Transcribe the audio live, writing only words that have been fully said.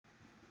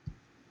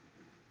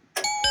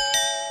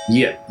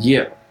Yeah. We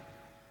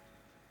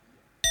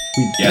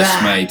Yes,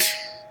 back. mate.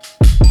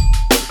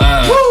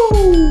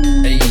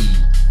 Woo!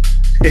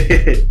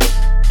 Hey,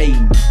 Hey.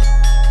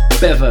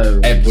 Bevo.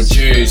 apple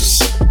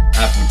juice.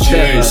 Apple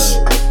juice.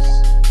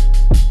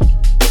 Bevo.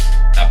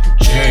 Apple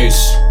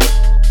juice.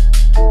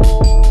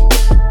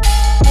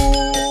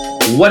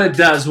 What it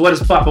does, what is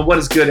poppin', what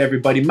is good,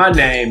 everybody? My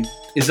name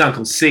is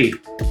Uncle C.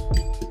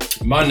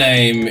 My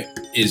name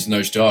is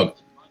Nose Dog.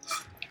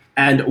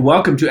 And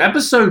welcome to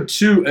episode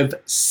 2 of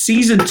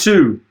season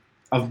 2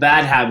 of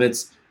Bad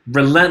Habits,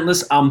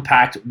 Relentless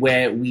Unpacked,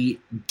 where we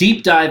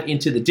deep dive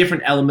into the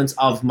different elements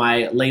of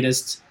my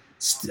latest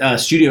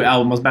studio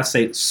album. I was about to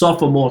say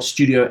sophomore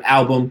studio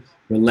album,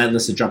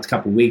 Relentless. It dropped a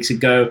couple weeks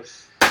ago.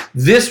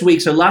 This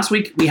week, so last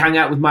week, we hung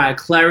out with Maya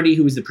Clarity,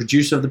 who is the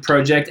producer of the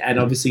project, and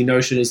obviously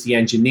Notion is the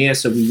engineer,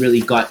 so we really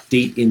got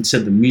deep into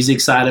the music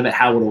side of it,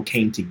 how it all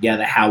came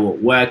together, how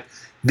it worked.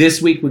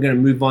 This week, we're going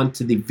to move on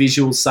to the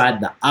visual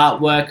side, the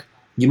artwork.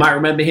 You might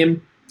remember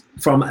him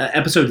from an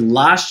episode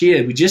last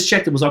year. We just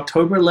checked. It was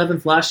October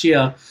 11th last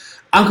year.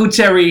 Uncle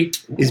Terry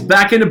is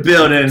back in the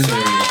building.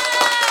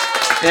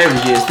 There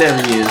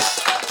he is.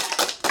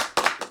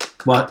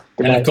 What?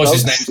 And of course,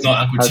 his name's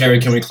not Uncle Terry.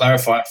 Can we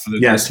clarify it for the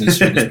Yes. listeners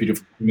who this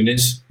beautiful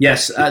minutes?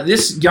 Yes,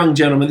 this young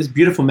gentleman, this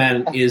beautiful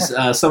man, is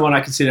someone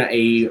I consider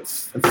a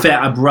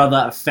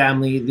brother, a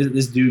family.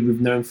 This dude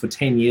we've known for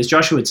 10 years,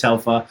 Joshua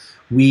Telfer.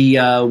 We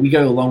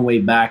go a long way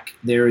back.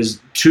 There is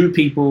 3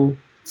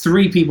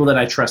 people that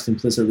I trust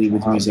implicitly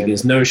with music.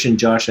 It's Notion,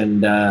 Josh,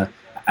 and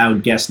our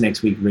guest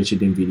next week,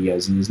 Richard in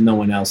videos. And there's no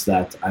one else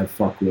that I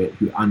fuck with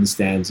who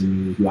understands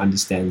me, who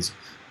understands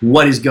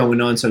what is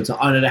going on. So it's an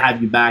honor to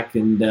have you back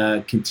and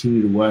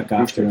continue to work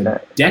after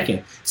a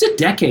decade. It's a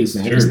decade,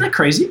 man. Sure. Isn't that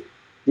crazy?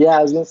 Yeah,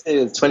 I was gonna say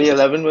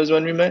 2011 was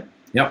when we met.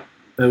 Yep.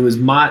 It was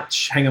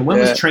March. Hang on. When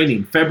Yeah. was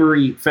training?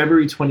 February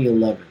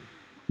 2011.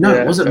 No,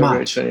 Yeah, was it February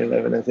March?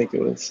 2011, I think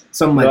it was.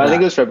 Something like No, that. I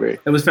think it was February.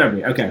 It was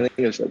February. I Okay. think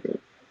it was February.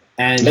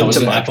 And That was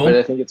Into it March, Apple? but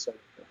I think it's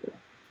February.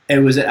 it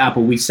was at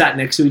Apple. We sat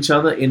next to each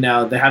other in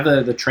they have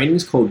the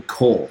trainings called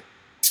Call.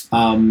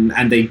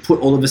 And they put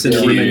all of us in a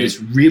room, and Cute. it's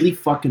really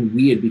fucking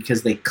weird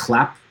because they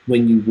clap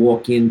when you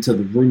walk into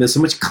the room. There's so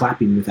much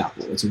clapping with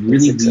Apple. It's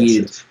really It's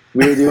weird. excessive.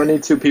 We were the only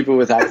 2 people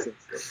with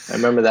accents. I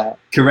remember that.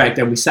 Correct.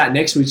 And we sat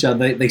next to each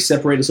other. They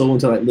separate us all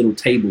into like little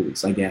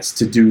tables, I guess,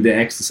 to do the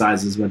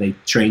exercises where they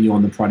train you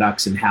on the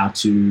products and how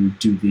to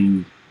do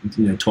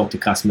the, talk to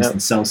customers Yep.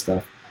 and sell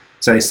stuff.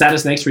 So they sat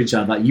us next to each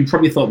other. You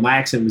probably thought my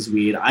accent was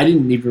weird. I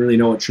didn't even really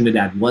know what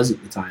Trinidad was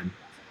at the time.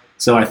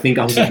 So I think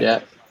I was like, Yeah.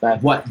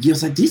 Fact. what? He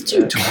was like, this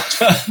dude talks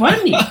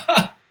funny.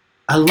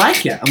 I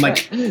like it. I'm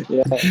like,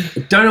 Yeah. I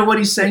don't know what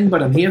he's saying,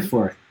 but I'm here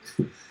for it.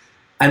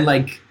 And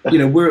like,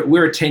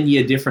 we're a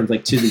 10-year difference,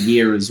 like to the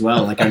year as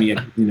well, like only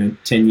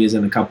 10 years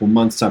and a couple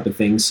months type of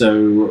thing.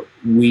 So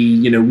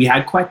we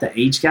had quite the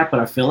age gap, but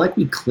I feel like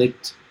we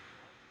clicked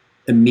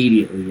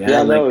immediately.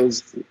 Yeah, no, it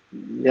was.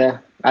 Yeah,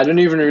 I don't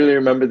even really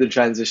remember the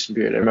transition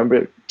period. I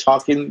remember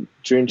talking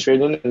during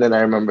training, and then I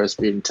remember us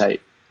being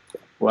tight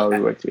while we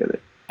worked together.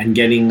 And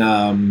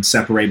getting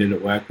separated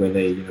at work where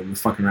they were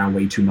fucking around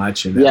way too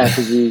much. And Yeah,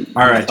 because we.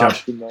 All we right, talked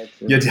Josh. too much,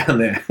 and you're down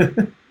there.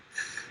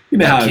 You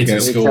know how it Kids in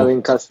goes. school. we're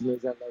telling customers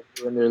I love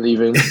you when they're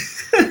leaving.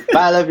 Bye,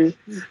 I love you.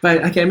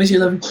 But okay, I miss you,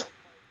 love.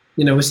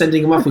 We're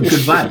sending them off with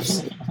good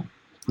vibes.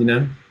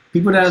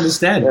 People don't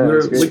understand. Yeah, we're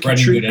it's great.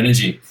 Spreading good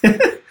energy.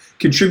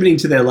 contributing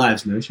to their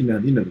lives. No, you know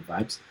the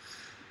vibes.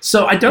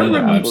 So I don't Yeah,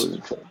 remember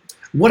vibes.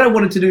 what I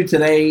wanted to do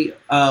today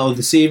or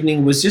this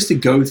evening was just to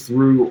go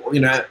through,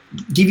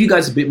 give you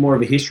guys a bit more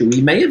of a history.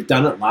 We may have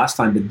done it last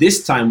time, but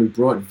this time we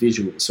brought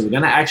visuals. So we're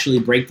going to actually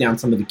break down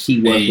some of the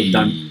key work we've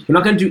done. Hey. We're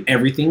not going to do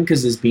everything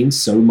because there's been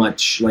so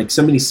much, like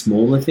so many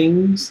smaller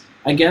things,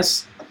 I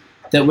guess,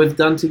 that we've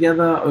done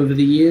together over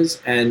the years.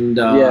 And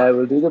Yeah,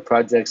 we'll do the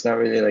projects, not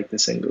really like the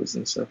singles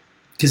and stuff.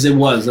 because there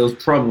was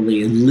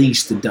probably at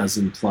least a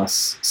dozen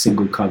plus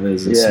single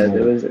covers. And Yeah, small.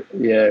 there was.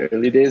 Yeah,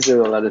 early days there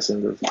were a lot of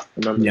singles. I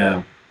remember.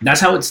 Yeah, that's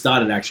how it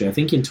started. Actually, I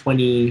think in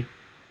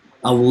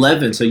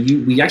 2011. So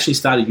we actually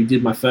started. You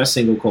did my first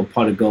single called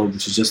Pot of Gold,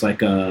 which is just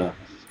like a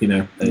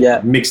Yeah.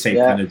 mixtape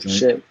Yeah, kind of joint.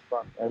 shit.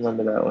 Fuck, I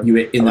remember that one. You were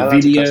in Am I the allowed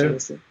to video. touch on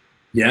this thing?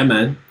 Yeah,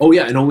 man. Oh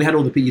yeah, and we had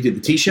all the people. You did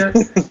the T-shirt,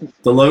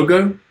 the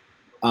logo,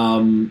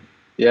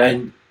 Yeah.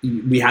 and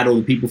we had all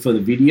the people for the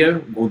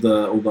video, all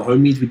the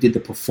homies. We did the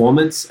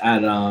performance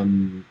at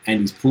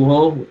Andy's pool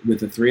hall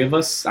with the 3 of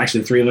us.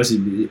 Actually, the 3 of us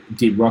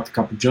did rock a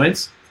couple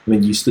joints. I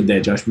mean, you stood there,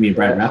 Josh, me and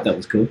Brad Yeah. Rapp. That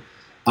was cool.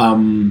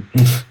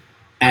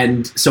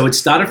 And so it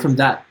started from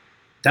that.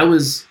 That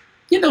was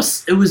it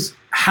was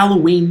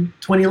Halloween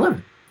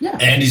 2011. Yeah.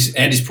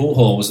 Andy's pool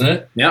hall, wasn't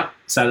it? Yeah.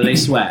 Saturday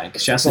swag.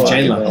 Shouts to Fuck,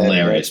 J-Lo. man.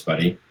 Hilarious,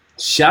 buddy.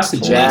 Shouts to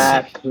J-Lo.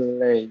 That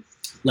place.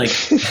 Like,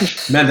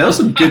 man, there was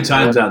some good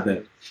times out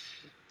there.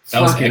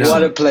 That was Fucking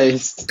excellent. What a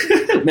place.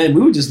 Man,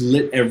 we were just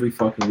lit every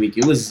fucking week.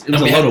 It was And a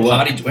we lot had of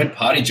work. we had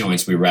party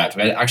joints we rapped.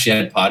 We actually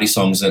had party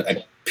songs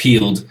that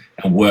appealed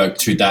and worked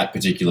to that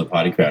particular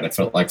party crowd. It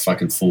felt like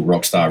fucking full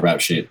rock star rap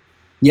shit.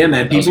 Yeah,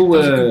 man, That was people a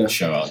were. good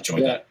show. I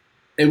enjoyed Yeah. that.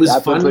 It was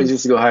That fun. place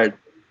used to go hard.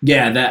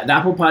 Yeah, the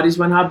Apple parties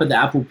went hard, but the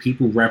Apple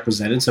people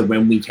represented. So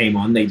when we came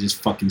on, they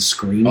just fucking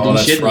screamed Oh, and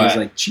that's shit. And I was right.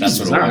 like, That's Jesus,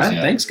 what it all was, right,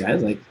 yeah. thanks,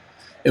 guys. Like,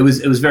 it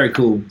was very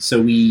cool.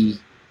 So we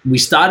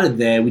started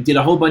there. We did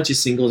a whole bunch of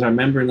singles. I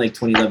remember in like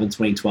 2011,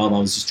 2012, I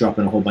was just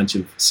dropping a whole bunch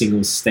of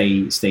singles,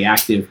 stay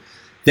active.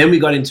 Then we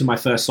got into my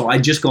first solo. I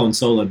just gone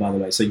solo, by the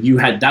way. So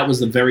that was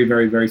the very,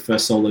 very, very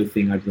first solo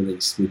thing I'd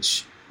released,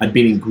 which I'd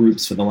been in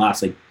groups for the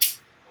last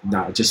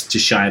just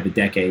shy of a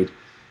decade.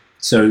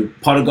 So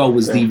Pot of Gold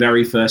was the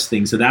very first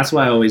thing. So that's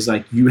why I always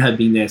like, you have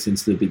been there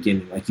since the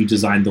beginning. Like you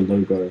designed the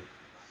logo,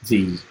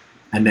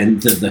 and then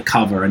the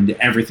cover and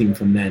everything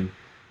from then.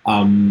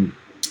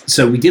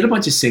 So we did a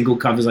bunch of single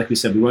covers, like we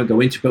said, we won't go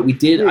into, but we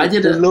did. Wait, I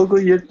did the logo,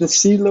 the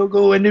C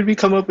logo. When did we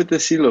come up with the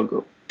C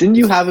logo? Didn't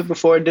you have it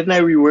before? Didn't I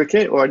rework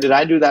it, or did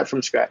I do that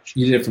from scratch?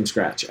 You did it from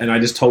scratch, and I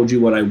just told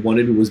you what I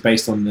wanted. It was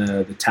based on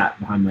the tat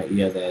behind my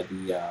ear there,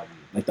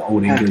 like the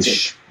old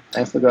English.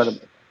 I forgot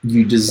about it.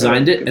 You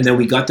designed it, and then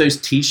we got those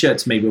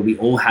T-shirts made where we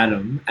all had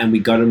them, and we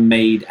got them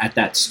made at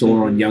that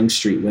store on Yonge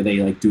Street where they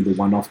like do the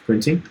one-off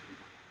printing.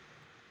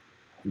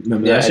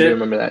 Remember Yeah, that I shit? do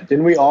remember that.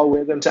 Didn't we all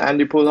wear them to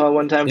Andy Pool Hall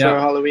one time for Yeah. our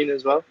Halloween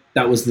as well?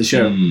 That was the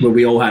show where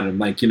we all had them.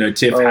 Like, you know,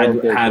 Tiff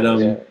had them.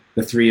 Yeah.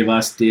 The three of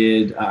us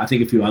did. I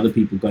think a few other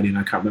people got in.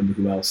 I can't remember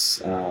who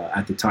else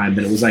at the time,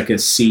 but it was like a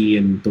See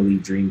and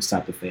Believe Dreams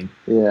type of thing.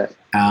 Yeah,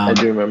 I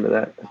do remember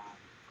that.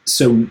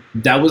 So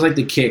that was like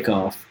the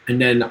kickoff, and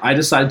then I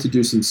decided to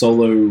do some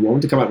solo. I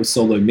wanted to come out with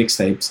solo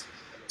mixtapes.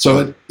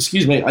 So,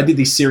 excuse me, I did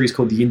this series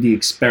called the Indie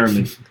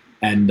Experiment,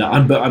 and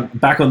I'm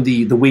back on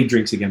the weed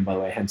drinks again, by the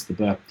way, hence the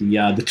burp.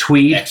 The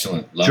Tweed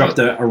Excellent. Love dropped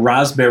it. a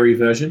raspberry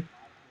version,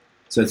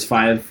 so it's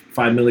 5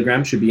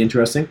 milligrams. Should be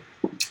interesting.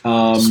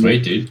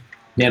 Sweet, dude.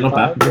 Yeah, not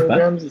bad. 5 Not bad.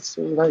 milligrams is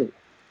so light.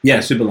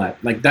 Yeah, super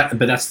light. Like that,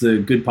 but that's the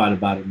good part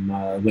about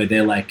them, where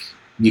they're like,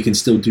 you can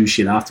still do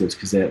shit afterwards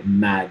because they're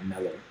mad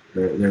mellow.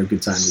 They're a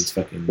good time, these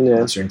fucking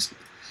drinks.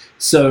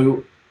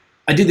 So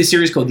I did this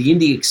series called The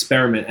Indie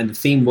Experiment, and the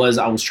theme was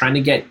I was trying to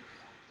get,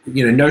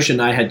 you know, Notion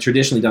and I had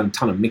traditionally done a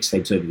ton of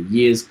mixtapes over the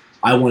years.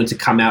 I wanted to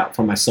come out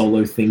from my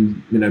solo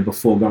thing, you know,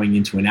 before going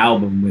into an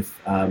album with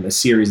a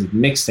series of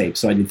mixtapes.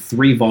 So I did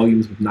 3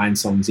 volumes with 9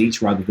 songs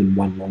each rather than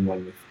one long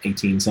one with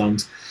 18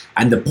 songs.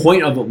 And the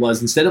point of it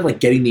was, instead of like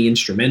getting the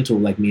instrumental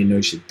like me and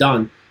Notion had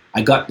done,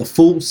 I got the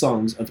full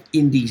songs of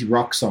indie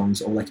rock songs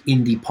or like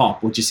indie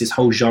pop, which is this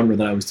whole genre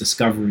that I was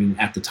discovering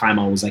at the time.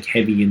 I was like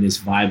heavy in this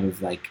vibe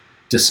of like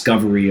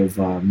discovery of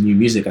new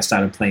music. I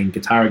started playing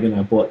guitar again.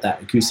 I bought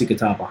that acoustic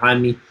guitar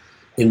behind me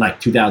in like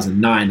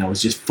 2009. I was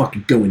just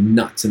fucking going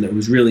nuts, and it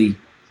was really,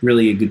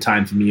 really a good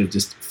time for me of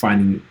just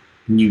finding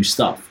new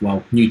stuff.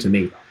 Well, new to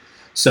me.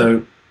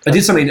 So I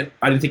did something that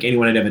I didn't think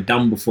anyone had ever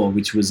done before,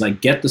 which was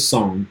like get the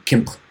song,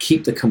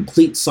 keep the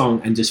complete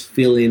song, and just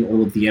fill in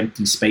all of the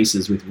empty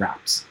spaces with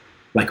raps.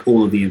 Like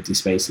all of the empty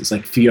spaces,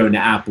 like Fiona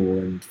Apple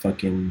and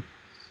fucking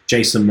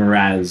Jason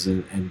Mraz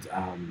and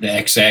The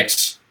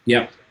XX.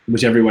 Yep,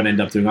 which everyone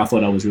ended up doing. I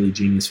thought I was really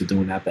genius for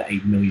doing that, but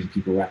 8 million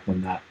people rapped on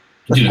that.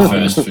 You did it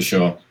first, for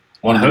sure.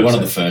 One I hope of so.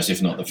 the first,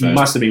 if not the first.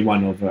 Must have been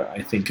one of it,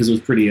 I think, because it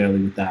was pretty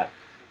early with that.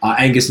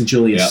 Angus and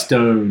Julia Yeah.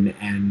 Stone,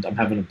 and I'm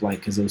having a blank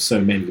because there was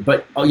so many.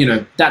 But, you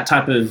know, that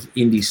type of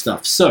indie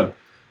stuff. So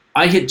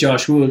I hit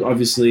Josh, who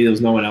obviously there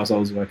was no one else I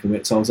was working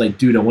with. So I was like,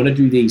 dude, I want to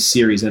do these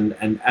series. And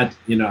at,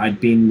 you know, I'd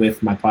been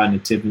with my partner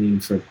Tiffany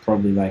for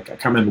probably like, I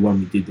can't remember when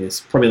we did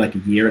this, probably like a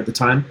year at the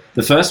time.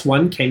 The first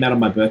one came out on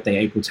my birthday,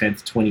 April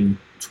 10th,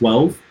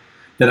 2012.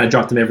 Then I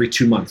dropped them every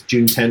 2 months,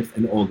 June 10th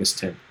and August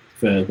 10th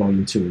for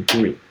volume 2 and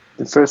 3.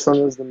 The first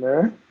one was The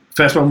Mirror.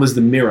 First one was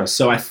The Mirror.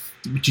 So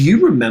do you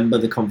remember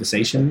the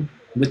conversation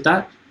with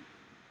that?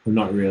 Or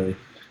not really?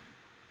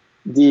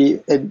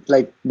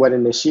 Like what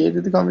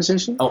initiated the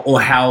conversation? Or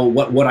how,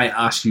 what I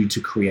asked you to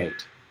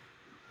create?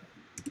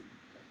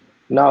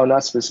 No,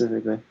 not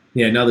specifically.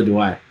 Yeah, neither do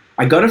I.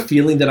 I got a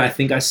feeling that I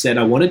think I said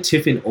I wanted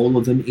Tiff in all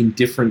of them in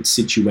different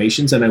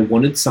situations, and I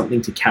wanted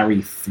something to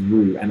carry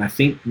through. And I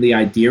think the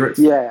idea...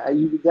 Yeah,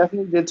 you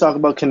definitely did talk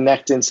about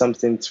connecting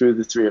something through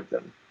the 3 of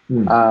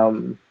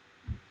them.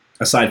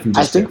 Aside from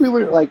I just think we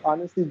were like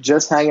honestly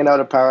just hanging out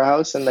at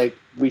Powerhouse, and like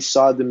we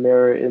saw The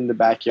Mirror in the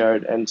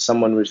backyard, and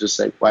someone was just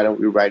like, "Why don't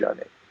we write on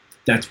it?"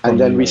 That's and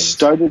then we what it is.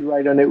 started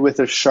write on it with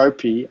a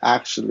Sharpie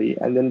actually,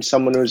 and then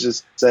someone was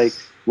just like,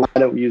 "Why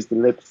don't we use the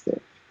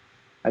lipstick?"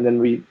 And then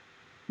we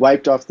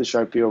wiped off the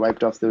Sharpie or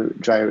wiped off the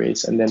dry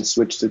erase, and then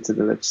switched it to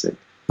the lipstick.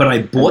 But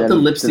I bought the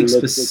then lipstick the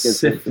lipstick is-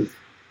 specific.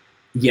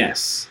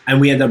 Yes, and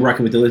we ended up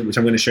rocking with the lipstick, which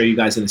I'm going to show you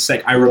guys in a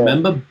sec. I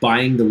remember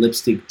buying the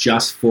lipstick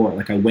just for it.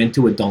 Like I went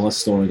to a dollar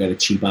store and got a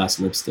cheap ass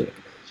lipstick.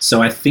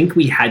 So I think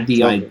we had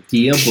the Okay.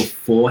 idea I'm gonna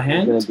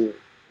beforehand. do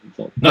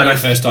it. Not your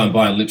first time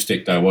buying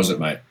lipstick, though, was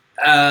it, mate?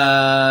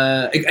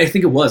 I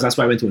think it was. That's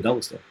why I went to a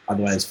dollar store.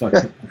 Otherwise, fuck,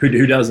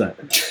 who does that?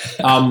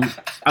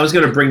 I was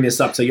going to bring this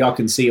up so y'all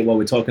can see it while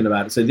we're talking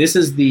about it. So this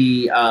is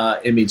the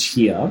image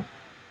here.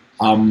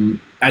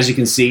 As you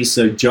can see,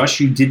 so Josh,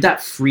 you did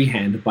that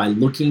freehand by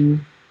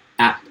looking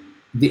at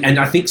And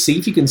I think, see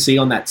if you can see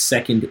on that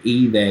second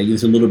E there,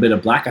 there's a little bit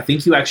of black. I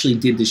think you actually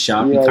did the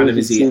Sharpie Yeah, kind you of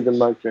can see the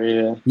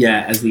marker,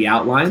 as the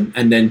outline,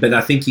 and then but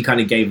I think you kind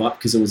of gave up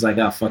because it was like,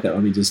 oh fuck it,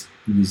 let me just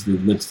use the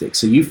lipstick.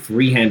 So you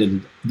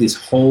freehanded this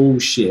whole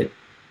shit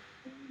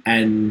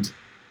and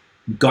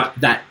got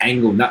that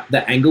angle. That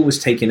angle was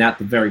taken out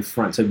the very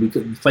front. So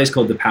the place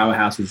called the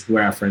Powerhouse, which is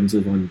where our friends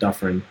live on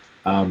Dufferin,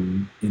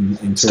 in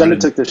Scunner Toronto.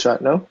 took the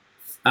shot, no?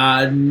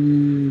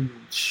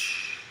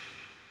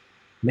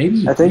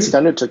 Maybe I think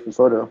Scunner took the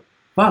photo.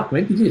 Fuck,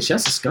 maybe he did.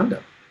 Shouts to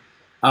Skunda.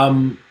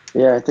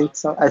 Yeah, I think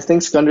so. I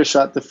think Scunner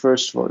shot the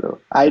first photo.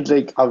 I'd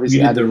obviously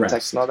You did added the the rest.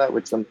 text and all that,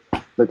 which I'm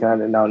looking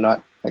at it now,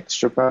 not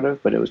extra proud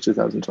of, but it was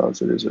 2012,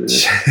 so it is what it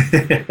is.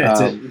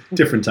 It's a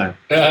different time.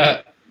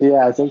 Yeah,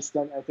 I think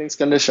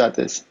Scunner shot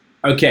this.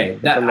 Okay,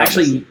 that I'm not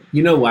actually, listening.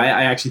 you know why?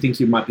 I actually think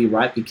you might be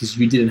right because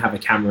you didn't have a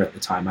camera at the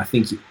time. I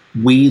think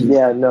we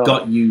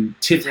got you.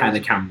 Tiff had a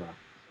camera,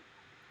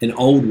 an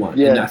old one,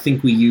 and Yeah. I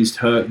think we used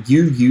her.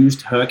 You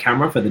used her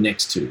camera for the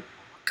next two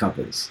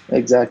covers.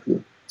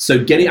 Exactly. So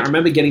I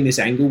remember getting this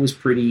angle was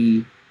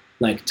pretty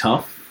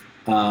tough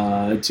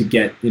to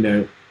get.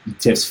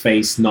 Tiff's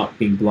face not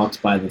being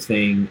blocked by the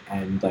thing,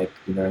 and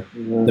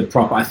Mhm. the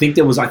proper. I think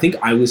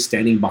I was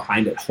standing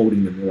behind it,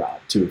 holding the mirror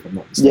up too, if I'm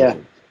not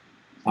mistaken.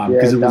 Yeah,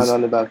 Because down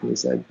on the balcony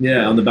side.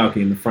 Yeah, on the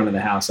balcony in the front of the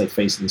house,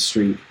 facing the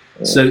street.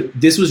 Yeah. So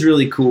this was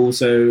really cool.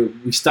 So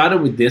we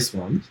started with this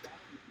one,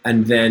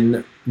 and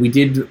then we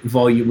did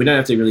volume. We don't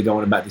have to really go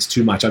on about this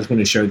too much. I just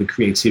want to show the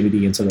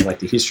creativity and sort of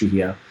the history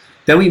here.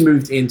 Then we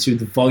moved into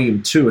the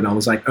volume 2, and I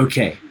was like,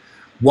 okay,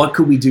 what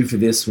could we do for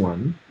this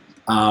one?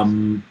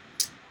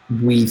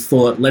 We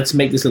thought, let's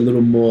make this a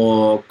little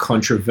more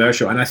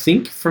controversial. And I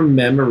think from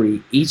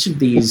memory, each of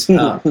these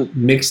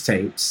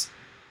mixtapes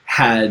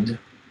had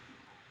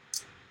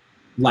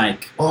I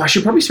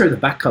should probably show the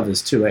back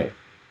covers too,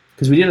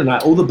 because we didn't know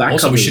all the back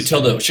Also, covers. we should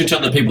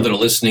tell the people that are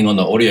listening on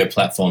the audio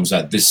platforms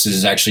that this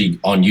is actually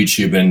on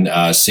YouTube, and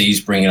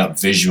C's bringing up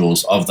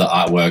visuals of the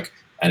artwork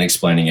and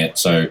explaining it.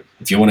 So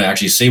if you want to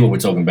actually see what we're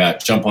talking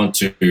about, jump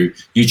onto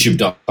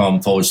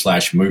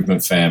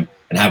youtube.com/movementfam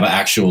and have an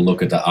actual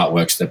look at the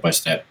artwork step by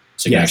step,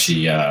 so you can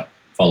actually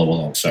follow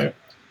along. So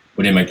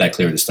we didn't make that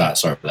clear at the start.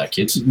 Sorry for that,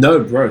 kids. No,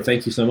 bro,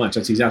 thank you so much.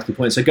 That's exactly the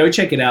point. So go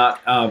check it out,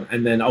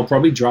 and then I'll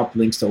probably drop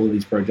links to all of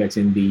these projects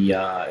in the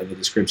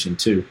description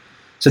too.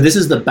 So this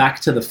is the back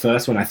to the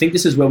first one. I think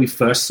this is where we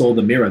first saw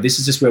the mirror. This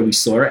is just where we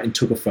saw it and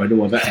took a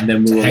photo of it, and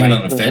then we were Hanging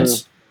on the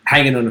fence.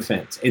 hanging on a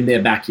fence in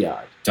their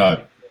backyard.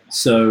 Dope.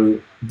 So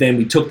then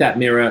we took that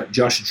mirror,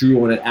 Josh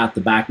drew on it out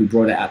the back, we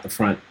brought it out the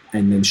front,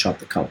 and then shot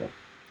the cover.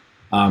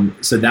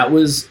 So that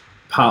was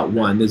part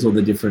 1. There's all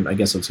the different, I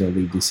guess I'm just going to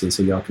leave this here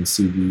so y'all can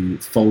see the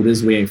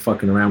folders. We ain't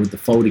fucking around with the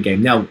folder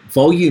game. Now,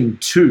 volume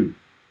 2,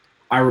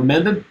 I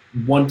remember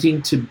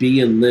wanting to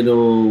be a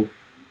little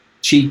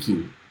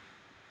cheeky.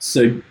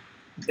 So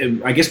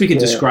I guess we can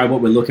describe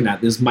what we're looking at.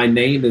 There's my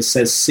name. It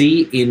says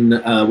C in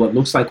what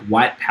looks like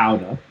white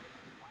powder,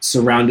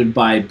 surrounded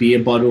by beer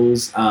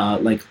bottles,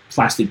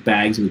 plastic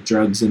bags with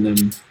drugs in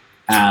them.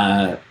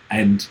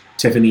 And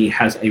Tiffany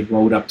has a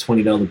rolled up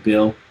 $20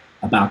 bill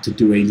about to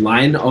do a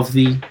line of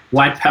the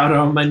white powder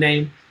on my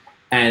name.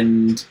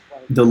 And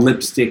the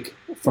lipstick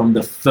from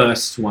the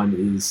first one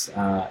is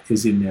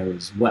in there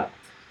as well.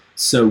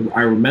 So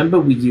I remember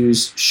we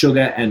used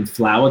sugar and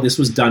flour. This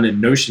was done at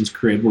Notion's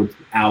crib, or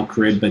our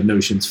crib, but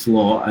Notion's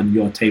floor on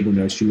your table,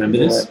 Notion. Do you remember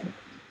this?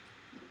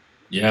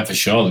 Yeah, for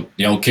sure.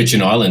 The old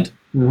kitchen island.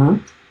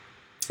 Mm-hmm.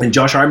 And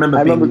Josh, I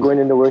remember going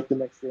into work the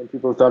next day and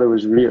people thought it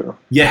was real.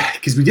 Yeah,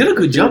 because we did a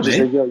good job, Just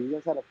man. yo, you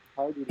guys had a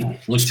party.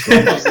 Looks I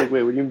proper. was like,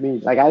 wait, what do you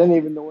mean? I didn't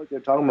even know what they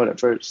were talking about at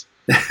first.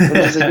 And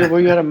I was like,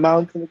 well, you had a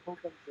mountain of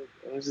coconut.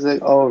 I was just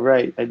like, oh,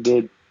 right, I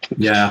did.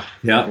 Yeah.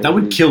 That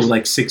would kill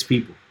 6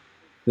 people.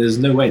 There's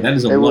no way. That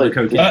is a It lot of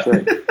would,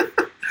 cocaine.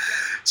 yeah.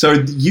 So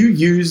you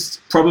used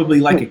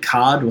probably a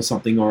card or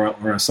something,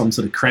 or some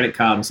sort of credit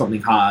card or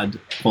something hard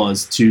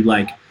was to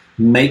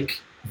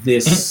make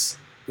this,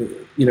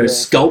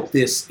 sculpt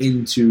this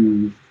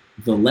into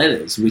the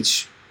letters,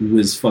 which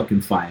was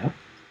fucking fire.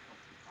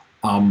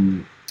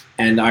 And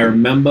I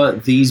remember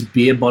these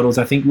beer bottles.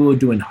 I think we were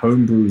doing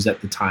home brews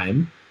at the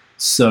time.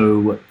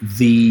 So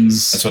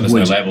these. That's why there's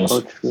no labels.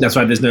 Oh, true. That's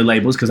why there's no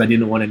labels, because I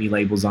didn't want any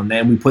labels on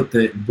there. And we put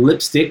the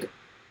lipstick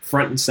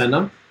front and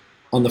center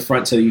on the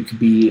front, so you could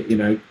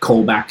be,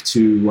 call back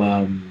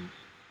to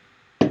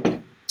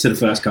the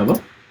first cover.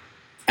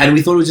 And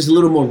we thought it was just a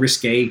little more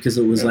risque because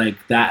it was like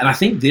that. And I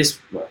think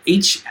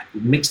each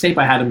mixtape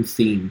I had them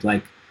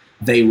themed.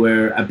 They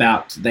were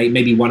about,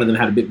 maybe one of them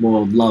had a bit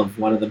more love,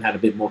 one of them had a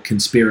bit more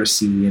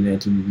conspiracy in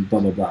it, and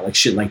blah, blah, blah,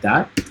 shit like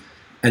that.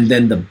 And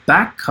then the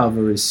back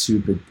cover is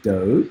super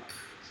dope.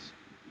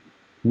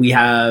 We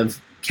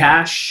have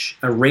Cash,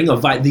 a ring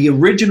of the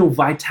original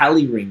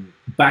Vitali ring,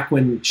 back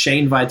when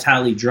Shane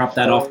Vitali dropped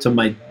that off to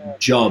my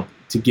job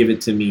to give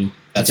it to me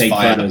That's to take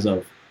fire. photos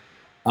of.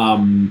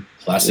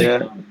 Classic.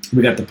 Yeah.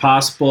 We got the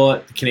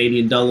passport, the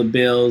Canadian dollar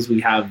bills.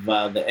 We have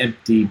the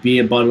empty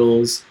beer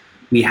bottles.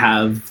 We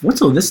have,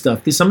 what's all this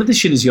stuff? Some of this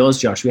shit is yours,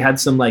 Josh. We had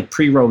some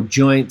pre-rolled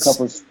joints.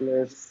 Couple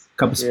spliffs.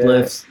 couple Yeah.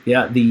 spliffs.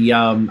 Yeah, the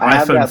I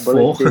have iPhone that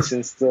bullet 4.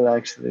 casing still,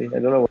 actually. I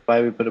don't know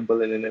why we put a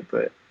bullet in it,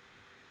 but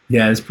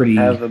Yeah, it's pretty.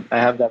 I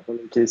have that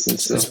bullet casing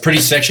still. It's pretty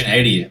Section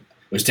 80. It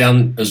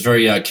was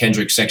very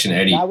Kendrick Section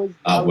 80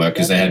 artwork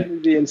because they had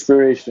definitely the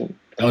inspiration.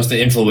 that was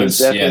the influence.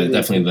 It was Yeah, definitely-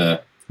 definitely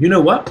the. You know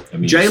what? I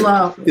mean,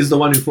 Jayla is the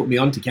one who put me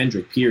on to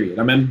Kendrick, period.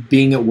 I remember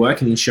being at work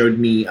and he showed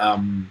me,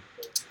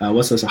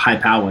 what's this, a high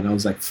power, and I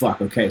was like,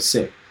 fuck, okay,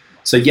 sick.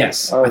 So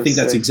yes, Oh, I think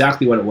that's sick.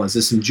 exactly what it was.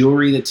 There's some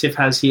jewelry that Tiff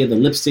has here. The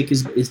lipstick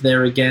is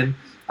there again.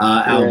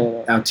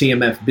 Our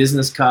TMF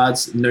business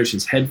cards,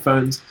 Notion's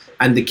headphones.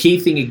 And the key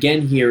thing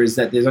again here is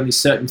that there's only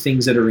certain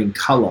things that are in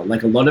color.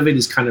 Like a lot of it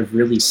is kind of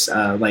really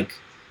like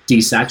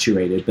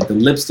desaturated, but the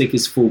lipstick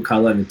is full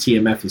color and the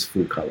TMF is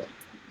full color.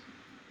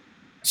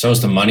 So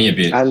is the money a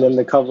bit. And then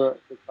the cover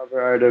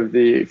art of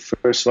the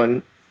first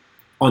one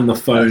On the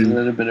has a phone,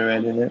 little bit of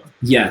red in it.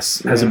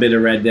 yes, has a Yeah. bit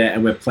of red there,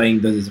 and we're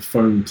playing, there's a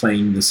phone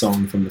playing the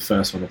song from the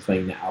first one, or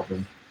playing the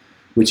album,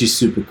 which is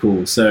super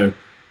cool. So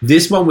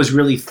this one was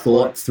really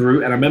thought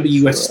through, and I remember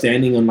you were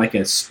standing on like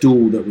a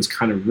stool that was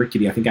kind of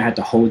rickety. I think I had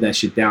to hold that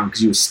shit down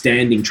because you were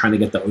standing trying to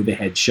get the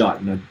overhead shot,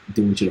 and I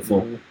didn't want you to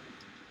fall.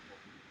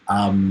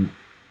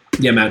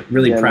 Yeah, man,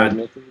 really proud.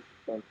 Man,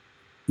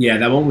 Yeah,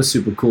 that one was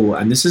super cool.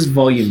 And this is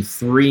volume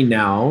 3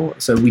 now.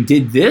 So we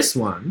did this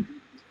one.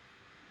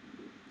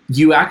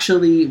 We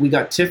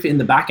got Tiff in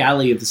the back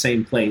alley of the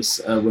same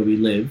place where we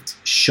lived.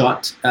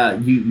 Shot,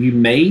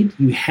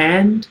 you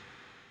hand,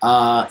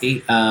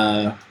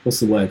 what's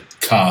the word?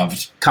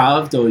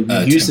 Carved. Or you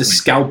used a template.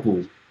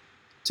 scalpel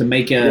to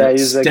make yeah, a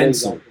he's like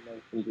stencil.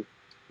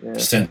 yeah.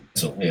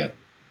 Stencil, yeah.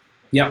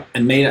 Yep,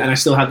 and I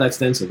still have that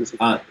stencil.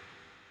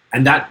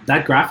 And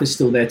that graph is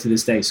still there to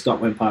this day. Scott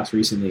went past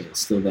recently.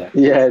 It's still there.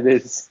 Yeah, it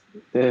is.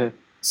 Yeah.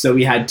 So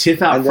we had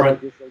Tiff out And then I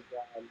front. just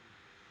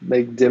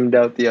like dimmed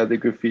out the other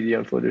graffiti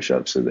on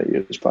Photoshop so that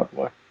yours pop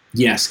more.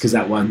 Yes, because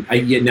that one.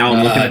 Now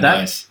I'm looking at that.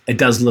 Nice. It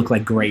does look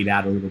like grayed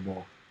out a little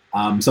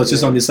more. So it's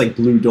just on this like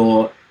blue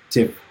door,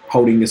 Tiff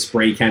holding the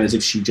spray can as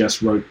if she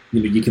just wrote.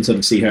 You can sort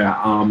of see her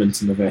arm and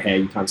some of her hair.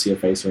 You can't see her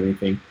face or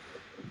anything.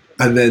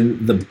 And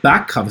then the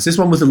back covers. This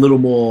one was a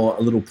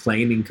little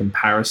plain in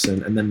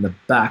comparison. And then the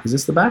back. Is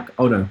this the back?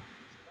 Oh no.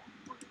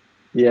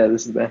 Yeah,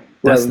 this is bad.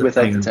 That's Well, the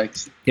without thing. the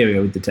text. Here we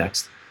go with the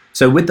text.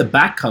 So with the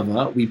back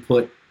cover, we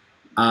put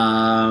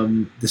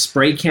the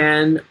spray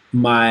can,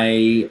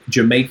 my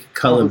Jamaica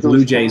color Oh, those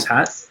Blue Jays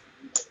hats.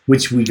 hat,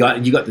 which we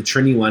got. You got the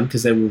Trini one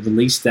because they were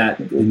released at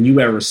the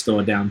New Era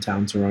store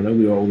downtown Toronto.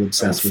 We were all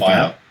obsessed with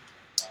Fire. that.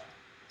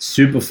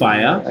 Super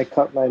fire. I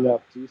cut mine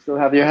up. Do you still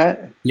have your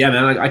hat? Yeah,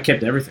 man. I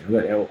kept everything.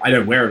 I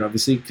don't wear it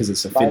obviously because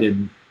it's a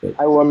fitted. But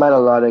I wore mine a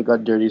lot. I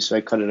got dirty, so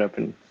I cut it up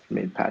and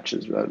made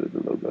patches out of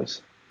the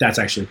logos. that's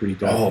actually pretty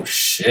dope. Oh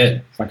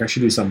shit! Like I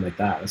should do something like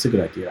that. That's a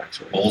good idea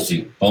actually.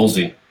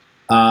 Ballsy.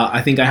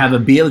 I think I have a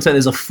beer. Let's say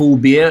there's a full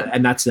beer,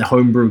 and that's the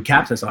homebrew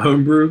caps. That's a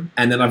homebrew.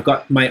 And then I've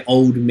got my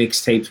old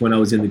mixtapes when I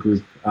was in the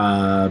group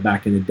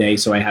back in the day.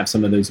 So I have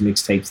some of those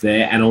mixtapes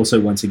there. And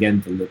also, once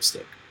again, the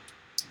lipstick.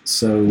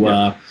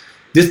 So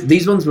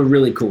these ones were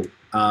really cool,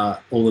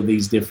 all of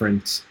these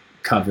different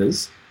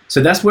covers.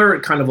 So that's where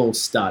it kind of all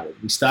started.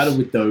 We started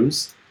with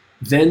those.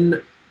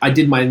 Then I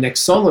did my next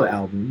solo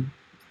album,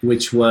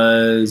 which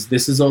was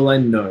This Is All I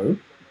Know.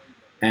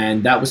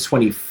 And that was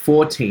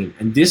 2014.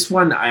 And this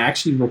one I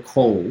actually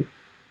recall.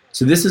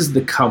 So this is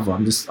the cover.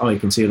 You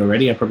can see it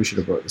already. I probably should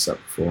have brought this up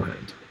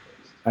beforehand.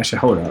 Actually,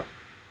 hold up.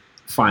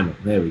 Final.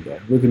 There we go.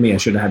 Look at me. I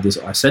should have had this.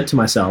 I said to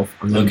myself,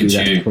 I'm going to Look do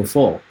at that you.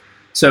 before.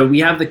 So we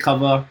have the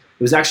cover.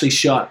 It was actually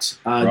shot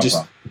just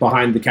Proper.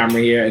 behind the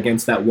camera here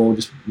against that wall,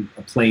 just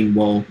a plain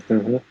wall.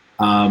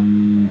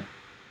 Mm-hmm.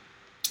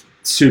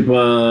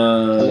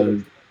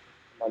 Super.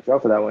 I'll draw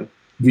for that one.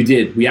 You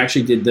did. We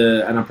actually did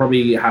and I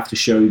probably have to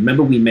show.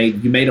 Remember, you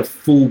made a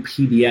full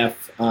PDF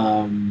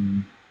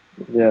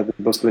Yeah, the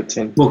booklet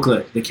thing.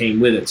 booklet that came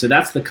with it. So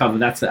that's the cover.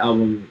 That's the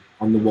album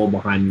on the wall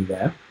behind me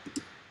there.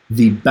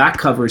 The back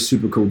cover is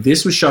super cool.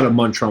 This was shot at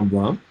Mont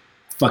Tremblant,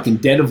 fucking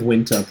dead of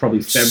winter,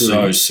 probably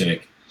February. So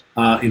sick.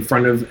 In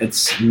front of,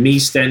 it's me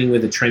standing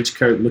with a trench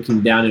coat looking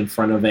down in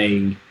front of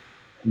a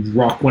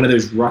rock, one of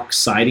those rock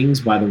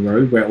sidings by the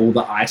road where all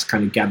the ice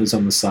kind of gathers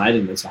on the side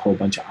and there's a whole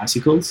bunch of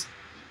icicles.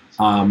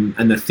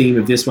 And the theme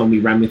of this one we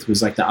ran with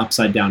was like the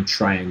upside down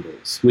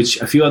triangles,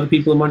 which a few other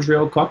people in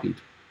Montreal copied,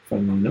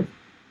 funnily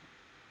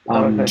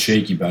enough.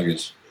 Cheeky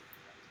buggers.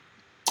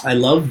 I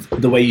love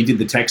the way you did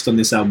the text on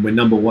this album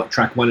where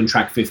track 1 and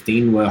track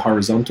 15 were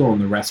horizontal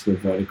and the rest were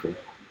vertical.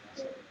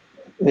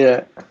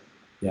 Yeah.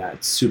 Yeah,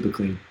 it's super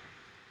clean.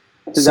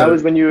 So that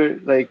was when you were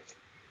like,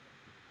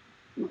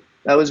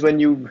 that was when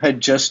you had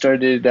just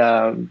started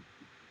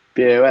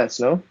BAOS,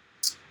 no?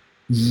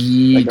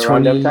 Like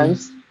around them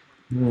times?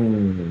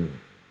 No,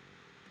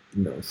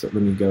 so let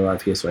me go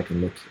out here so I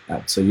can look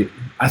at.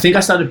 I think I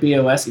started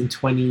BOS in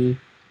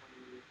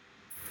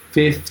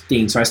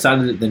 2015, so I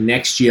started it the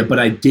next year, but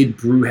I did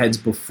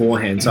Brewheads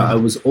beforehand, so I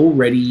was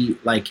already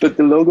like. But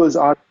the logo's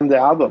on the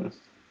album.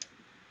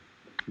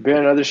 Beer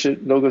and Other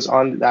Shit logo's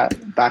on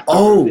that back.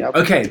 cover of the Oh,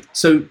 album. okay.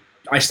 So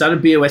I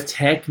started BOS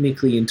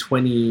technically in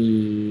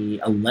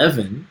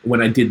 2011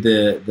 when I did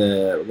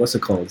the what's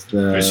it called?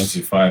 The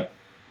 365.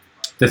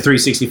 The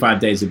 365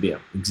 days of beer.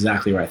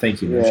 Exactly right.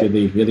 Thank you. Yeah.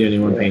 You're the only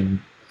one paying.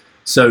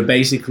 So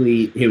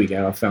basically, here we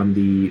go. I found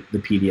the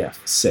PDF.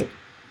 Sick.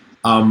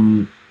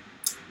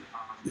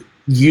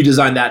 You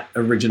designed that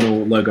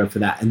original logo for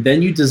that, and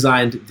then you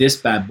designed this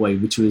bad boy,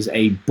 which was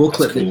a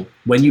booklet. That's cool. That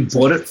when you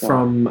bought it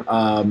from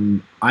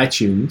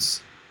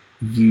iTunes,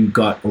 you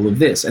got all of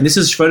this. And this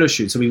is a photo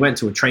shoot. So we went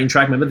to a train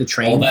track. Remember the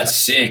train? Oh, that's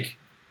sick.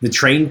 The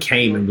train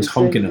came and was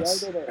honking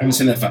us. I haven't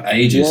seen that for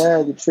ages.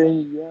 Yeah, the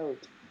train yelled.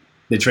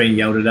 The train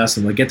yelled at us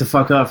and like, get the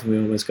fuck off. And we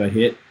almost got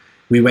hit.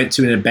 We went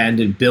to an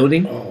abandoned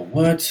building, Oh,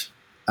 what?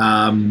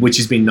 which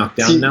has been knocked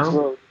down now.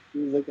 Bro, it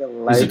was like a These are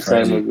lifetime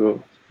crazy.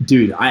 ago.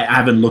 Dude, I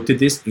haven't looked at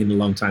this in a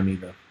long time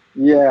either.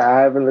 Yeah, I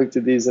haven't looked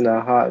at these in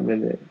a hot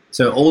minute.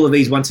 So all of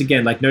these, once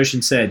again, like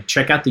Notion said,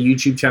 check out the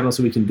YouTube channel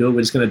so we can do it.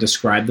 We're just going to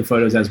describe the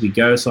photos as we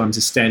go. So I'm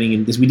just standing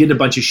in this. We did a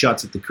bunch of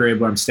shots at the crib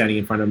where I'm standing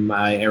in front of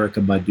my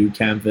Erica Badu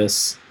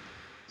canvas.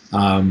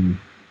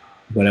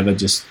 Whatever,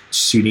 just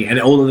shooting. And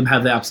all of them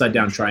have the upside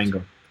down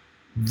triangle.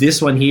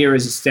 This one here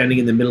is standing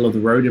in the middle of the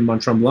road in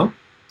Mont Tremblant,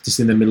 just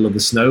in the middle of the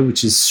snow,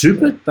 which is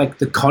super, like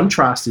the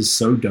contrast is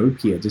so dope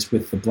here, just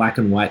with the black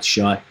and white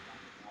shot,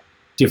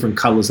 different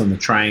colors on the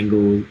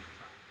triangle.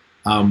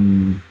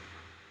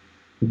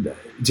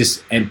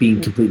 Just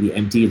being completely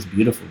empty. It's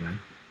beautiful, man.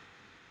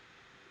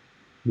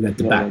 We got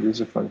the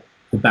These are fun.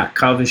 back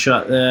cover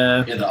shot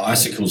there. Yeah, the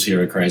icicles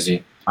here are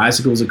crazy.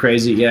 Icicles are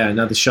crazy. Yeah,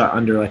 another shot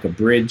under like a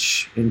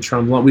bridge in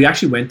Tremblant. We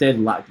actually went there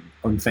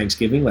on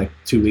Thanksgiving, like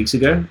 2 weeks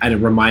ago, and it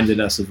reminded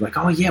us of like,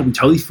 oh yeah, we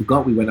totally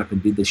forgot we went up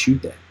and did the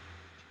shoot there.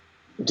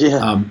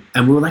 Yeah.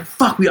 And we were like,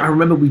 fuck. I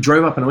remember we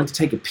drove up and I went to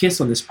take a piss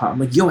on this part. I'm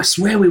like, yo, I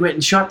swear we went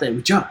and shot there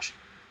with Josh.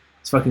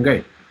 It's fucking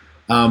great.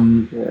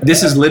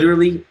 This is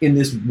literally in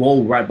this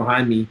wall right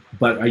behind me,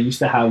 but I used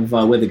to have,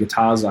 where the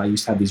guitars are, I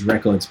used to have these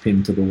records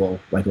pinned to the wall,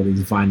 like all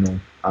these vinyl,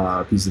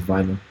 pieces of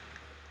vinyl.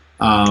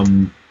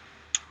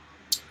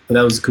 But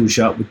that was a cool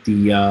shot with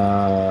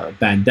the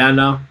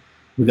bandana.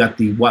 We got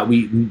the,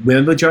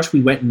 remember Josh,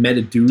 we went and met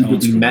a dude That that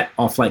one's we cool. met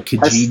off like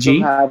I still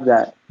Kijiji. have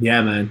that.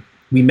 Yeah, man.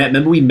 We met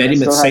him at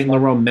still St.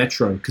 have Laurent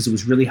Metro because it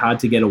was really hard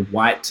to get a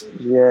white,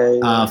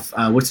 Yeah.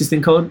 what's this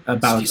thing called?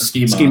 About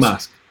Ski ski mask.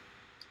 mask.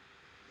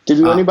 Did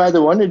we only buy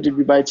the one or did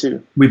we buy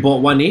two? We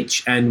bought one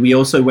each, and we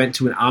also went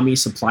to an army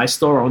supply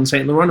store on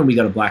St. Laurent, and we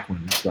got a black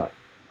one. That's right.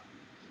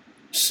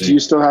 Sick. Do you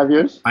still have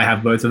yours? I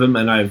have both of them,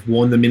 and I've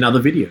worn them in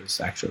other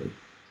videos, actually.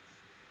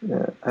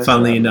 Yeah. I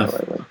Funnily still have enough.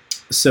 that one.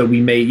 So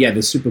we made, yeah,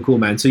 they're super cool,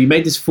 man. So you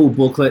made this full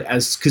booklet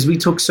because we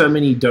took so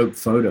many dope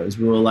photos.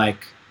 We were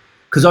like,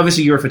 because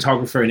obviously you're a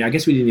photographer, and I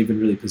guess we didn't even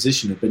really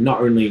position it, but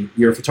not only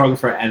you're a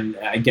photographer and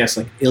I guess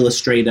like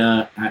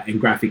illustrator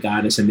and graphic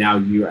artist, and now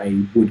you're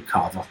a wood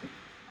carver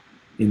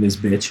in this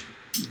bitch.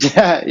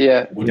 Yeah,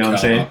 yeah, Wood You know what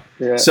I'm saying?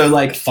 cover, yeah. So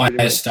like,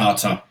 fire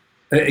starter,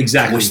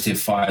 exactly. twisted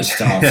fire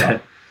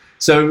starter.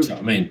 So Do you know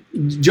what I mean?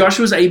 Josh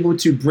was able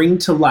to bring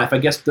to life, I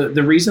guess the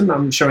reason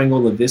I'm showing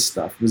all of this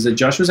stuff was that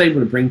Josh was able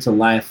to bring to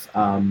life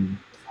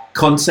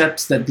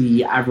concepts that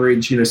the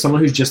average, someone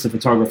who's just a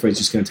photographer is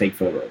just going to take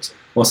photos,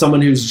 or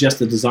someone who's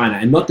just a designer.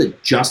 And not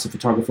that just a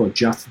photographer or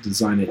just a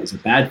designer is a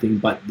bad thing,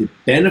 but the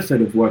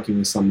benefit of working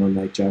with someone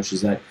like Josh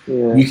is that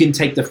Yeah. you can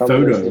take the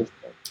photo Combination.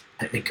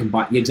 and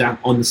combine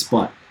on the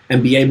spot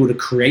and be able to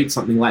create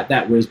something like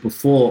that. Whereas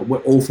before, we're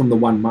all from the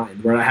one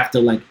mind, where I have to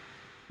like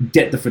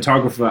get the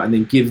photographer and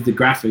then give the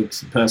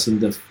graphics person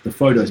the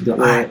photos. Be like,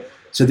 Yeah. "Alright."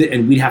 So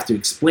and we'd have to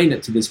explain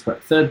it to this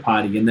third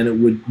party, and then it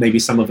would maybe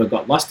some of it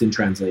got lost in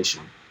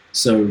translation.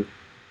 So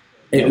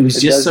it was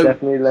It just does so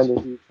definitely lend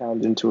a huge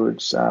hand in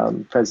towards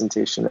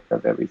presentation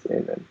of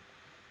everything and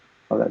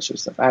all that sort of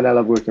stuff. And I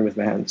love working with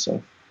my hands,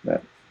 so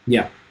that.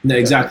 yeah. No,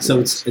 exactly. So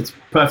it's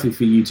perfect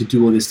for you to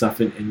do all this stuff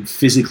and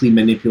physically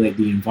manipulate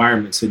the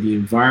environment. So the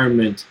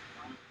environment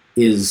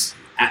is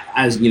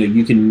as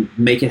you can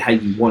make it how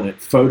you want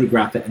it,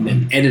 photograph it, and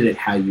then edit it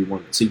how you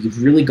want it. So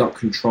you've really got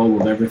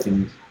control of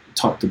everything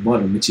top to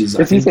bottom, which is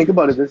If you think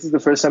about it, this is the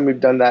first time we've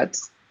done that,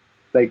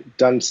 like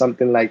done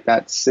something like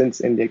that since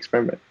in the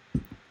experiment.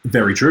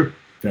 very true.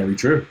 Very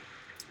true.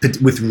 But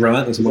with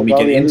Relentless, when we all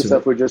get the other into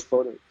stuff it, were just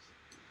photos.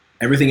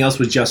 everything else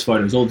was just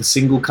photos. All the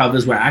single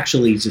covers were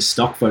actually just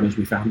stock photos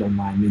we found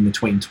online in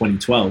between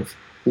 2012.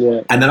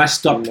 Yeah. And then I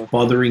stopped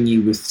bothering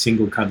you with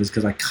single covers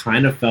because I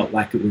kind of felt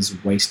like it was a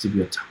waste of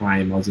your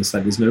time. I was just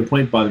like, there's no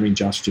point bothering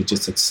Josh to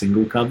just a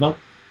single cover.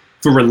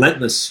 For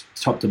Relentless,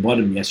 top to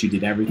bottom, yes, you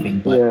did everything,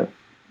 but Yeah.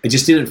 it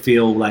just didn't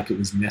feel like it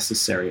was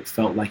necessary. It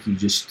felt like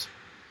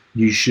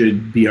you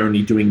should be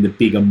only doing the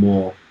bigger,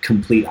 more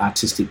complete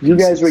artistic pieces. You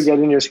guys were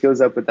getting your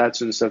skills up with that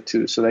sort of stuff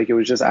too. So like it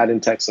was just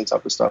adding text on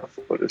top of stock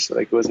photos. So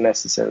like it wasn't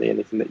necessarily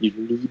anything that you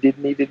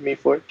needed me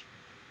for. It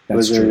That's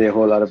wasn't true. really a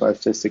whole lot of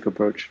artistic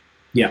approach.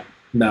 Yeah,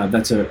 no,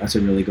 that's a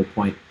really good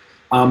point.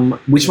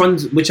 Which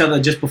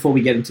other, just before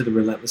we get into the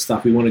Relentless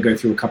stuff, we want to go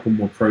through a couple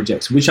more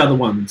projects. Which other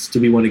ones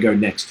do we want to go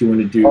next? Do you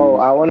want to do? Oh,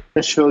 I want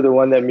to show the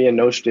one that me and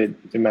Nosh did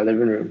in my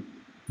living room.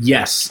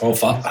 Yes. Oh,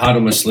 Heart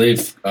on My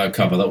Sleeve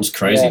cover. That was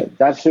crazy. Yeah,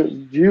 that's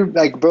you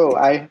like, bro.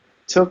 I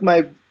took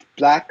my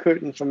black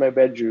curtain from my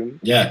bedroom,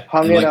 Yeah,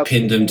 hung and it like up,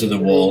 pinned them to the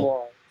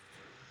wall.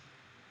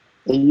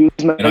 I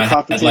used my And I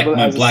coffee had like table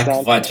my as a black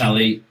stand.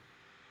 Vitali.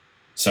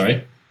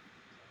 Sorry.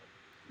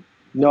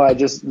 No, I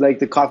just like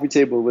the coffee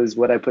table was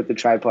what I put the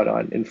tripod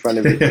on in front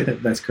of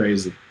it, That's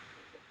crazy.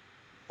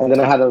 and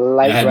then I had a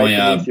light I had right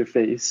my, beneath your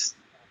face.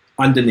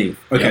 Underneath.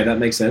 Okay, Yeah. that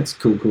makes sense.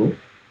 Cool.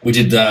 We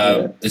did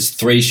there's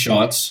 3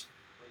 shots.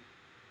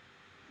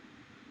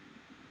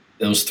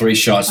 There was 3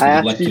 shots.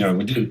 I We actually-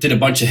 we did a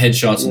bunch of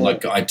headshots and Yeah.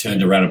 like I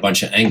turned around a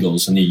bunch of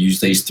angles and you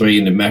used these 3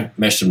 and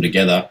meshed them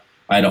together.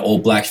 I had an all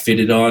black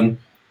fitted on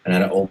and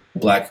had an all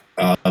black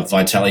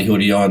Vitali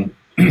hoodie on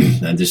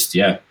and just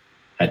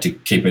had to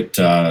keep it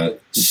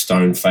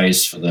stone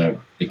face for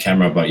the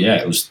camera. But yeah,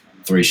 it was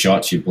 3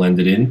 shots. You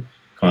blended in,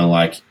 kind of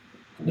like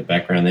in the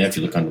background there. If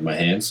you look under my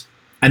hands,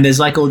 And there's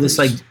like all this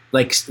like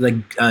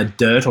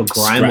dirt or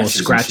grime or Scratches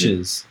and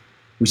scratches,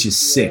 which is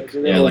sick.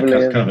 yeah, like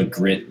kind of a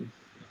grit.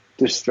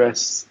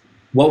 Distress.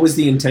 What was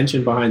the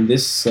intention behind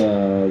this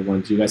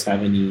one? Do you guys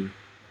have any?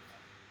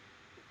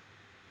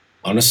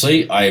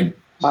 Honestly, I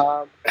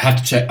have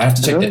to check. I have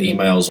to check the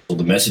emails or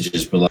the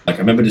messages, but like I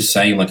remember just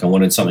saying like I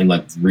wanted something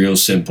like real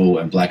simple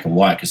and black and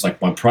white because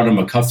like my Prada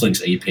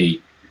McCufflinks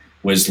EP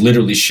was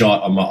literally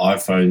shot on my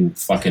iPhone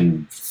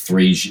fucking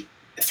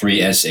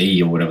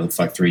 3SE or whatever the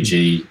fuck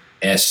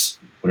 3GS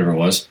whatever it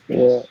was,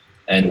 Yeah.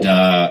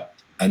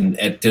 and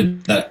it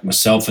did that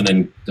myself, and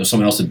then there was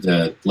someone else did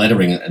the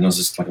lettering, and I was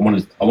just like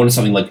I wanted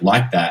something like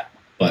that,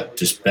 but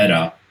just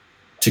better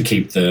to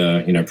keep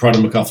the Prada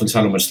McCufflinks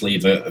Heart on My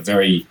Sleeve a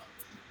very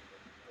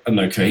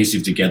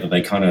cohesive together.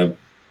 They kind of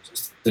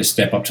they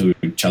step up to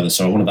each other.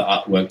 So I wanted the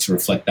artwork to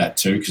reflect that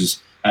too,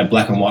 because I had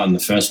black and white on the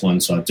first one,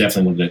 so I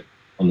definitely wanted it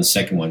on the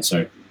second one.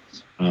 So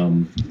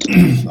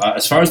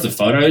as far as the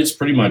photos,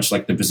 pretty much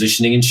like the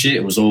positioning and shit,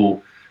 it was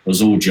all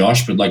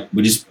Josh, but like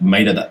we just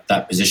made it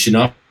that position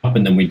up,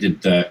 and then we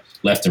did the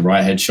left and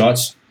right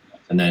headshots,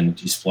 and then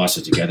you splice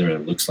it together,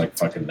 and it looks like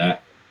fucking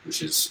that,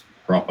 which is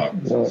proper.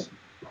 Yeah.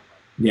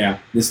 Yeah,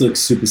 this looks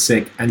super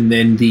sick. And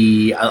then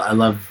I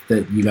love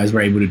that you guys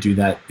were able to do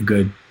that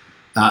good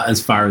as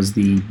far as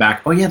the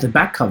back. Oh yeah, the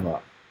back cover.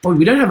 Oh,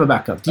 we don't have a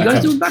backup. Do you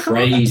guys do a backup?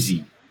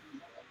 Crazy.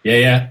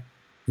 Yeah.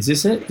 Is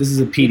this it? This is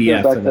a Back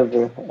PDF.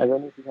 cover. I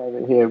don't know if you have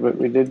it here, but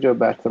we did do a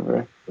back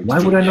cover. Why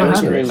would I Yeah, not that's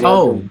have it? crazy.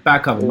 Oh,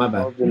 back cover. My bad.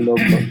 Involved in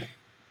notebook.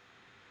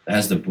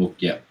 That's the book.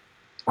 Yeah.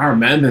 I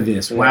remember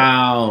this. Yeah.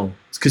 Wow.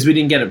 It's because we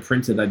didn't get it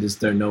printed. I just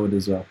don't know it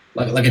as well.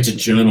 Like it's a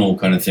journal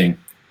kind of thing.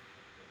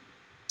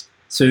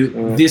 So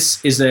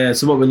this is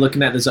so what we're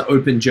looking at. There's an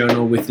open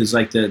journal with there's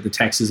like the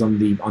text is on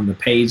the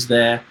page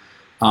there.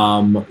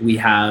 We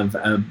have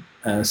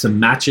some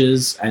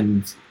matches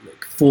and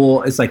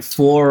four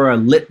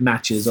lit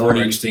matches 4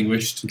 already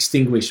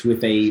extinguished.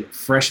 with a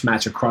fresh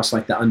match across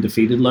like the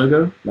undefeated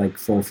logo, like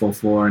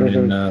 444,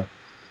 and then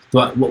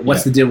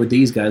what's the deal with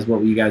these guys? What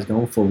were you guys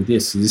going for with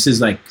this? This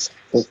is like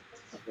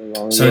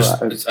So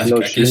I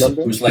guess it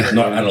was like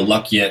not out of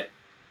luck yet.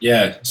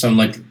 Yeah, so I'm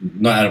like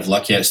not out of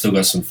luck yet. Still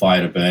got some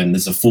fire to burn.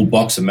 There's a full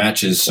box of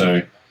matches,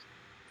 so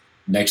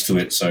next to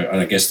it. So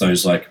and I guess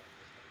those like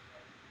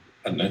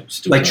I don't know.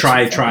 Still like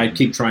got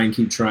keep trying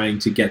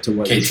to get to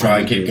what keep you're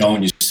trying trying, to keep do.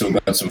 going. You still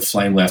got some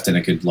flame left, and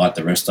it could light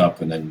the rest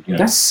up, and then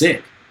That's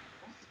sick.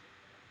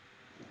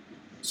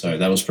 So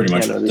that was pretty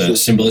much Yeah, no, this the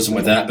is- symbolism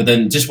with that. But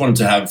then just wanted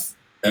to have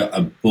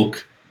a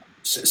book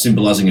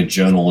symbolizing a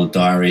journal, a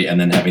diary,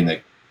 and then having the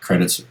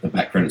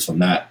back credits on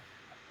that.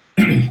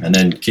 And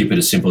then keep it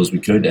as simple as we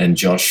could. And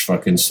Josh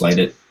fucking slayed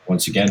it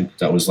once again.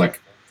 That was like,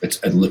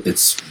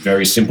 it's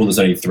very simple. There's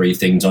only 3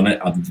 things on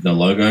it other than the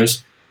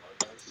logos.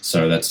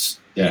 So that's,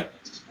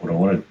 what I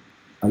wanted.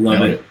 I love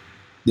Nailed it.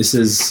 This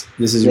is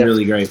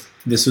really great.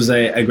 This was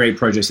a great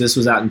project. This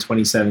was out in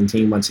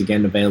 2017. Once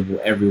again, available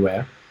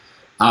everywhere.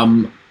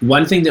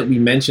 One thing that we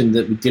mentioned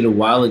that we did a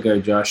while ago,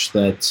 Josh,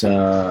 that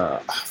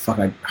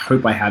I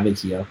hope I have it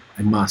here.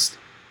 I must.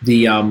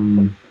 The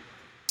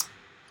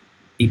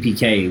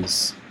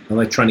EPKs,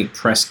 electronic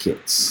press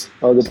kits.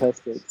 Oh, the press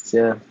kits,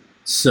 yeah.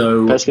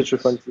 So Press kits were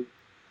fun too.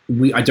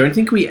 I don't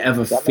think we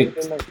ever That might have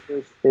fixed. been my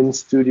first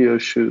in-studio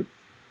shoot.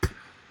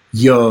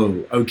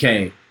 Yo,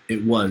 okay,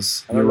 it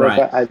was. You're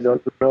right. I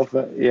don't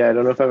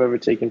know if I've ever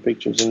taken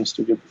pictures in the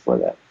studio before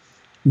that.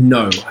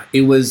 No,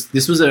 it was.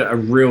 This was a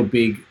real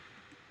big.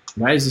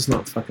 Why is this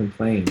not fucking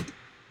playing?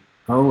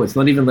 Oh, it's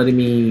not even letting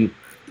me.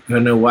 I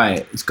don't know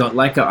why. It's got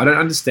like I don't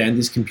understand.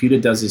 This computer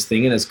does this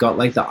thing, and it's got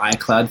like the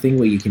iCloud thing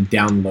where you can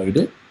download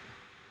it.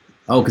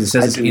 Oh, because it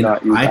says I it's do in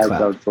not use iCloud.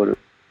 iCloud photos.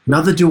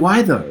 Neither do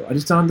I though. I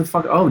just don't the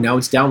fuck. Oh, now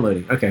it's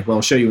downloading. Okay, well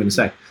I'll show you in a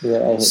sec.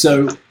 Yeah.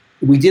 So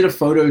we did a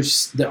photo.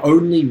 The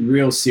only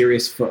real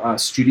serious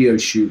studio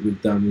shoot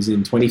with them was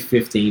in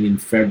 2015 in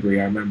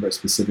February. I remember it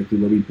specifically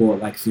where we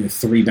bought like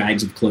 3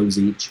 bags of clothes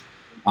each,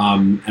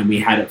 and we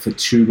had it for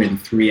 2, maybe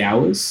 3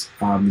 hours.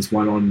 There's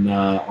one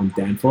on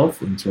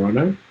Danforth in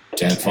Toronto.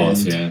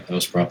 Danforth, And- yeah, that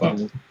was proper.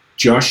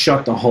 Josh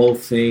shot the whole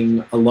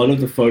thing. A lot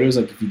of the photos,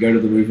 like if you go to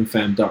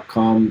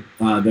themovingfam.com,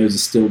 those are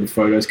still the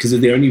photos because they're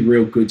the only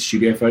real good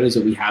studio photos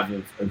that we have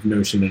of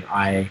Notion and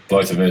I.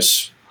 Both of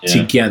us. Yeah.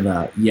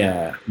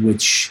 Together,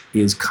 which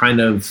is kind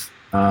of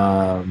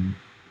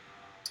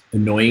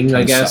annoying,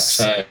 I guess,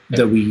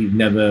 that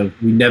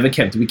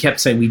we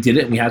kept saying we did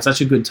it and we had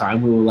such a good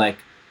time. We were like,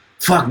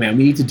 fuck man,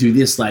 we need to do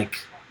this like,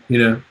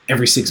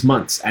 every 6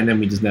 months, and then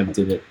we just never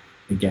did it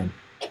again.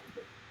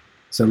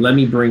 So let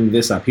me bring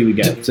this up. Here we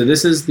go. So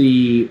this is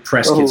the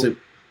press kit. So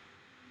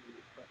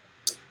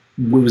it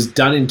was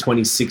done in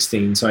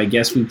 2016, so I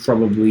guess we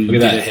probably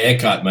look at that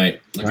haircut,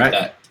 mate. Look at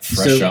that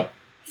fresh up.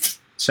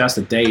 Shouts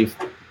to Dave.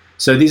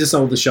 So these are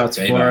some of the shots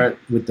for it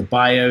with the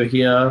bio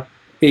here.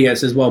 Here you go. It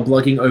says, while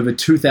blogging over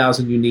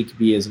 2,000 unique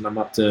beers, and I'm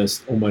up to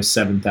almost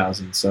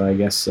 7,000. So I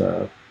guess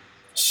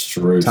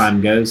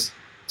time goes.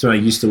 So I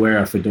used to wear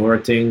a fedora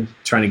thing,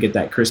 trying to get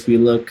that crispy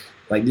look.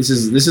 Like this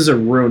is a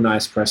real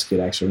nice press kit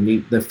actually.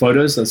 The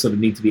photos that sort of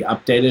need to be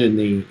updated and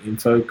the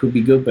info could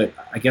be good, but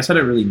I guess I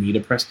don't really need a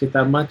press kit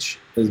that much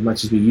as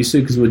we used to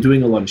because we're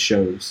doing a lot of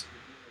shows.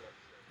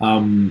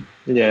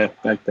 Yeah,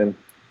 back then.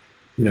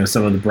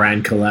 Some of the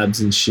brand collabs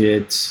and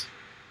shit.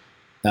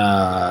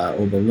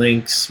 All the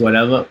links,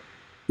 whatever,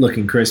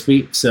 looking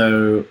crispy.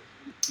 So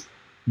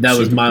that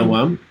was my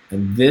one,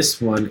 and this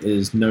one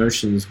is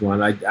Notion's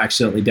one. I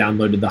accidentally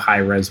downloaded the high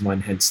res one,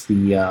 hence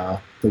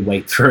the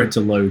wait for it to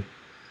load.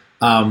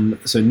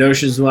 So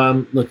Notion's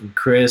one looking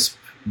crisp.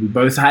 We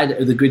both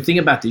had the good thing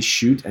about this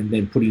shoot and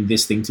then putting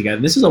this thing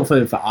together. This is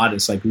also for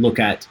artists. Like, you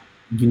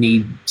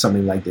need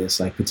something like this,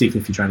 like particularly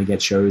if you're trying to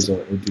get shows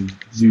or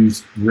do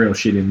real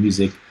shit in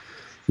music.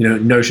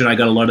 Notion, I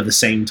got a lot of the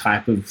same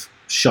type of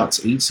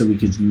shots each, so we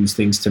could use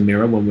things to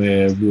mirror when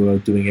we were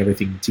doing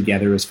everything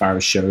together as far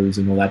as shows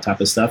and all that type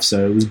of stuff.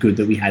 So it was good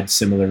that we had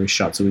similar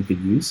shots that we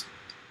could use.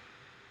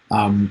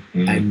 And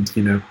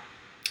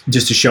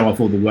just to show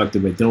off all the work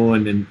that we're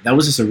doing, and that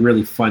was just a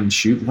really fun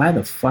shoot. Why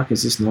the fuck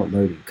is this not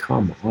loading?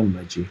 Come on,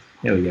 my G.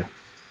 There we go.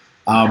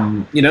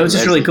 It's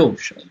just really cool.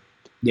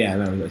 Yeah,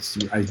 no,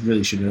 I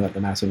really should have got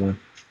the massive one.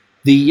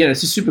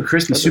 It's just super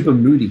crispy, super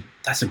moody.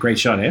 That's a great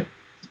shot, eh?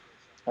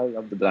 I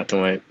love the black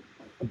and white.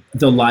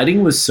 The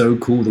lighting was so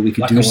cool that we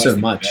could do so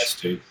much.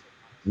 Best, dude.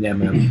 Yeah,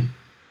 man.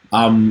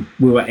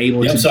 We were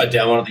able the to. The upside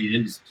down one at the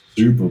end is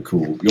super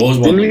cool. Yours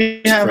Didn't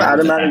we have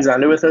Adam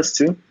Alexander with us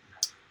too?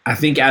 I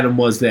think Adam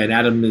was there, and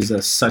Adam is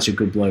such a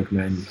good bloke,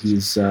 man.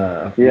 He's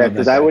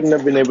because I wouldn't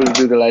have been able to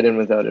do the lighting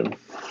without him.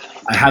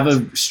 I have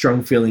a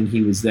strong feeling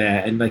he was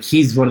there, and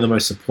he's one of the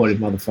most supportive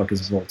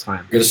motherfuckers of all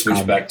time. I'm gonna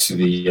switch back to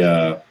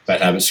the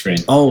Bad Habit screen.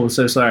 Oh,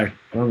 so sorry.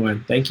 Wrong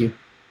one. Thank you.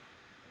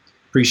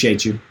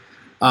 Appreciate you.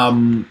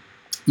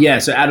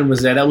 So Adam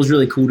was there. That was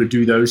really cool to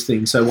do those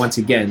things. So once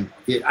again,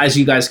 as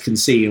you guys can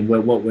see, and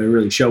what we're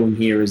really showing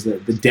here is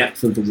the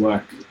depth of the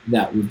work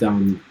that we've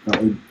done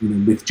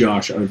with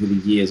Josh over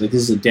the years. Like,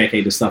 this is a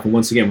decade of stuff. And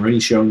once again, we're only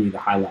showing you the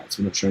highlights.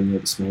 We're not showing you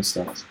the small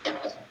stuff.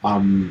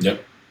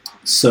 Yep.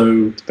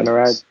 So it's been a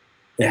ride.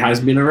 It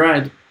has been a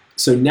ride.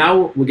 So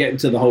now we're getting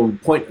to the whole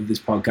point of this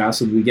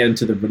podcast, and we get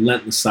into the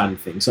relentless side of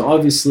things. So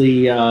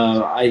obviously,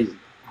 I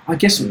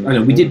guess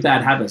we did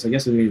Bad Habits. I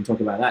guess we didn't talk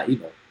about that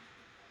either.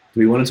 Do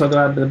we want to talk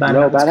about the Bad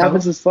Habits? No, Bad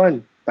Habits is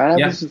fun. Bad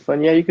Habits is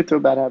fun. Yeah, you could throw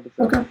Bad Habits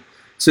out. Okay.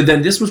 So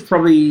then this was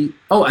probably...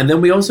 Oh, and then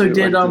we also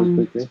did...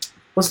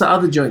 what's the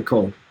other joint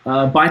called?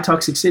 By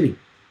Toxic City.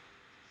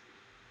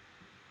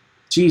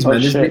 Jeez,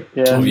 man. There's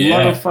been a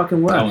lot of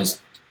fucking work. That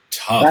was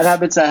tough. Bad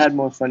Habits I had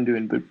more fun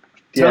doing, but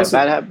I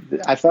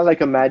felt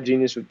like a mad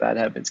genius with Bad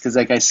Habits because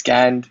I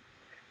scanned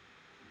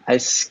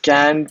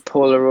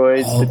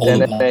Polaroids, but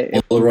then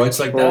I Polaroids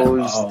like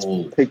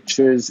that?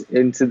 pictures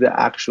into the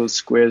actual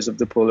squares of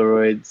the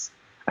Polaroids,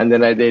 and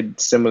then I did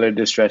similar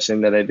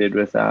distressing that I did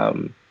with.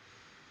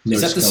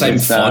 Is that the same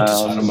font as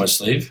Heart on My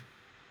Sleeve?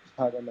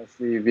 Heart on My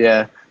Sleeve,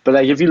 yeah.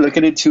 But if you look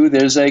at it too,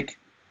 there's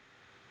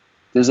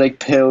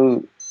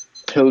pill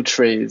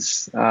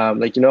trays.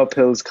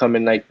 Pills come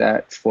in like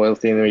that foil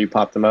thing where you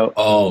pop them out.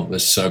 Oh,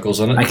 there's circles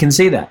on it. I can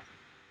see that.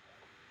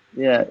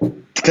 Yeah,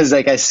 because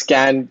I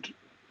scanned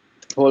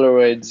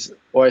Polaroids,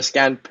 or I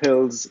scanned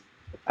pills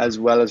as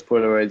well as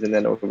Polaroids, and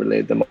then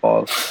overlaid them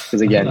all.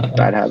 Because again,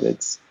 Bad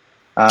Habits.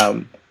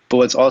 But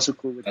what's also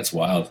cool with that's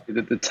wild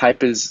that the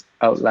type is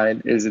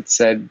outlined is it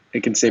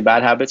can say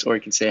Bad Habits or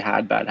it can say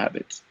Had Bad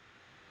Habits.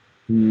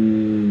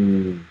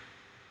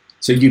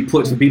 So you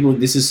put, for people,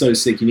 this is so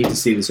sick, you need to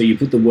see this. So you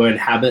put the word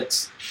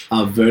habits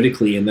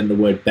vertically, and then the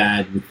word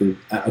bad with the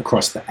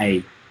across the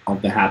A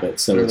of the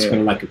habit. So it's kind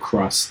of like a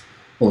cross.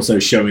 Also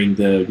showing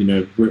the,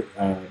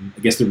 I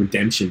guess the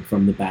redemption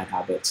from the bad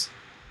habits.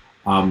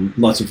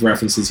 Lots of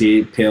references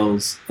here,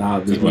 pills,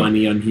 there's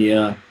money on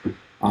here.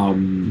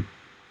 I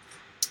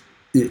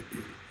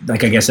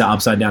guess the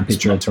upside down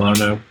picture of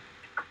Toronto.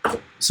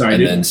 Sorry,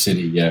 and then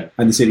City, yeah.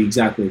 And the City,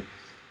 exactly.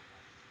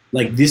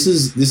 This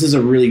is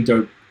a really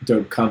dope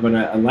cover, and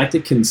I like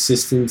the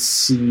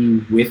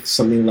consistency with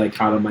something like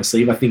Heart on My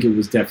Sleeve. I think it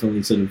was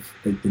definitely sort of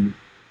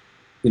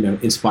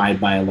inspired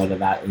by a lot of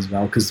that as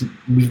well. Because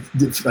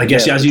I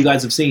guess as you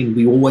guys have seen,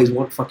 we always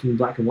want fucking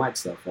black and white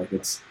stuff. Like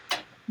it's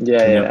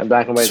and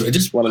black and white So it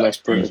just is one of my works,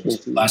 favorite bro.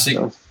 things. Classic.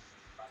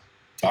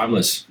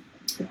 Timeless.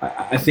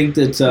 I think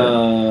that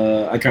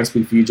I can't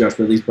speak for you, Josh,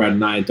 but at least Brad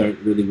and I don't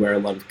really wear a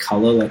lot of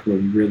color. Like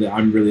I'm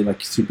really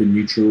like super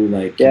neutral.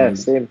 Like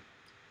Same.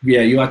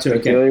 Yeah, you are too. The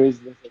Okay, only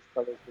reason this is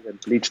color is because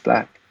I bleach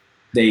black.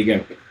 there you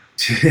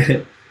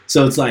go.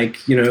 So it's like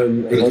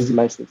Most of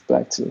my stuff's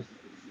black too.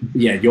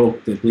 yeah,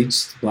 the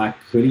bleached black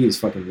hoodie is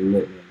fucking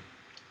lit, man.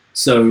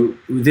 So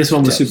this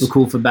one was Yes. super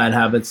cool for Bad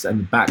Habits, and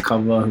the back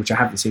cover, which I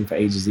haven't seen for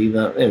ages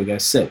either. There we go,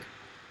 sick.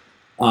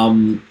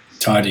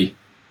 Tidy.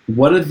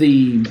 What are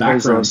the Those are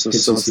background also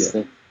so pictures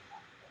here? sick.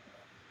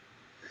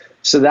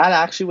 So that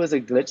actually was a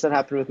glitch that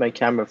happened with my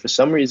camera. For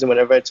some reason,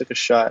 whenever I took a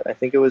shot, I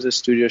think it was a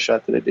studio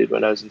shot that I did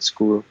when I was in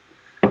school.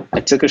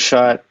 I took a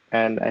shot,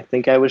 and I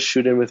think I was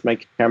shooting with my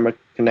camera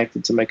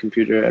connected to my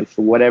computer, and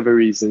for whatever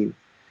reason,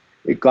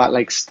 it got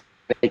like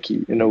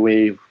sticky in a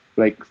way,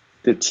 like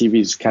the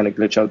TVs kind of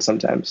glitch out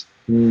sometimes.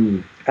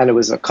 Mm. And it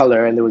was a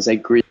color, and there was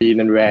like green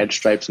and red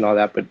stripes and all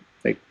that, but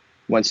like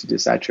once you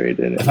desaturate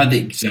it, I've had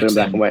the put exact it in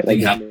black same and white,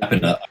 thing like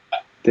happen.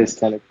 this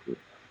kind of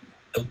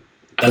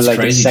That's like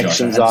crazy, Josh. I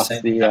sections had the off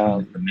same the, thing happen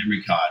with the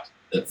memory card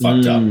that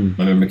fucked up.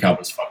 My memory card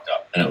was fucked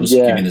up, and it was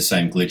Yeah. giving the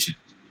same glitch.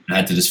 I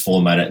had to just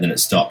format it, and then it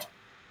stopped.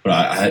 But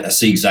I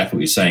see exactly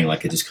what you're saying.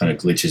 Like it just kind of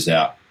glitches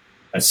out.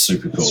 That's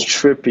super cool. It's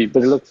trippy,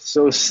 but it looks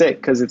so sick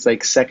because it's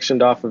like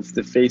sectioned off of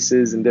the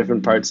faces and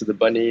different parts of the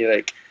bunny.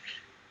 Like,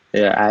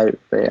 I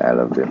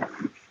loved it.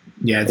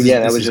 Yeah,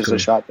 Again, that this was is just cool. a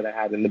shot that I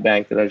had in the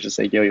bank that I was just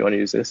like, yo, you want to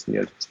use this? And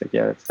you're just like,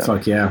 yeah, that's fine.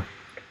 Fuck yeah.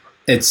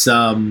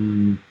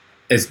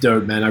 It's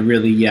dope, man. I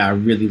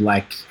really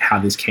like how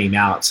this came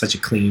out. Such a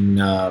clean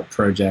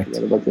project.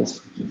 What about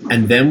this?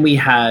 And then we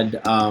had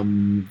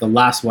the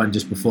last one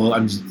just before,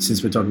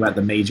 since we're talking about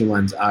the major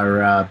ones,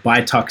 are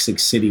By Toxic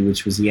City,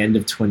 which was the end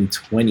of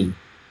 2020,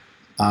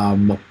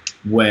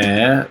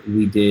 where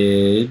we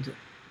did.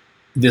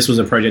 This was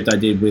a project I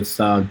did with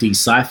D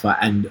Cypher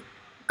and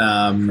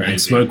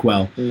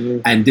Smokewell. Mm-hmm.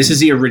 And this is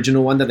the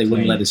original one that they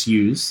wouldn't Clean. let us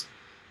use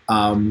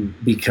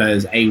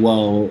because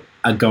AWOL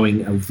are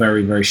going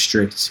very, very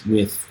strict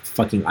with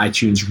fucking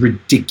iTunes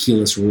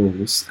ridiculous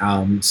rules.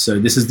 So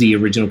this is the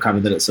original cover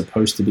that it's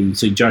supposed to be.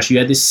 So Josh, you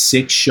had this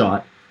sick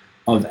shot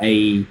of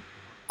a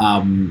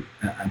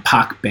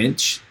park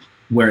bench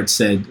where it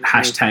said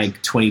hashtag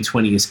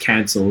 2020 is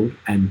cancelled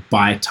and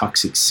By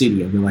Toxic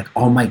City. And we're like,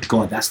 oh my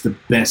God, that's the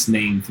best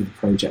name for the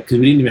project. Because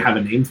we didn't even have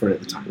a name for it at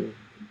the time.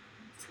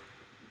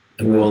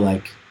 And we were all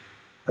like,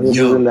 And this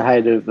Yo. was in the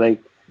height of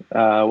like,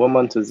 what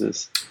month was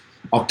this?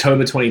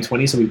 October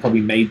 2020, so we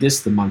probably made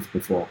this the month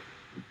before.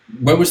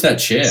 Where was that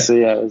chair? So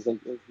yeah, it was the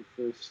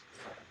first.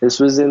 This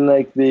was in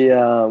like the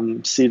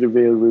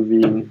Cedarvale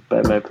Ravine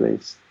by my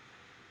place.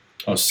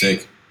 Oh,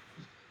 sick.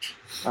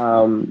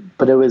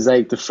 But it was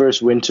like the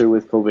first winter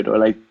with COVID, or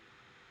like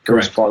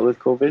Correct. first fall with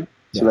COVID.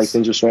 So Yes. like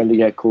things were starting to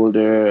get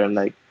colder, and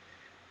like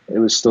it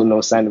was still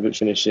no sign of it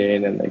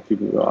finishing, and like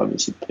people were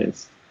obviously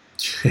pissed.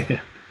 So yeah,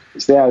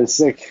 it was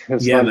sick. It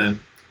was Yeah, fun. man.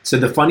 So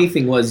the funny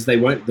thing was, the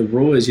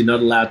rule is you're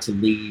not allowed to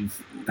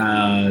leave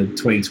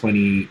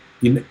 2020.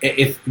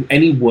 If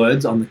any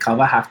words on the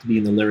cover have to be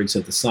in the lyrics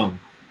of the song.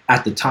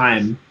 At the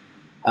time,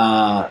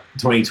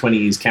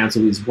 2020 is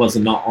cancelled was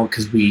not on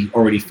because we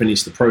already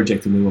finished the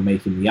project and we were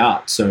making the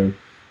art. So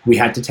we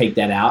had to take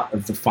that out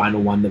of the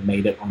final one that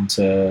made it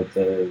onto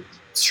the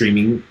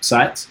streaming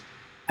sites.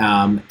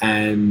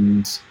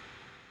 And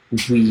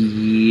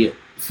we,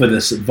 for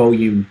this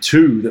volume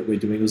 2 that we're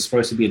doing, it was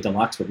supposed to be a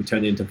deluxe, but we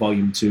turned it into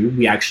volume 2.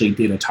 We actually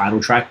did a title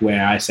track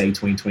where I say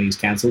 2020 is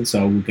cancelled,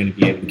 so we're going to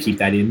be able to keep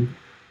that in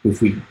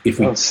if we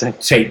Oh, sick.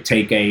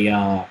 take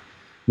a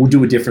we'll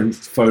do a different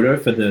photo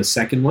for the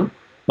second one,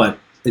 but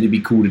it'd be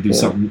cool to do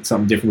something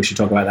different. We should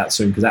talk about that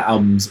soon because that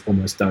album's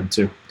almost done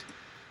too.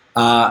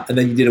 And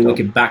then you did a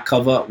wicked back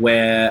cover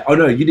where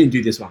you didn't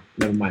do this one,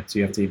 never mind, so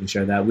you have to even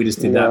show that. We just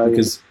did that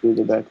because we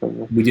did that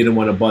cover. we didn't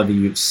want to bother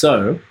you.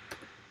 So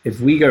if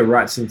we go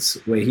right, since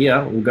we're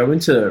here, we'll go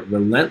into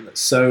Relentless.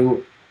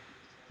 So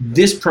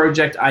this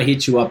project, I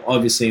hit you up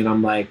obviously, and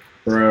I'm like,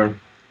 bro,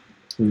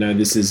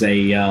 this is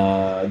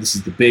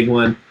the big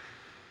one.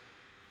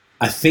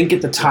 I think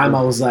at the time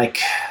I was like,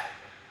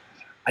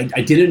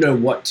 I didn't know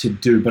what to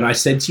do, but I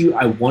said to you,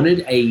 I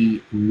wanted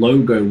a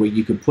logo where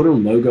you could put a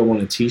logo on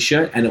a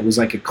t-shirt and it was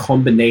like a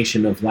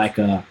combination of like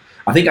I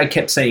think I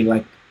kept saying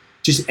like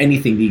just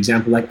anything, the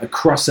example, like a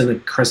cross and a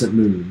crescent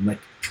moon, like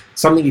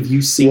something if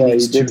you see Yeah,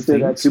 these you two did say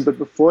that things. too. But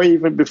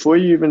before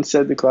you even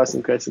said the cross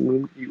and crescent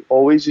moon, you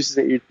always used to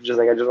say you're just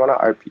like, I just want an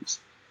art piece.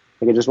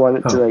 Like I just want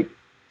it to like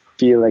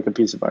feel like a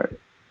piece of art.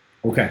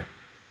 Okay.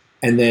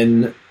 And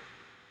then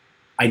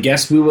I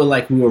guess we were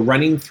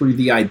running through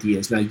the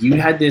ideas. Now you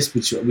had this,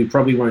 which we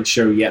probably won't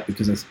show yet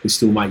because we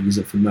still might use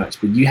it for merch,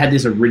 but you had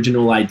this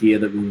original idea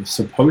that we were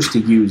supposed to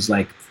use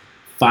like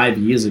 5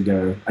 years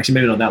ago. Actually,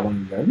 maybe not that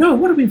long ago. No, it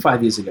would have been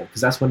 5 years ago because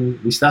that's when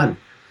we started.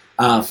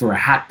 For a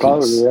hat piece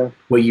Probably, yeah.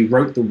 where you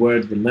wrote the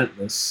word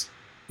relentless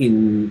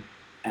in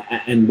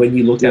And when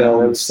you looked at it that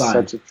on the was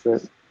side, such a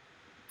trip.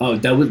 oh,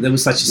 that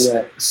was such a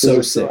Yeah, so it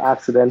was sick. so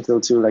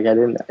accidental too. Like I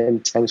didn't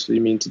intentionally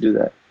mean to do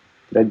that,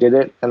 but I did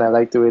it, and I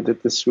liked the way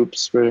that the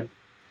swoops were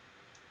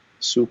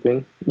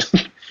swooping,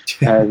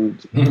 and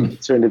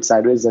turned it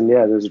sideways, and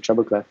yeah, there was a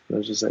treble clef. I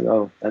was just like,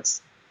 oh,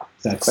 that's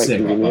quite sick.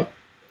 convenient.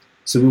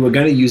 So we were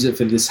going to use it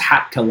for this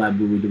hat collab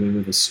we were doing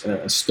with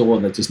a store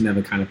that just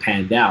never kind of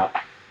panned out.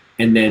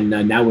 And then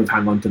now we've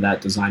hung on to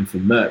that design for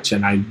merch.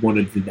 And I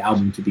wanted the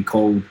album to be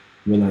called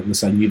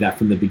Relentless. I knew that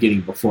from the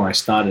beginning before I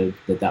started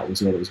that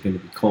was what it was going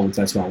to be called.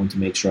 So that's why I wanted to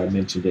make sure I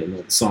mentioned it in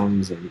all the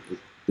songs and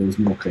it was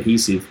more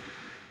cohesive.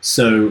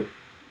 So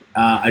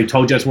I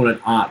told you I just wanted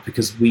art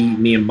because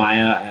me and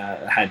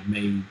Maya had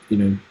made,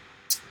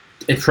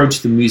 approach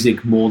the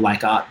music more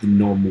like art than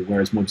normal,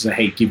 whereas more just like,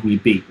 hey, give me a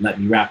beat, let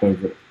me rap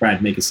over it, Brad,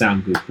 make it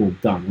sound good, boom,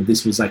 done. Well,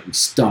 this was like we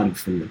started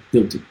from the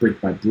built it brick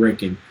by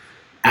brick and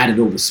added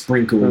all the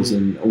sprinkles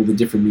and all the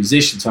different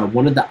musicians. So I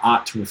wanted the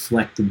art to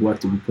reflect the work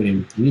that we put in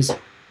with music.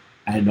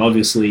 And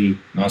obviously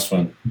nice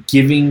one.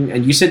 Giving,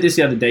 and you said this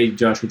the other day,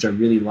 Josh, which I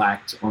really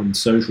liked on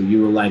social,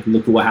 you were like,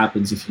 look at what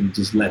happens if you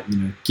just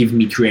give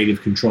me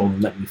creative control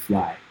and let me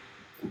fly.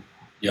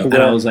 Yeah. And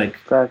I was like,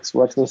 facts,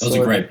 watch me. That was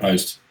a great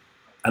post.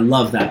 I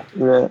love that.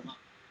 Yeah,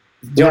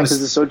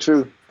 because it's so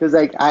true. Because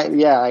I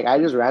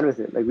just ran with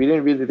it. Like we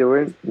didn't really, there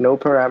weren't no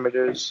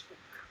parameters.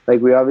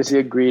 Like we obviously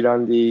agreed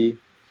on the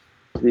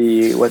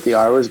what the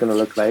R was going to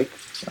look like.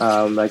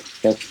 Like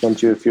I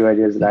sent you a few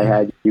ideas that I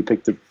had. You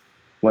picked the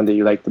one that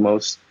you liked the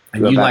most.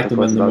 And you liked the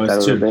one the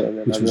most too, and then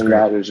which other was than great.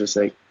 that, it was just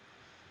like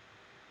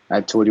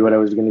I told you what I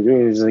was going to do,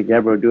 and he was like,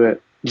 "Yeah, bro, do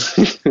it."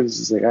 It was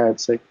just like, "All right,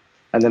 sick."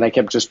 And then I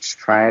kept just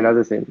trying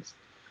other things.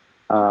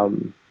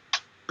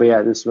 But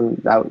yeah, this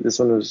one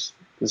was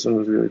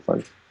really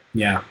fun.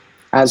 Yeah.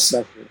 And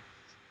special.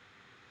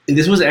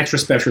 This was extra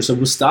special, so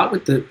we'll start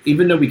with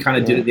even though we kind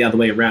of did it the other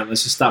way around,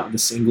 let's just start with the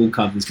single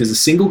covers, because the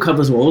single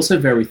covers were also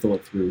very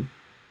thought through.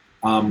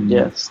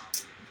 Yes.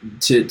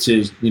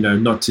 To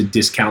not to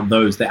discount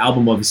those. The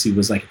album obviously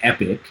was like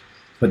epic,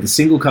 but the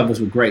single covers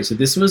were great. So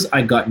this was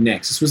I Got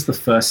Next. This was the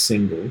first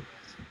single.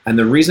 And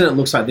the reason it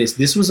looks like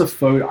this was a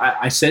photo.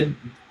 I said,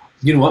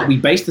 you know what, we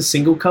based the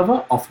single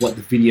cover off what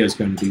the video is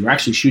going to be. We're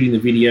actually shooting the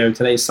video.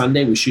 Today is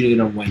Sunday. We're shooting it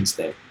on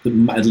Wednesday,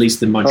 at least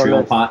the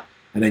Montreal part.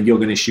 And then you're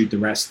going to shoot the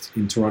rest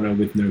in Toronto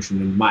with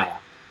Notion and Maya.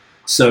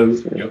 So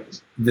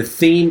the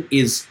theme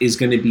is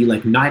going to be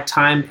like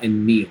nighttime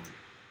and neon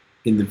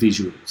in the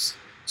visuals.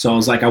 So I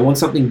was like, I want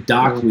something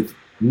dark with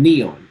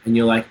neon. And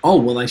you're like, oh,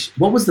 well,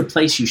 what was the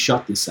place you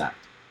shot this at?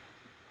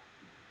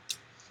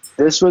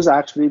 This was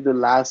actually the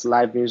last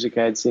live music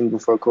I had seen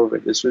before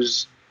COVID. This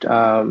was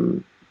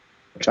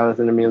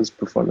Jonathan Emil's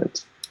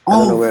performance. I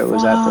don't know where it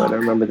was at, though. I don't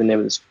remember the name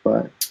of the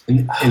spot.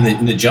 In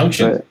the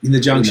junction. But, in the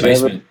junction. In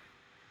the basement.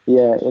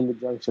 Yeah, in the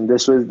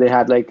junction. They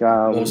had like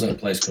What was that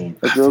place called?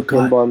 like little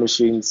pinball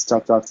machines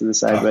tucked off to the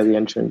side by the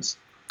entrance.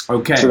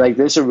 Okay. So like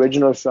this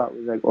original shot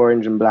was like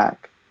orange and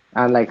black,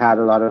 and like had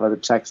a lot of other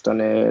text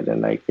on it,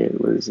 and like it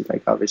was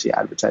like obviously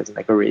advertising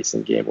like a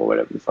racing game or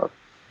whatever the fuck.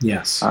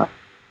 Yes.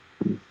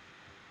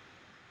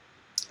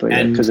 But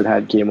yeah, because it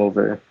had game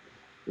over.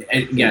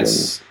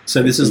 Yes.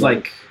 So this is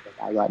like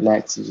I Got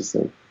Next. It's just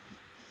like.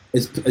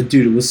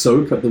 Dude, it was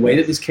so the way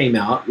that this came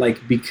out,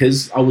 like,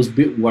 because I was a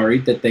bit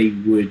worried that they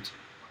would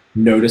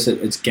notice that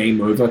it's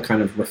game over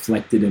kind of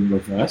reflected and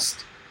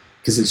reversed,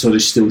 because it sort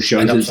of still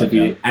shows it to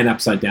be and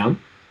upside down.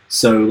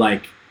 So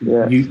like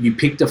you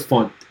picked a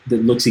font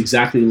that looks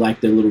exactly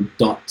like the little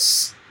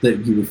dots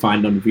that you would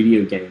find on a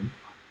video game.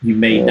 You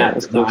made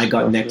that I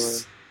Got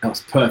Next. That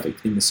was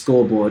perfect in the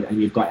scoreboard, and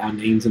you've got our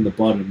names in the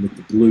bottom with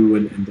the blue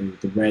and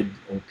the red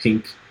or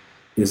pink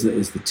is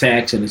the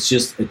text, and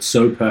it's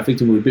so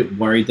perfect. And we're a bit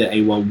worried that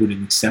AWOL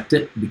wouldn't accept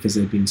it because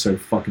they've been so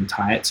fucking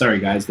tight. Sorry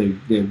guys, they're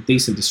a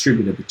decent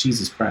distributor, but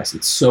Jesus Christ,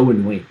 it's so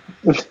annoying.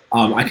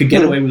 I could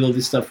get away with all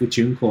this stuff with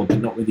TuneCore,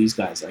 but not with these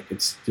guys. Like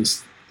it's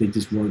just they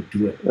just won't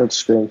do it. That's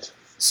strange.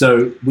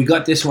 So we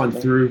got this one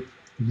through.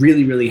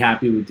 Really, really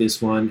happy with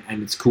this one,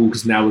 and it's cool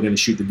because now we're going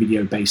to shoot the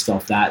video based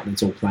off that, and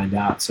it's all planned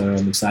out. So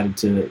I'm excited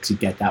to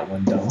get that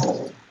one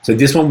done. So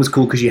this one was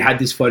cool because you had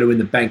this photo in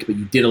the bank, but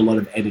you did a lot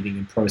of editing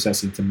and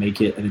processing to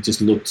make it, and it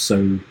just looked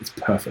it's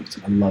perfect.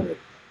 I love it.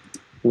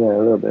 Yeah, a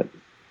little bit.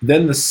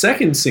 Then the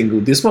second single,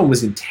 this one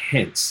was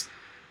intense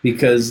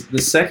because the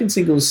second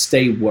single is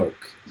Stay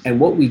Woke, and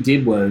what we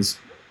did was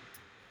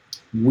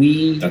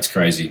That's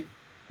crazy.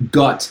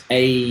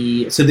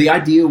 So the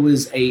idea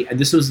was and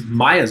this was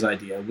Maya's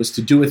idea, was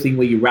to do a thing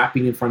where you're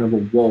rapping in front of a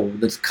wall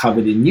that's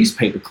covered in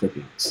newspaper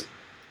clippings.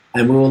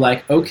 And we were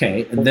like,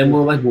 okay. And then we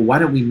were like, well, why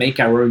don't we make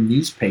our own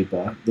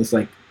newspaper? There's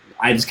like,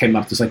 I just came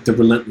up, there's like the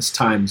Relentless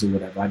Times or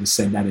whatever. I just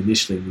said that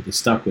initially and we just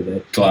stuck with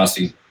it.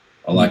 Classy.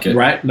 I like it.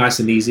 Right? Nice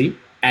and easy.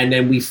 And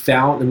then we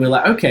were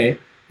like, okay.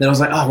 Then I was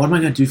like, oh, what am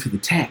I going to do for the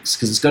text?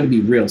 Because it's got to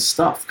be real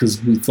stuff.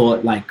 Because we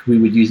thought like we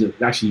would use it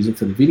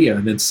for the video.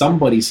 And then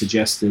somebody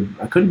suggested,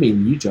 I couldn't be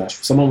you, Josh.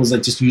 Someone was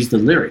like, just use the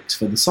lyrics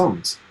for the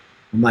songs.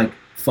 I'm like,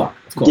 fuck,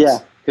 of course. Yeah,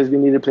 because we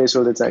need a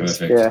placeholder text.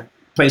 Perfect. Yeah.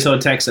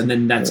 Placeholder text, and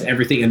then that's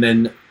everything. And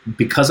then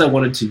because I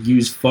wanted to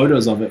use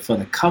photos of it for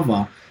the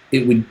cover,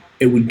 it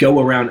would go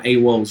around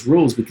AWOL's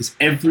rules because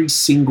every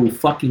single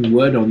fucking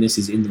word on this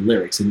is in the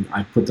lyrics, and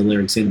I put the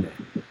lyrics in there.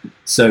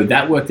 So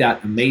that worked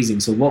out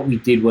amazing. So what we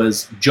did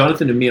was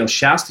Jonathan Emile,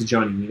 shouts to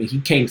Johnny,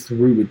 he came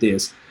through with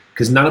this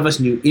because none of us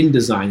knew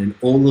InDesign, and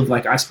all of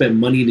I spent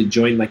money to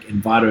join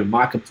Envato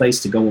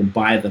Marketplace to go and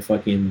buy the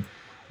fucking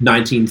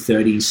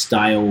 1930s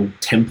style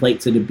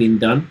templates that had been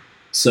done.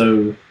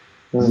 So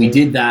we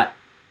did that.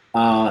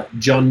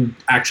 John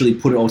actually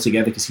put it all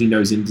together because he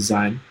knows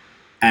InDesign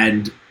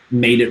and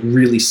made it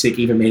really sick,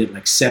 even made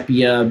it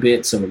sepia a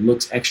bit so it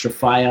looks extra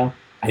fire.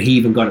 And he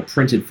even got it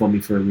printed for me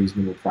for a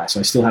reasonable price.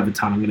 So I still have a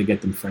ton. I'm going to get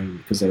them framed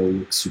because they all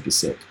look super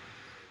sick.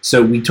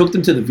 So we took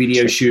them to the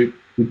video shoot.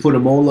 We put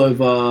them all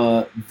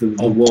over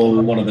the wall.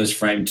 I wanted those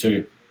framed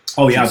too.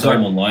 Oh, yeah. I've got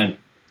them online.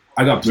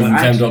 I got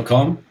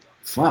Movingfam.com.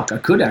 Fuck, I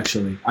could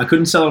actually. I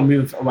couldn't sell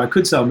on I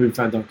could sell on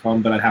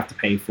Movingfam.com, but I'd have to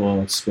pay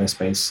for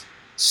Squarespace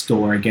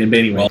store again. But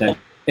anyway,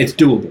 it's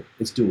doable.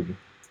 It's doable.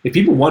 If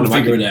people want them,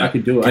 I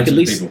could do it. I could at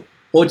least,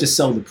 or just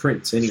sell the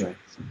prints anyway.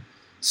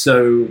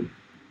 So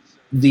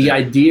the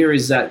idea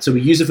is that, so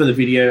we use it for the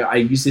video. I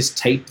use this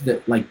tape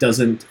that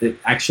doesn't, it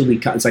actually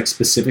cuts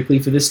specifically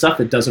for this stuff.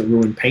 It doesn't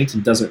ruin paint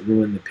and doesn't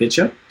ruin the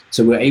picture.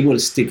 So we're able to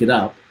stick it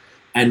up.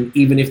 And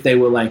even if they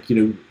were if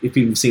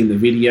people have seen the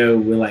video,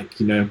 we're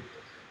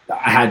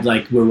I had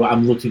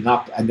I'm looking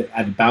up at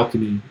a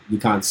balcony. You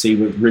can't see,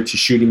 but Rich is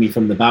shooting me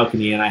from the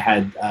balcony, and I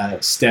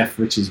had Steph,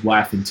 Rich's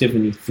wife, and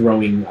Tiffany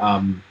throwing,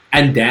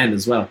 and Dan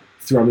as well,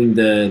 throwing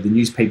the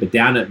newspaper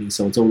down at me.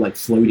 So it's all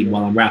floating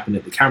while I'm rapping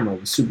at the camera. It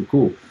was super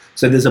cool.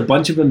 So there's a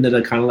bunch of them that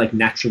are kind of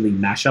naturally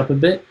mash up a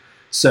bit.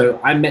 So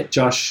I met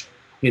Josh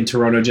in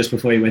Toronto just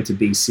before he went to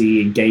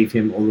BC and gave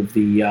him all of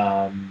the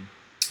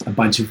a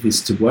bunch of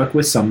this to work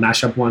with, some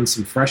mash up ones,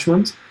 some fresh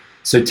ones.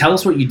 So tell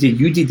us what you did.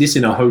 You did this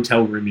in a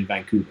hotel room in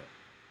Vancouver.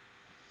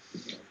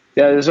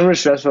 Yeah, it was really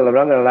stressful. I'm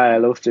not gonna lie, I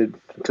loved it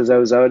because I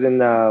was out in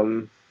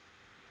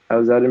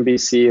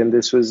BC, and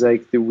this was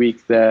the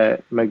week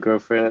that my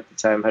girlfriend at the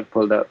time had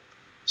pulled up.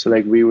 So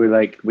we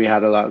were we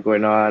had a lot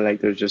going on.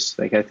 There's just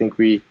I think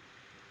we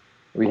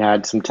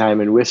had some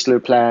time in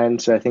Whistler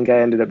planned. So I think I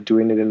ended up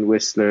doing it in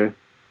Whistler,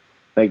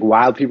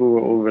 while people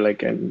were over,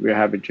 and we were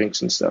having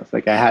drinks and stuff.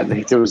 I had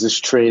there was this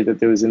tray that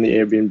there was in the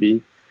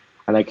Airbnb.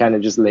 And I kind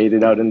of just laid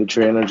it out in the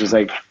tray, and I was just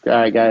all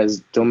right,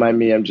 guys, don't mind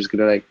me. I'm just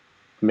going to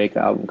make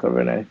an album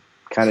cover. And I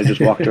kind of just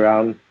walked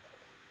around,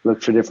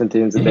 looked for different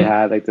things that they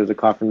had. There was a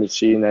coffee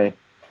machine. I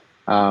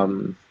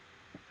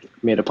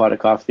made a pot of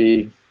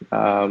coffee,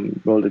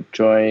 rolled a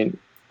joint,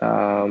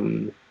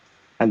 and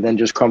then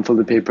just crumpled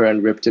the paper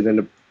and ripped it in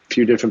a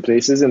few different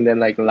places, and then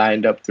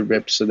lined up the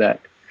rips so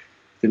that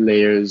the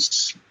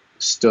layers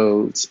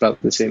still spelt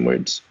the same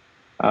words.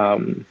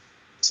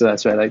 So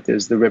that's why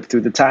there's the rip through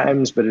the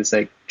times, but it's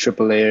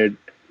triple layered.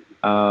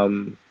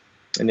 And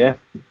yeah,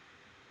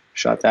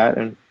 shot that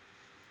and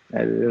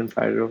edited it and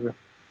fired it over.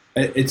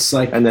 It's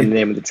and then the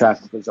name of the track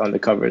was on the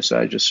cover, so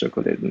I just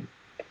circled it.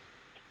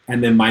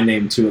 And then my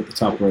name too at the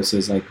top where it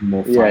says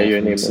more. Yeah,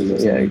 your name.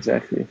 Yeah,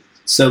 exactly.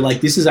 So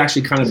this is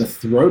actually kind of a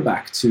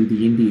throwback to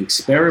the Indie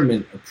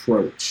Experiment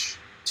approach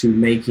to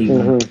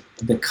making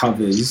the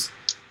covers.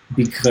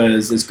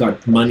 Because it's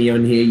got money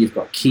on here, you've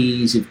got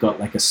keys, you've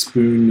got a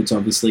spoon that's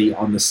obviously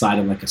on the side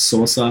of a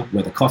saucer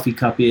where the coffee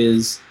cup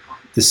is,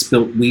 the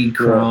spilt weed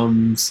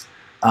crumbs,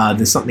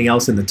 there's something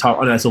else in the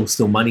top, that's all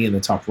still money in the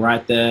top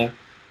right there.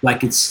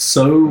 It's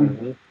so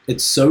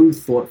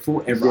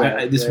thoughtful.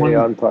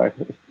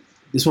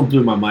 This one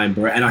blew my mind,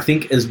 bro. And I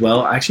think as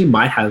well, I actually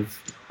might have,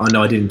 oh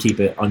no, I didn't keep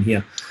it on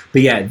here.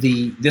 But yeah,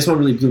 this one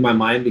really blew my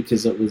mind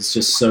because it was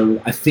just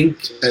so, I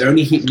think it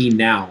only hit me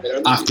now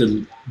after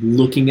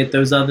looking at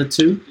those other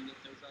two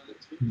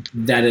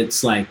that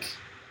it's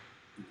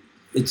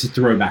it's a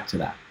throwback to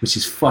that, which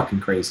is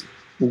fucking crazy.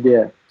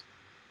 Yeah.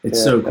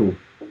 It's so cool.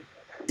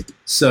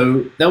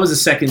 So that was the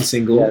second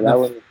single. Yeah, that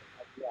one,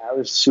 I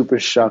was super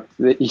shocked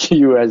that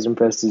you were as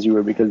impressed as you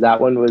were because that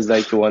one was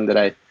the one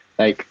that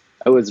I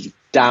was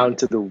down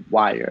to the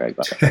wire. I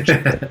got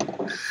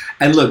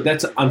And look,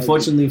 that's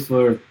unfortunately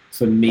for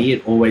me,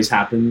 it always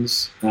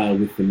happens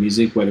with the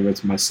music, whether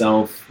it's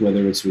myself,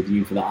 whether it's with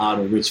you for the art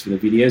or Rich for the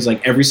videos.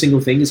 Every single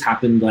thing has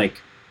happened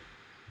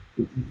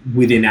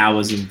within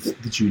hours of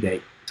the due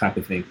date type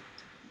of thing.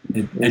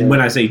 And when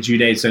I say due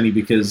date, it's only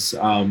because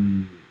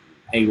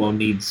AWOL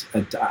needs,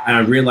 and I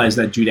realize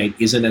that due date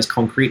isn't as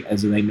concrete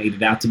as they made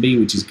it out to be,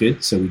 which is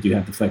good. So we do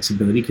have the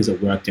flexibility because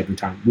it worked every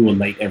time. We were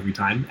late every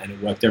time and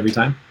it worked every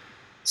time.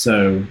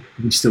 So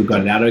we still got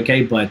it out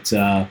okay, but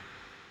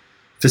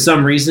for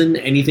some reason,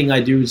 anything I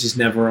do is just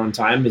never on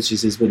time. It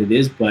just is what it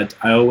is, but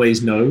I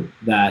always know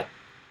that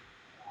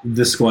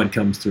the squad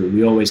comes through.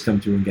 We always come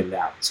through and get it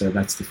out, so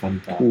that's the funny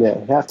part. Yeah,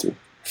 you have to.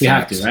 You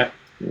have to, right?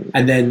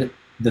 And then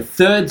the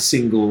third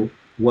single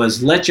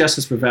was Let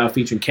Justice Prevail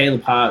featuring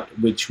Caleb Hart,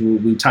 which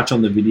we'll touch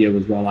on the video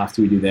as well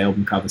after we do the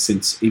album cover,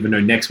 since even though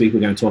next week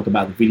we're going to talk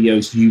about the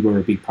videos, you were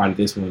a big part of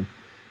this one.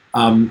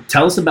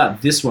 Tell us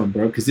about this one,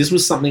 bro, because this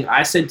was something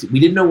I said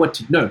we didn't know what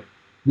to know.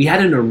 We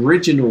had an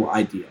original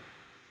idea,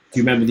 Do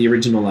you remember the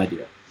original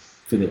idea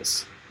for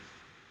this?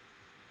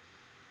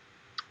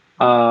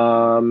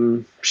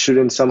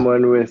 Shooting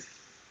someone with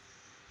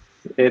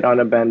it on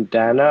a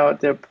bandana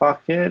out their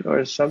pocket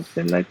or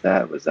something like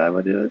that. Was that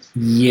what it was?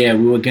 Yeah,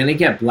 we were gonna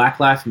get Black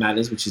Lives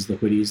Matters, which is the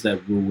hoodies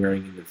that we're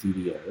wearing in the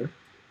video.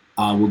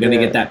 We're gonna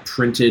get that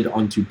printed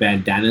onto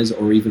bandanas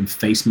or even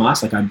face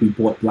masks. Like we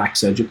bought black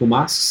surgical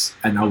masks,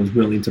 and I was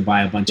willing to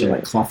buy a bunch of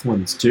like cloth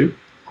ones too.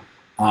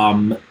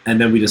 And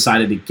then we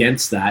decided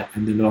against that,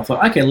 and then I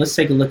thought, okay, let's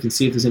take a look and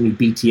see if there's any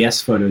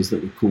BTS photos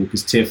that were cool,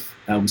 because Tiff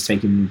was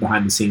taking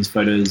behind the scenes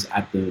photos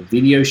at the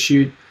video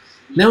shoot.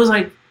 And there was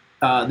like,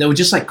 they were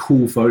just like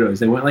cool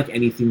photos. They weren't like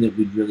anything that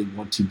we'd really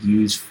want to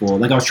use for,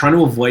 like I was trying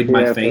to avoid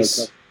my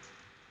face,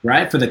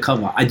 right, for the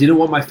cover. I didn't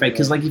want my face,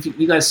 because like if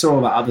you guys saw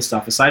all the other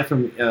stuff, aside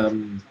from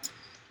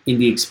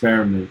Indie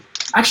Experiment,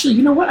 actually,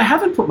 you know what? I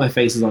haven't put my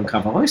faces on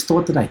cover. I always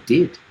thought that I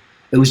did.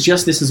 It was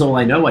just This Is All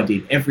I Know I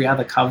did. Every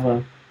other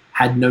cover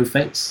had no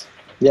face.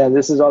 Yeah,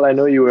 This Is All I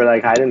Know you were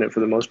like hiding it for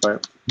the most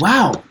part.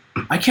 Wow.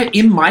 I can't,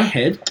 in my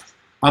head,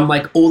 I'm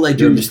like, all I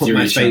do is put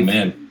my face.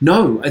 Man.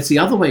 No, it's the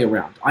other way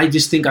around. I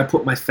just think I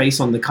put my face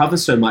on the cover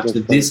so much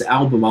that this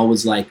album, I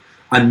was like,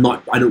 I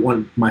don't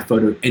want my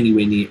photo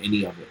anywhere near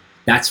any of it.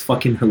 That's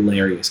fucking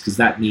hilarious, because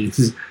that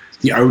means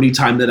the only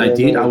time that I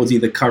did, I was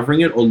either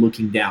covering it or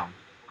looking down.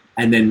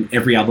 And then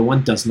every other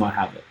one does not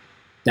have it.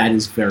 That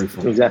is very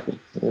funny. Exactly.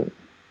 Yeah.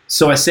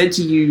 So I said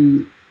to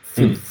you,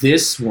 for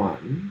this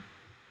one,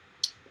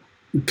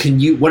 can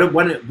you,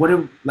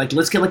 like,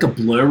 let's get like a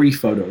blurry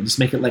photo, just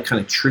make it like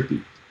kind of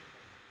trippy.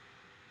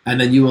 And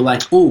then you were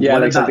like, oh, yeah,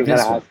 what like about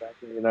this one?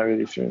 You're not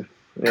really sure.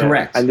 Yeah.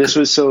 Correct. And this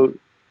was this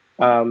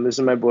is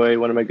my boy,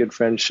 one of my good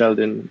friends,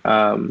 Sheldon.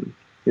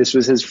 This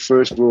was his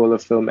first role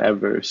of film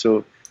ever.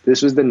 So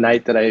this was the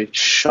night that I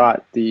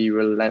shot the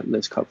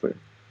Relentless cover.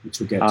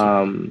 Which we'll get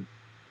to.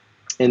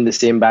 In the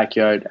same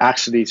backyard.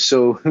 Actually,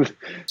 so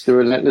the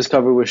Relentless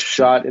cover was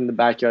shot in the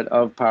backyard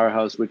of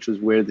Powerhouse, which was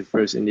where the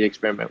first Indie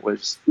Experiment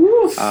was.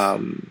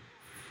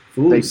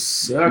 Like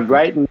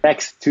right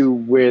next to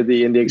where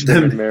the Indie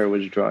Experiment mirror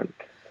was drawn.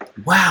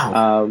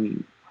 Wow.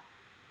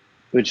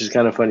 Which is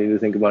kind of funny to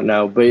think about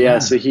now. But yeah,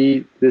 so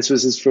this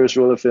was his first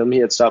roll of film. He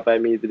had stopped by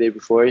me the day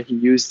before. He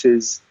used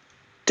his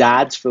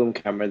dad's film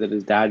camera that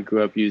his dad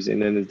grew up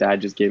using, and his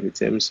dad just gave it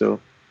to him.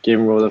 So gave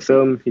him a roll of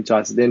film. He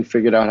tossed it in,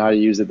 figured out how to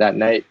use it that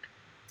night,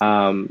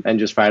 and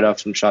just fired off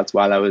some shots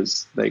while I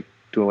was like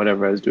doing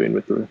whatever I was doing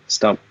with the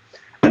stump.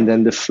 And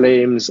then the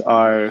flames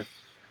are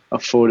a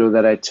photo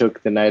that I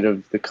took the night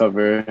of the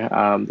cover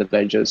that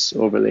I just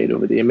overlaid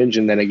over the image,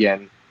 and then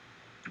again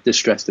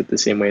distressed it the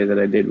same way that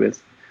I did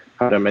with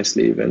Heart on My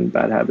Sleeve and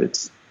Bad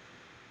Habits.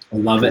 I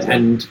love it.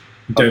 And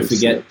don't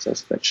forget,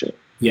 that shit.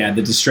 Yeah,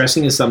 the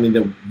distressing is something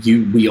that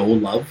we all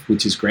love,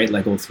 which is great.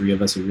 Like all three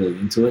of us are really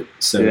into it,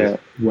 so it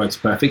works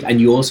perfect. And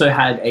you also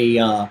had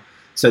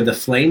so the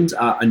flames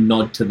are a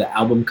nod to the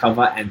album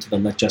cover and to the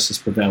Let Justice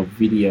Prevail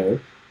video,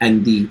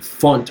 and the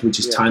font, which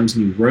is Times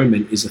New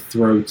Roman, is a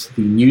throw to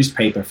the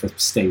newspaper for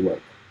Stay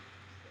Woke,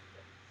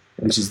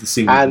 which is the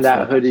single. And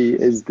that hoodie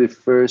is the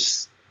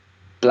first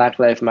Black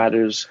Lives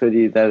Matters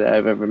hoodie that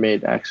I've ever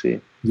made,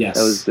 actually. Yes.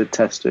 That was the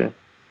tester.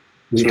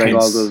 So like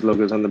all those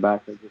logos on the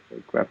back are just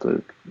like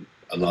replica.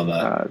 I love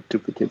that.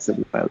 Duplicates of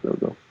my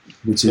logo.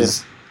 Which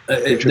is,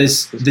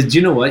 do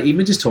you know what?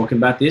 Even just talking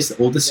about this,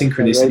 all the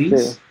synchronicities.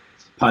 Right,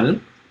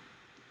 pardon?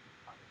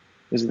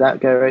 Is that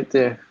guy right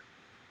there?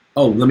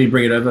 Oh, let me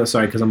bring it over.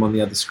 Sorry, because I'm on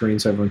the other screen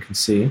so everyone can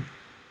see.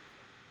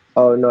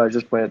 Oh, no, I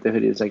just pointed at the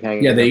hoodie. It's like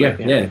hanging. Yeah, there you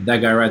go. Yeah, that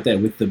guy right there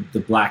with the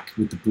black,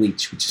 with the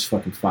bleach, which is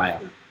fucking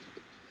fire.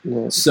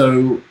 Yeah.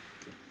 So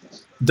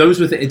those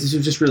were this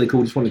was just really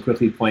cool. Just want to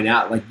quickly point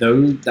out, like,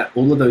 that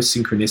all of those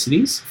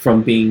synchronicities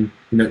from being,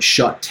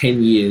 shot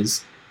 10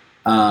 years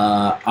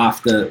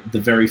after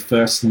the very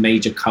first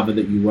major cover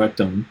that you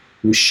worked on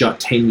was shot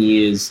 10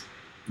 years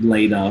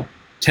later,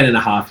 10 and a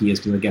half years,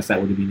 because I guess that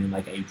would have been in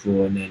like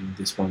April, and then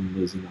this one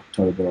was in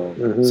October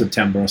or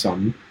September or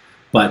something,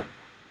 but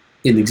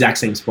in the exact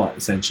same spot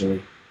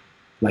essentially.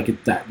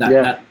 Like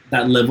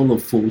that level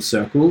of full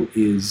circle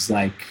is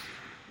like.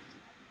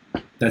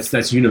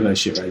 That's universe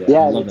shit right there. Yeah,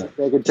 I love that.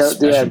 I can tell,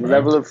 the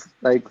level of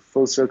like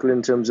full circle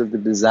in terms of the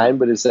design,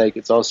 but it's like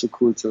it's also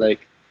cool to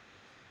like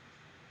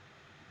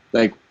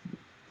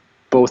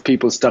both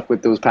people stuck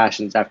with those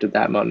passions after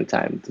that amount of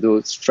time.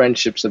 Those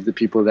friendships of the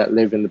people that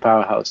live in the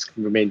Powerhouse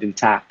remained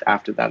intact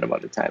after that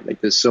amount of time. Like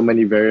there's so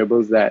many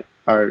variables that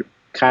are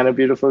kind of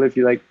beautiful if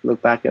you like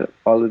look back at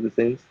all of the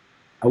things.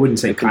 I wouldn't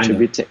say kind of.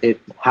 Contribute to it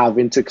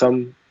having to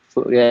come.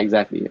 Yeah,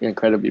 exactly.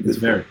 Incredibly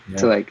beautiful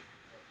to like.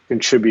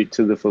 Contribute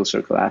to the full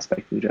circle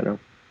aspect in general.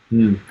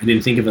 I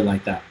didn't think of it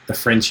like that. The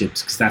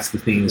friendships, because that's the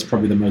thing that's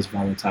probably the most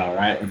volatile,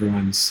 right?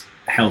 Everyone's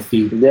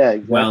healthy,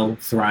 well,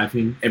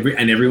 thriving,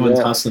 everyone's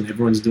hustling,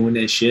 everyone's doing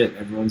their shit,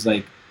 everyone's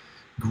like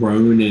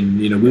grown, and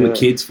we were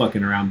kids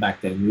fucking around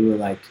back then. We were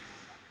like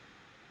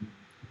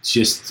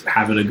just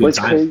having a good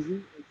time. Crazy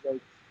is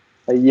like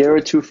a year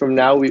or two from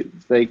now, we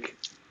like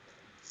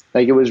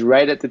it was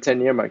right at the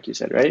 10-year mark. You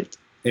said, right?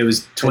 It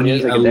was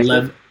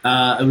 2011.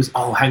 It was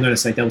hang on a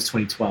sec. That was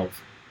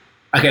 2012.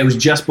 Okay, it was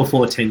just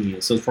before 10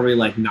 years, so it's probably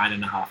like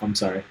 9.5. I'm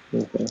sorry.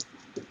 Okay. Because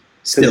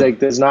Still, like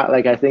there's not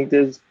like I think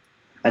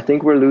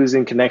we're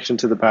losing connection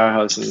to the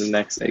powerhouse in the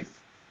next like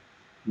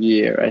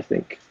year. I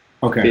think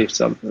okay.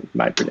 based on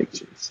my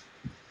predictions.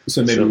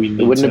 So maybe So we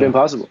need it wouldn't to... have been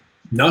possible.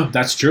 No,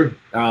 that's true.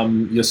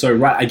 You're so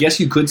right. I guess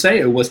you could say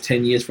it was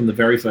 10 years from the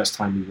very first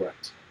time we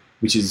worked,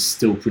 which is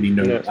still pretty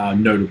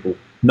notable.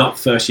 Not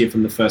first year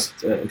from the first,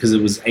 because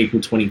it was April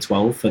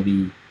 2012 for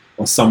the,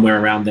 or somewhere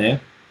around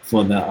there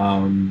for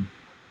the.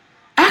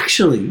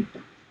 Actually,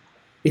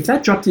 if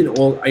that dropped in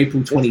all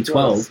April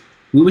 2012,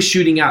 we were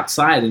shooting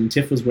outside and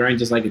Tiff was wearing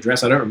just like a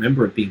dress. I don't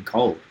remember it being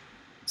cold.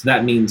 So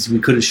that means we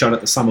could have shot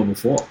it the summer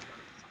before.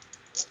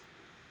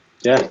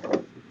 Yeah.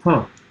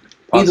 Huh.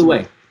 Possible. Either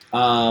way,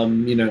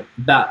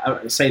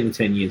 that say the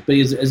 10 years, but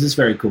is this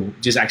very cool?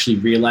 Just actually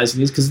realizing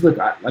this, because look,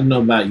 I don't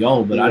know about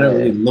y'all, but I don't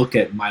really look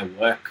at my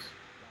work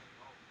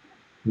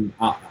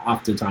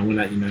after time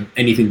when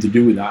anything to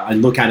do with that. I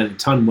look at it a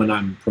ton when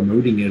I'm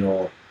promoting it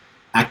or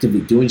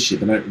actively doing shit,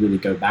 but I don't really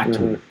go back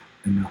to it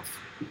enough.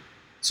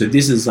 So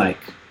this is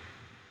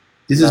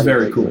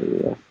very cool.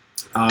 Yeah.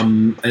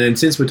 And then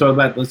since we're talking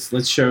about,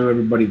 let's show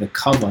everybody the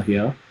cover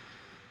here.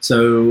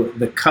 So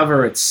the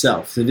cover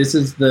itself. So this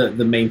is the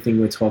main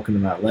thing we're talking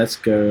about. Let's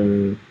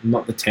go,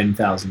 not the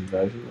 10,000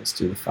 version. Let's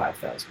do the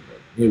 5,000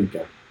 version. Here we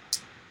go.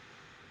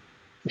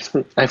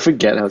 I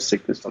forget how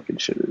sick this fucking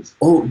shit is.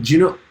 Oh, do you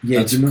know? Yeah,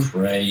 That's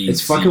crazy.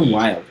 it's fucking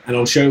wild. And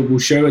we'll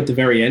show at the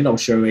very end. I'll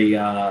show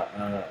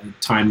a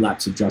time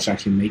lapse of Josh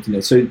actually making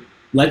it. So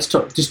let's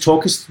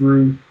talk us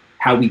through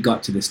how we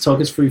got to this. Talk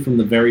us through from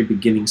the very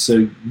beginning.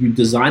 So you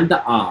designed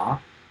the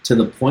R to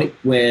the point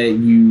where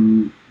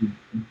you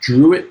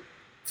drew it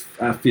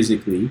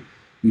physically.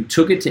 You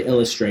took it to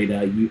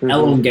Illustrator. You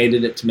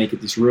elongated it to make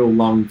it this real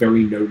long,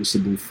 very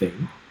noticeable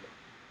thing.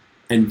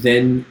 And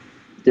then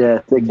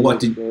what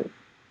did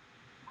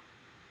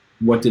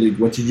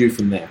you do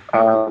from there?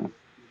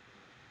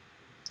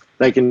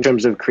 Like in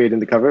terms of creating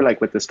the cover,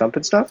 like with the stump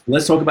and stuff?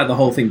 Let's talk about the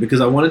whole thing,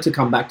 because I wanted to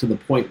come back to the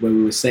point where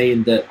we were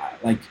saying that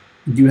like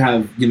you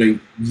have,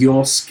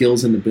 your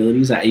skills and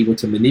abilities are able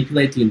to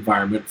manipulate the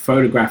environment,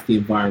 photograph the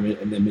environment,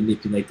 and then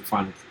manipulate the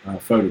final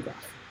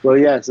photograph. Well,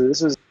 yeah, so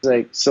this was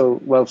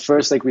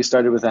first like we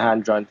started with a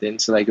hand-drawn thing.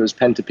 So like it was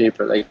pen to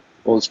paper, like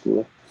old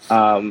school,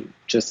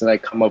 just to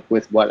like come up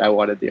with what I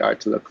wanted the art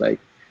to look like.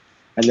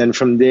 And then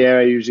from there,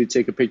 I usually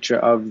take a picture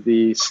of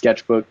the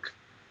sketchbook,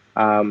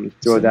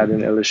 throw that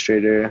in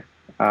Illustrator,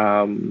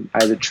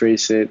 either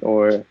trace it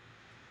or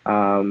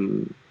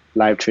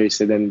live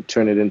trace it and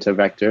turn it into a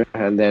vector,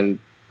 and then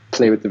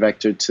play with the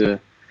vector to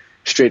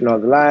straighten all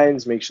the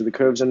lines, make sure the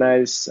curves are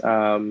nice,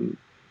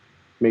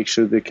 make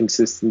sure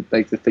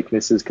the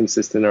thickness is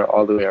consistent or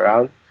all the way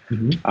around.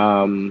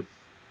 And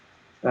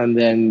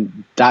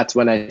then that's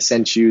when I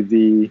sent you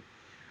the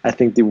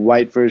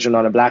white version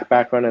on a black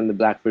background and the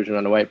black version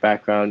on a white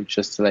background,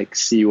 just to like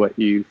see what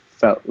you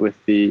felt with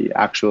the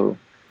actual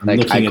I'm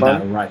looking icon.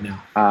 at that right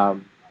now.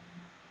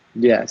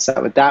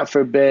 Sat with that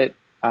for a bit,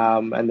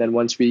 and then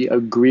once we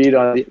agreed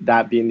on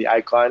that being the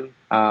icon,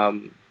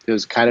 it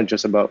was kind of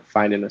just about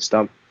finding a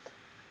stump.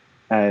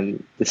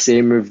 And the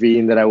same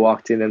ravine that I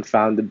walked in and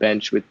found the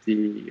bench with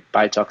the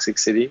Buy Toxic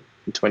City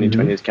in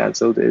 2020 is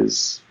cancelled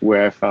is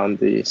where I found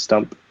the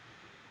stump.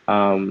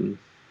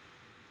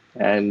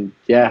 And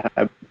yeah,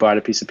 I bought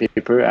a piece of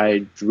paper.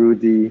 I drew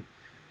the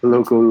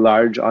logo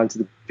large onto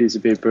the piece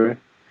of paper,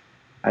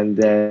 and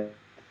then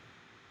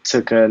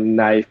took a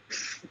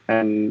knife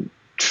and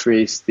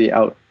traced the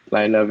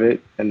outline of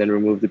it, and then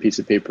removed the piece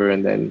of paper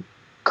and then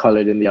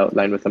colored in the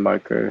outline with a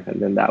marker. And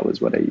then that was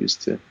what I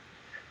used to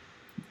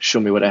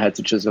show me what I had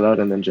to chisel out,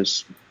 and then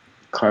just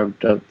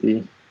carved out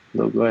the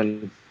logo.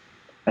 And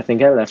I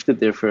think I left it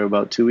there for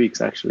about 2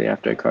 weeks actually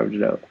after I carved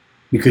it out.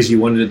 Because you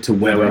wanted it to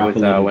wear up a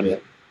little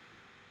bit.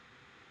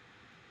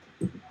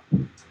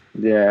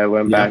 Yeah, I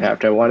went back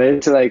after. I wanted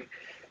it to like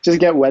just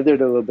get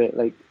weathered a little bit,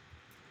 like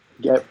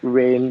get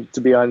rain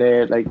to be on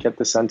it, like get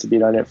the sun to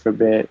beat on it for a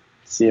bit,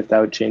 see if that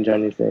would change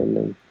anything.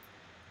 And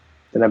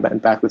then I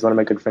went back with one of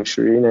my good friends,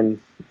 Shireen,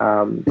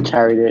 and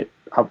carried it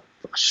up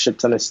a shit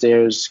ton of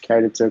stairs,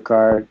 carried it to a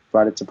car,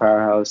 brought it to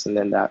Powerhouse, and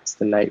then that's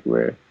the night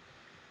where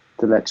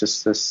the Let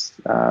Justice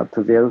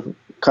Prevail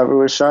cover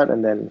was shot,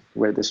 and then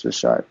where this was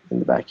shot in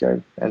the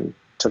backyard, and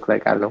took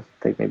like, I don't know,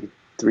 I think maybe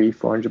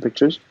 300-400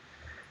 pictures.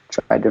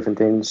 Tried different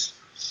things,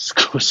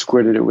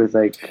 squirted it with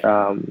like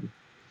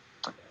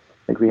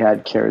we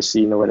had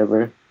kerosene or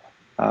whatever,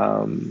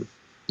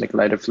 like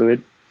lighter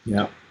fluid.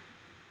 Yeah,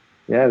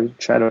 we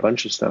tried a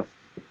bunch of stuff,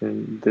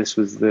 and this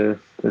was the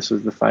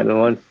final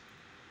one.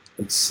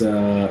 It's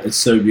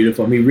so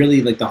beautiful. I mean,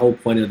 really, like the whole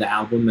point of the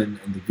album and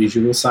the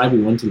visual side,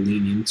 we want to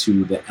lean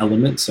into the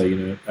elements. So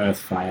earth,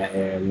 fire,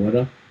 air,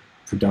 water,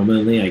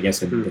 predominantly. I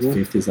guess and the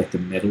fifth is like the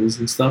metals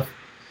and stuff.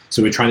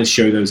 So we're trying to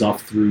show those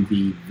off through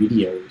the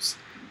videos.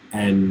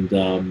 And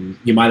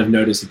you might have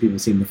noticed if people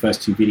have seen the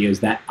first two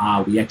videos, that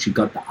R, we actually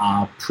got the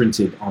R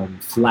printed on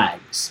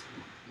flags.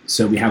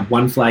 So we have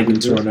one flag in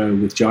Toronto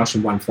with Josh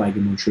and one flag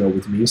in Montreal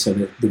with me, so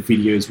that the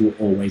videos will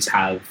always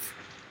have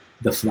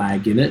the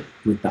flag in it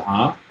with the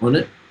R on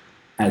it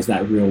as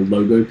that real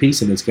logo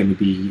piece, and it's going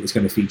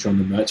to feature on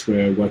the merch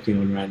we're working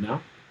on right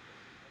now.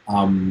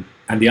 And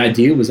the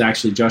idea was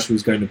actually Josh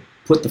was going to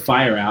put the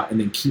fire out and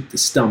then keep the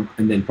stump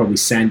and then probably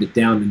sand it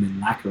down and then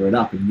lacquer it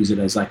up and use it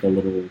as like a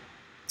little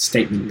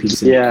statement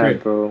piece in the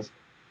crib. Bro.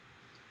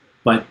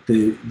 But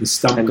the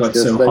stump And got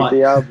just so like hot.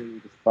 the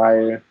album, the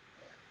fire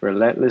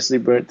relentlessly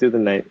burnt through the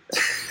night.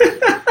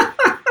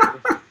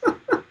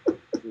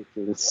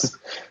 Ridiculous.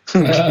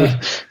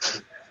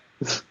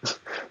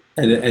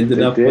 And it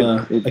ended up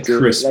a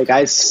crisp. Like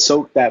I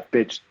soaked that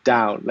bitch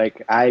down.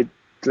 Like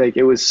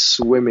it was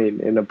swimming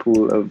in a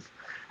pool of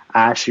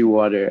ashy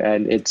water,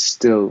 and it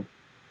still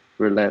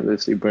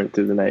relentlessly burnt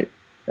through the night,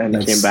 and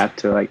That's- came back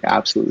to like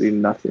absolutely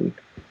nothing.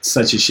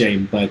 Such a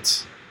shame,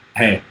 but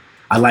hey,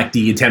 I like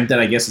the attempt. That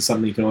I guess is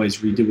something you can always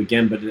redo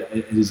again, but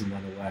it is a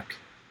lot of work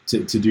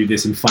to do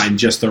this and find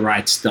just the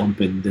right stump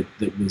and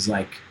that was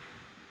like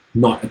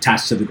not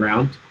attached to the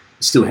ground,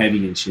 still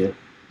heavy and shit.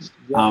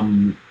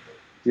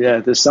 Yeah,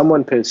 there's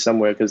someone pissed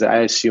somewhere because I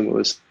assume it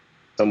was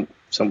some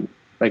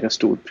like a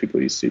stool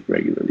people used to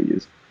regularly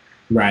use.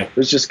 Right. It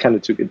was just kind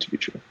of too good to be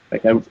true.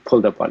 Like I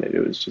pulled up on it,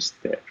 it was just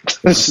there.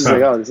 It's just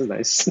like, oh, this is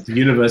nice. The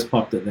universe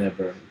popped it there,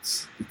 bro.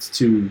 It's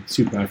too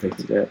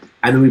perfect. Yeah.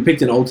 And then we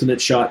picked an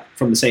alternate shot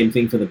from the same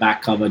thing for the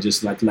back cover,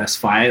 just like less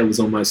fire. It was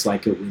almost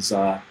like it was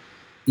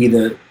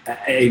either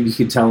you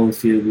could tell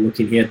if you're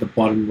looking here at the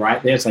bottom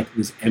right there, it's like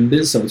there's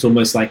embers, so it's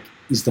almost like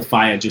is the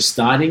fire just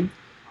starting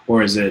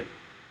or is it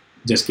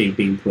just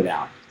being put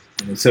out?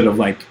 And it sort of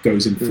like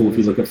goes in full. If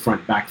you look at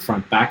front, back,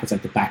 it's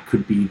like the back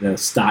could be the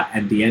start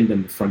and the end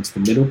and the front's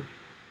the middle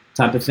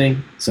type of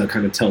thing. So it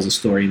kind of tells a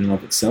story in and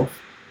of itself.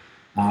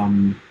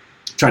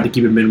 Tried to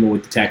keep it minimal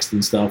with the text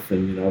and stuff,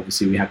 and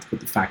obviously we have to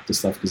put the factor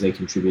stuff because they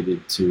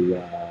contributed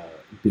to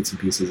bits and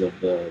pieces of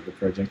the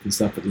project and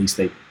stuff. At least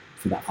they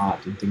for the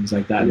art and things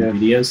like that and the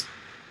videos,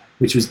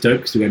 which was dope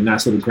because we got a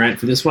nice little grant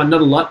for this one.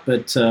 Not a lot,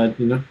 but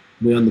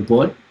we're on the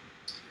board.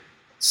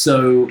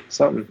 So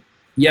Something.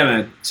 yeah,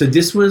 man. So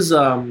this was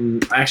I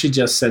actually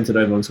just sent it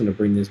over. I'm just going to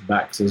bring this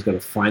back because I was going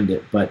to find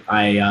it. But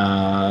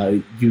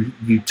you're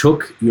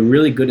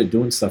really good at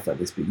doing stuff like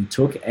this. But you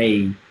took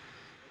a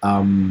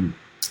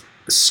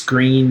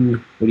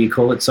screen. What do you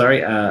call it?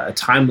 Sorry, a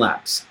time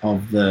lapse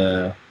of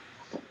the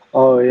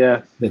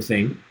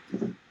thing.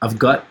 I've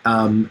got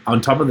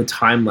on top of the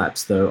time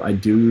lapse though. I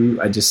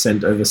just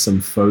sent over some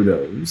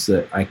photos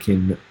that I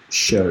can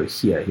show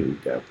here. Here we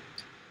go.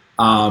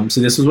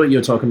 So this was what you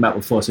were talking about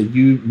before. So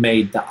you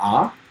made the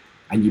R,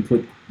 and you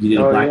did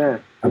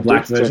a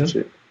black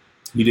version.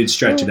 You did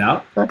stretch it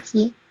out,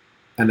 Actually,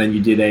 and then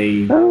you did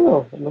I don't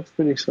know. It looks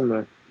pretty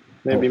similar.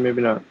 Maybe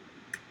not.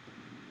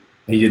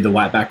 and you did the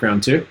white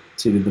background too.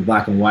 So you did the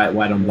black and white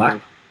on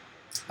black,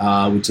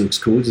 which looks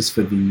cool just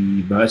for the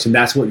merch, and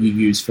that's what you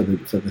use for the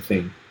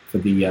thing for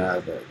the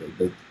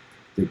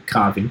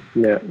carving.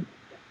 Yeah.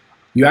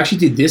 You actually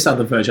did this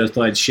other version. I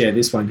thought I'd share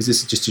this one because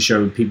this is just to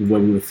show people where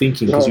we were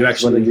thinking. Because you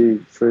actually one of the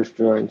first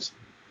drawings.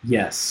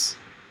 Yes.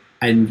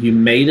 And you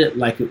made it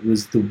like it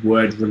was the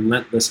word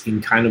relentless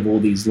in kind of all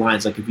these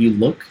lines. Like if you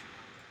look,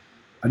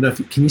 I don't know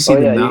if can you see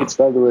the you mouth? can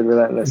spell the word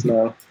relentless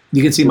now.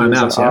 You can see my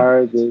There's mouse, an yeah?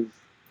 R, there's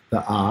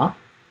The R,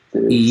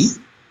 this,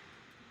 E,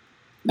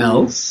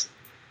 L, this.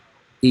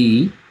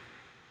 E,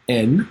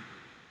 N.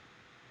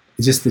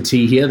 Is just the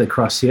T here, the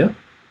cross here.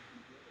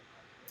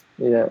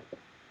 Yeah.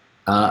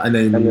 And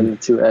then the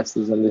two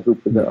S's on the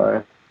hoop of the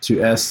R.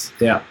 2S,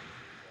 yeah.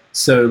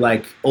 So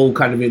like all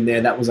kind of in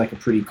there. That was like a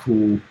pretty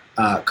cool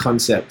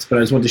concept. But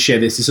I just wanted to share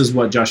this. This is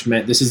what Josh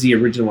meant. This is the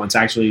original one. It's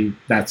actually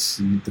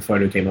that's the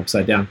photo came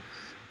upside down,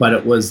 but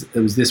it was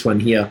this one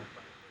here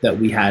that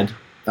we had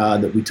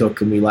that we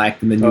took and we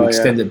liked, and then you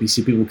extend it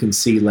so people can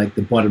see like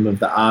the bottom of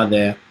the R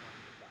there.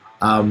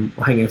 Hang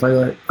on, if I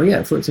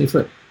go,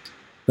 flip.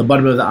 The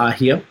bottom of the R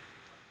here.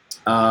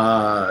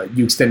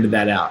 You extended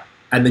that out.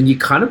 And then you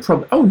kind of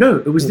probably... Oh, no,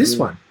 it was this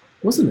one,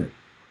 wasn't it?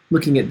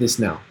 Looking at this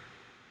now.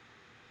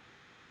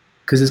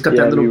 Because it's got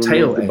that little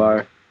tail the end.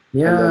 bar.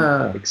 Yeah. And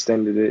then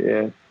extended it,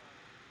 yeah.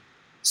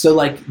 So,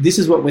 like, this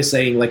is what we're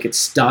saying. Like, it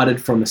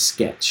started from a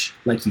sketch.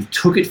 Like, you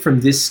took it from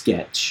this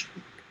sketch,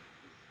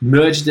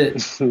 merged it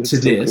to It's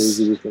still this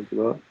crazy to think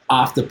about.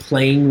 after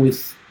playing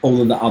with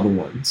all of the other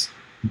ones.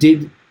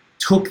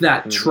 Took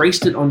that,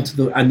 traced it onto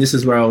the... And this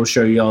is where I'll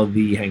show you all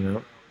the... Hang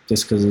on.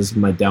 Just because this is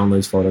my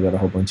downloads folder, I got a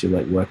whole bunch of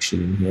like work shit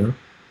in here.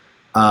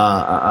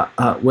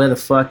 Where the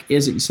fuck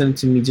is it? You sent it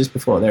to me just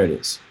before. There it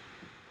is.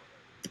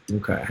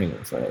 Okay, hang on.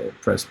 If I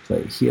press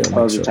play here,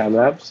 The time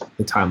lapse.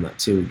 The time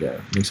lapse. Here we go.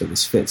 Make sure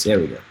this fits. There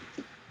we go.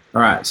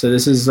 All right. So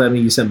this is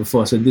you sent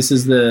before. So this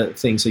is the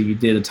thing. So you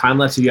did a time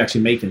lapse. So you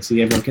actually make it, so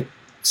everyone can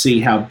see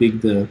how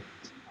big the.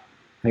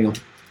 Hang on.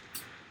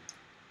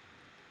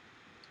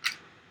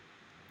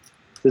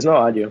 There's no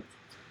audio.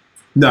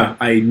 No,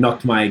 I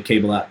knocked my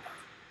cable out.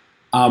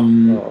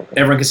 Okay.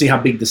 Everyone can see how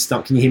big the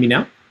stump. Can you hear me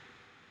now?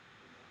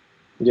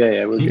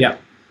 Yeah, we're good.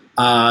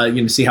 Yeah. You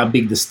can see how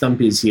big the stump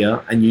is here,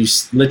 and you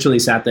literally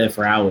sat there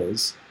for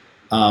hours,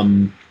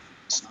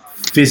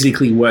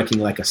 physically working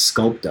like a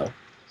sculptor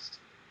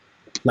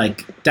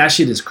Like that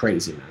shit is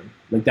crazy, man.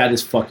 Like that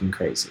is fucking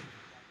crazy.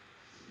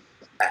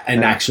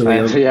 And actually,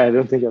 I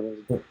don't think I've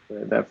ever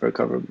done that for a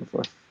cover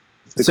before.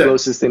 The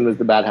closest thing was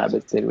the Bad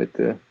Habits thing with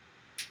the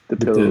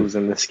pillows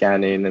and the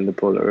scanning and the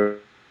polar.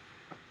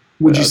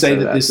 Would you say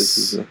that this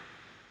is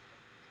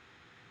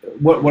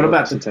what about the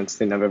most intense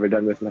thing I've ever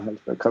done with my hands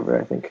for a cover?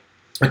 I think.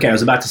 Okay, I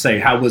was about to say,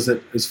 how was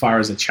it as far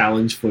as a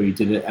challenge for you?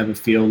 Did it ever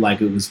feel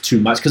like it was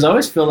too much? Because I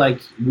always feel like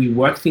we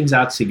work things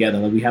out together.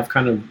 Like we have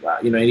kind of,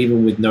 and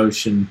even with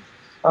Notion,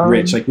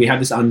 Rich, like we have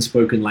this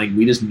unspoken, like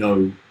we just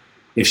know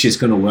if she's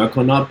going to work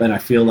or not. But I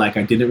feel like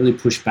I didn't really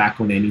push back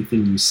on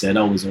anything you said.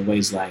 I was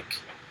always like.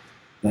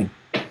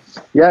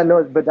 Yeah,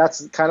 no, but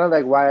that's kind of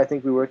like why I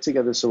think we work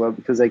together so well,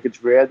 because like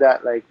it's rare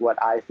that like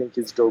what I think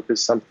is dope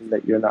is something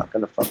that you're not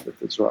going to fuck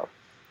with as well.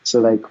 So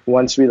like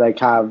once we like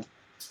have,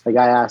 like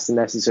I ask the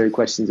necessary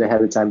questions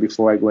ahead of time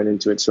before I go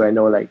into it, so I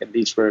know like at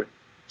least we're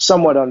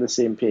somewhat on the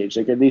same page.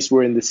 Like at least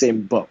we're in the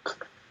same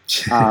book,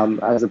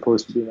 as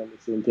opposed to being on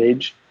the same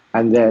page.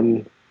 And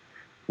then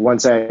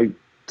once I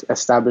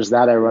establish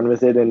that, I run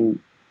with it and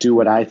do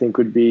what I think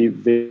would be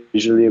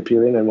visually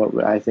appealing and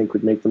what I think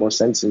would make the most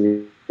sense.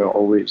 And you're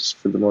always,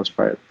 for the most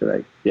part,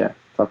 like, yeah,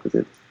 fuck with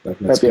it.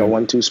 Might be a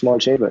 1-2 small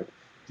change, but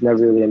it's never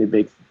really any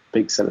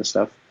big set of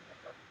stuff.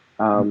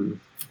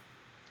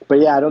 But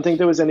yeah, I don't think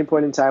there was any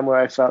point in time where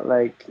I felt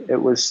like it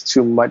was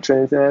too much or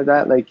anything like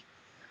that. Like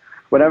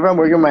whenever I'm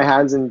working with my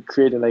hands and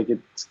creating, like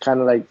it's kind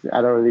of like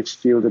I don't really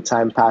feel the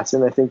time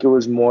passing. I think it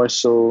was more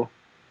so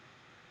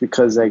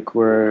because like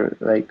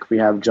we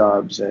have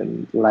jobs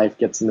and life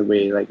gets in the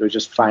way. Like it was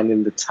just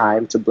finding the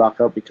time to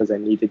block out because I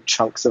needed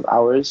chunks of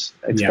hours,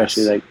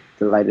 especially like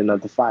the lighting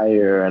of the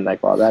fire and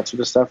like all that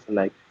sort of stuff, and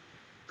like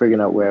figuring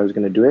out where I was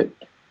going to do it.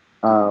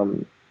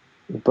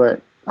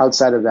 But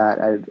outside of that,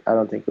 I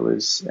don't think it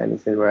was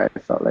anything where I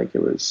felt like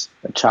it was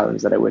a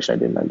challenge that I wish I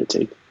didn't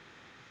undertake.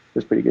 It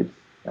was pretty good.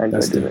 I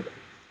enjoyed doing it.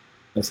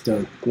 That's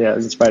dope. Yeah, I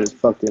was inspired as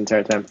fuck the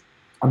entire time.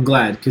 I'm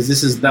glad,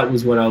 because that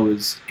was what I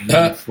was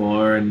aiming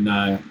for,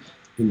 and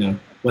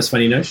what's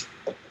funny, Nosh?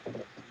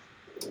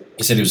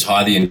 He said he was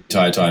high the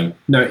entire time.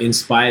 No,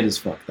 inspired as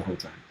fuck the whole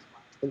time.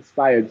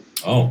 Inspired.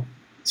 Oh.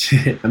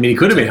 I mean, he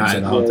could have been high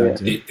the whole time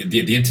too.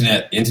 The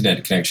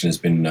internet connection has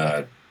been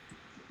a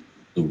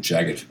little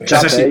jagged for me.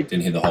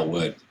 Didn't hear the whole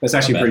word. That's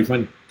actually pretty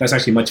funny. That's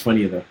actually much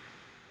funnier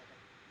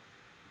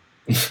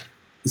though.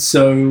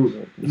 So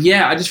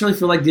yeah, I just really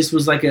feel like this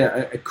was like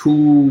a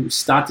cool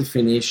start to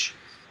finish,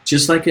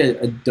 just like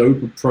a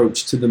dope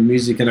approach to the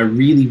music, and I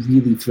really,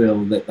 really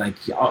feel that like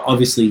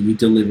obviously you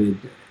delivered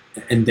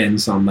and then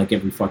some like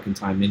every fucking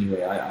time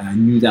anyway. I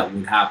knew that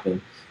would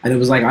happen, and it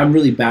was like I'm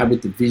really bad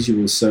with the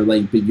visuals, so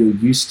like but you're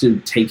used to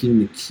taking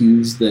the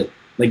cues that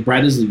like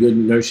Brad is a good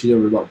notion,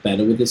 you're a lot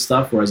better with this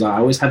stuff, whereas I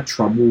always had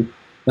trouble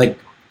like.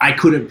 I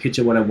couldn't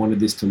picture what I wanted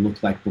this to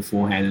look like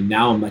beforehand, and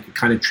now I'm like, it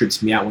kind of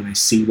trips me out when I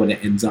see what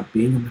it ends up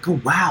being. I'm like, oh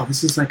wow,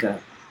 this is like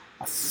a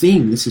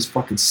thing. This is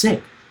fucking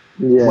sick.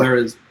 Yeah.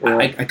 Whereas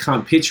I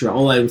can't picture it.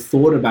 All I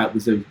thought about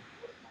was I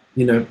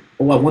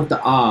want the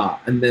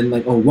R, and then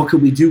like, oh, what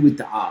could we do with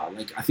the R?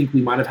 Like, I think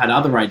we might have had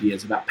other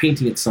ideas about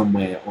painting it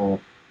somewhere or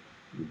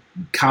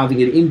carving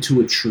it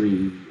into a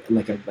tree,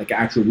 like an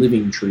actual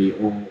living tree,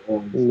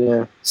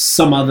 or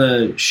some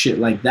other shit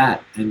like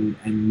that, and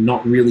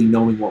not really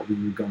knowing what we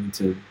were going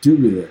to do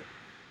with it.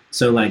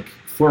 So like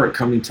for it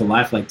coming to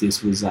life like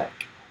this was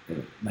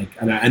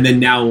and then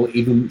now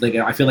even like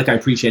I feel like I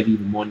appreciate it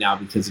even more now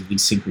because of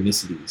these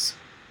synchronicities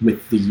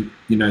with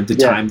the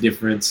time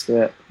difference,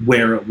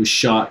 where it was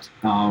shot,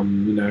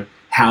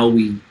 how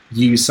we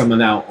use some of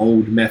our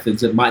old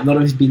methods that might not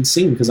have been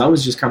seen, because I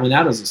was just coming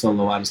out as a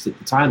solo artist at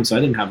the time, so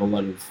I didn't have a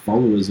lot of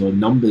followers or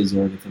numbers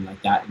or anything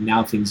like that. And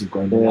now things have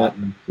grown a lot,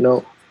 and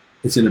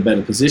it's in a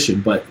better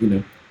position. But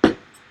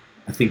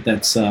I think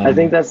that's one of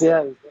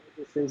the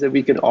things that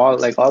we could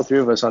all three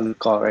of us on the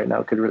call right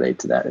now could relate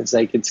to that. It's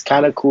like it's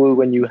kind of cool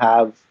when you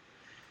have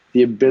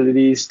the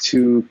abilities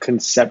to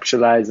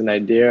conceptualize an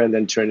idea and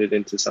then turn it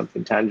into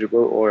something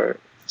tangible or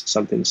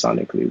something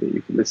sonically that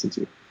you can listen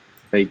to.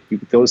 Like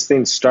those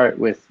things start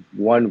with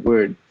one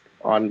word,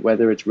 on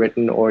whether it's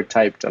written or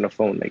typed on a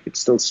phone. Like it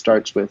still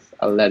starts with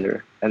a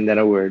letter and then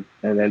a word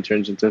and then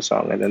turns into a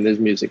song and then there's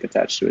music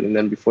attached to it. And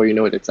then before you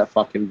know it, it's a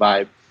fucking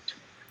vibe.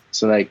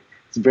 So like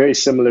it's very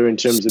similar in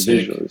terms of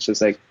visual. It's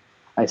just like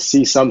I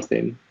see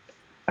something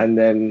and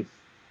then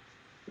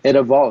it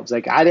evolves.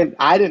 Like I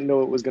didn't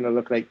know it was going to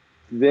look like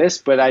this,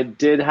 but I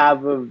did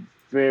have a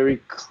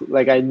very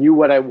I knew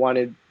what I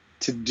wanted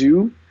to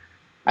do.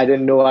 I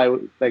didn't know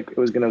it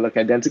was going to look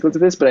identical to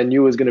this, but I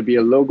knew it was going to be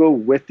a logo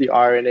with the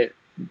R in it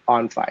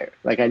on fire.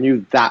 Like I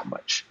knew that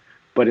much.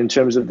 But in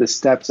terms of the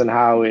steps and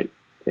how it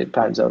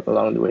pans out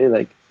along the way,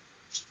 like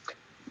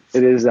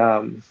it is,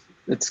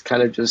 it's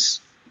kind of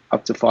just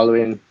up to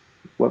following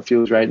what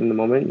feels right in the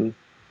moment and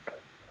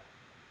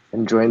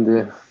enjoying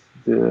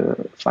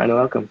the final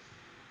outcome.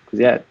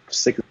 Because it's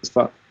sick as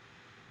fuck.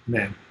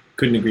 Man,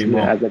 couldn't agree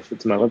more. Add that shit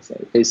to my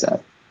website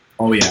ASAP.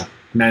 Oh yeah,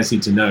 man,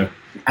 need to know.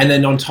 And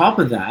then on top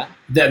of that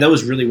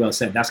was really well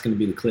said. That's going to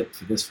be the clip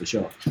for this for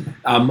sure.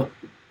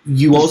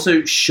 you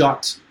also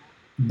shot,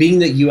 being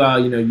that you are,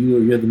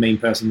 you're the main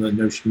person,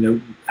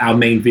 our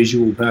main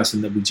visual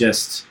person that we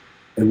just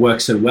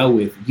work so well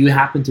with. You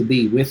happen to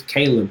be with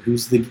Caleb,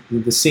 who's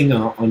the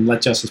singer on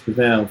Let Justice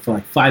Prevail, for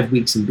like 5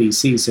 weeks in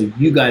BC. So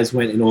you guys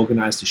went and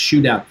organized a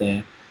shoot out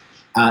there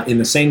in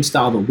the same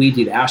style that we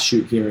did our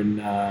shoot here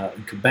in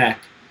Quebec.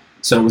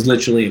 So it was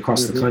literally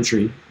across the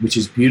country, which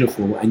is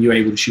beautiful. And you were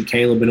able to shoot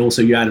Caleb, and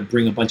also you had to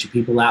bring a bunch of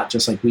people out,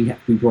 just like we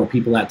brought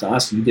people out to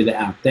us. You did it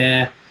out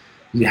there.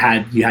 You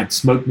had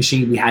Smoke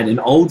Machine. We had an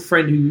old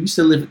friend who used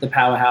to live at the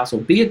Powerhouse or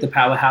be at the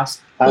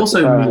Powerhouse.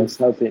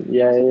 Helping.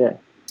 Yeah.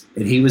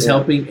 And he was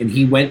helping, and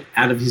he went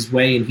out of his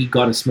way, and he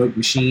got a Smoke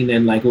Machine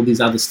and like all these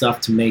other stuff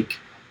to make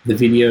the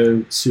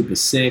video super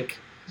sick.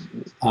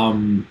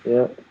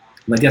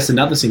 I guess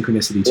another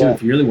synchronicity too,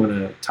 if you really want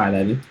to tie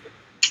that in.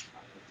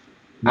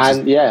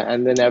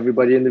 And then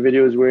everybody in the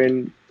video was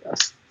wearing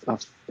a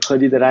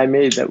hoodie that I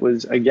made that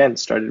was, again,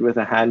 started with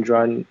a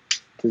hand-drawn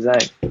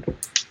design.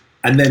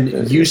 And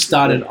then you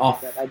started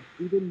off.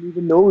 We didn't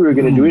even know we were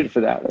going to do it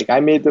for that. Like, I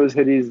made those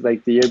hoodies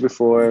like the year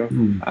before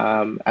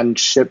and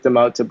shipped them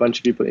out to a bunch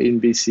of people in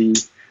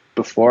BC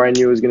before I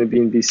knew it was going to be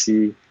in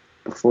BC,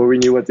 before we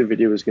knew what the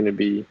video was going to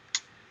be.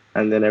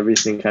 And then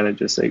everything kind of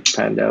just like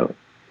panned out.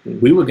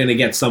 We were going to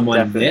get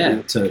someone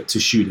there to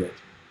shoot it.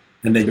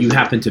 And then you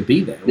happened to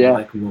be there. We're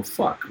like, well,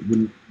 fuck.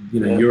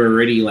 You're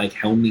already like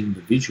helming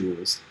the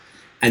visuals.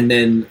 And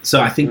then,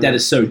 so I think that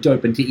is so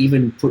dope. And to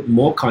even put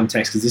more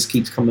context, because this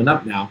keeps coming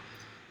up now,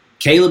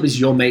 Caleb is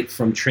your mate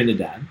from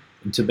Trinidad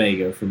and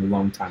Tobago from a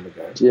long time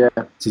ago. Yeah.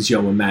 Since you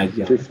were mad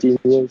young. 15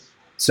 years.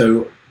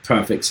 So,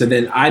 perfect. So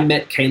then I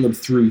met Caleb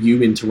through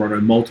you in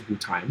Toronto multiple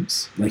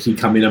times. Like, he'd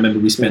come in. I remember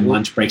we spent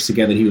lunch breaks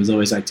together. And he was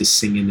always like just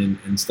singing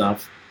and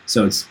stuff.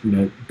 So it's,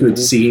 good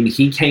to see him.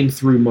 He came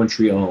through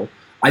Montreal.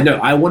 I know,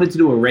 I wanted to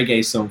do a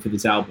reggae song for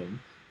this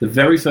album. The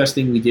very first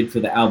thing we did for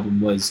the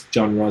album was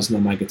John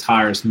Rosner, my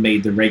guitarist,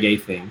 made the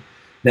reggae thing.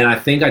 Then I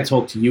think I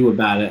talked to you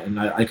about it, and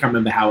I can't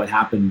remember how it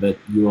happened, but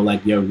you were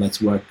like, yo,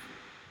 let's work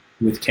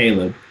with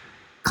Caleb.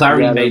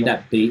 Clarity made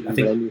that beat. I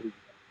think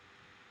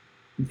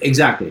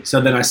exactly. So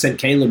then I sent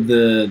Caleb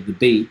the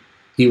beat.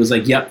 He was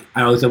like, yep.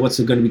 I was like, what's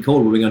it going to be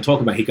called? What are we going to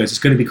talk about? He goes, it's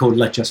going to be called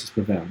Let Justice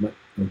Prevail. I'm like,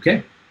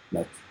 okay,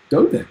 let's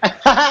go then.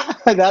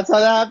 That's how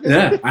that happened.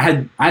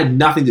 Yeah, I had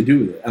nothing to do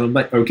with it, and I'm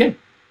like, okay.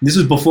 This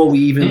was before we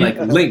even like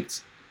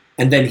linked.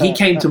 And then he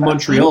came to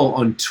Montreal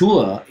on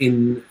tour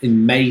in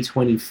May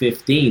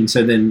 2015.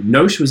 So then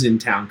Nosh was in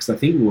town because I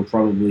think we were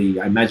probably,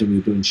 I imagine we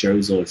were doing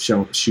shows or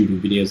shooting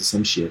videos or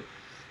some shit.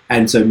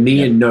 And so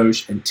me and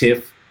Nosh and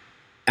Tiff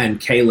and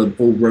Caleb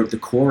all wrote the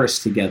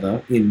chorus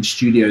together in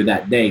studio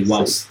that day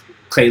whilst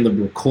Caleb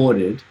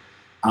recorded.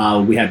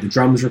 We had the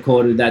drums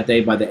recorded that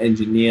day by the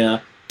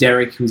engineer.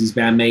 Derek, who was his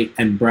bandmate,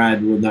 and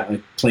Brad were not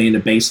like playing the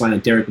bass line,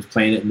 and Derek was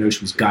playing it, and Nosh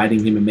was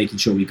guiding him and making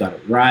sure we got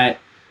it right.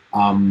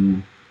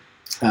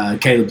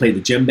 Caleb played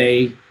the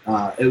djembe.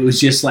 It was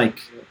just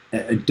like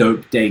a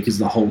dope day because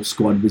the whole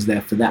squad was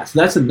there for that. So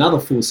that's another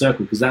full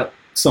circle because that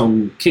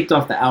song kicked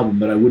off the album,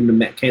 but I wouldn't have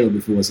met Caleb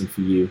if it wasn't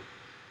for you.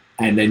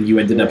 And then you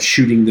ended up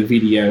shooting the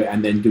video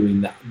and then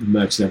doing the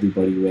merch that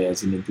everybody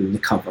wears and then doing the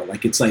cover.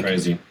 Like, it's like,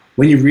 crazy.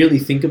 When you really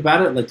think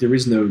about it, like, there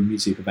is no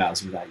music of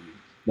ours without you.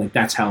 Like,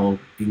 that's how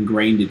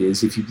ingrained it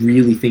is. If you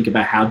really think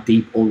about how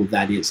deep all of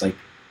that is, like,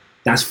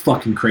 that's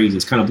fucking crazy.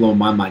 It's kind of blowing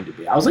my mind a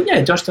bit. I was like,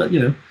 yeah, Josh,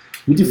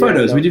 we do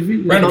photos. We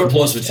do. Round of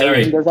applause for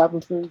Terry. Does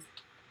happen for you?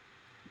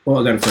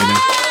 Oh, I got a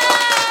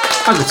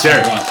photo. Uncle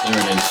Terry. Right, there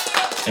it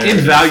is. There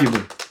Invaluable.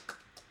 It is.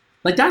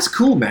 Like, that's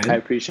cool, man. I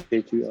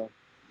appreciate you.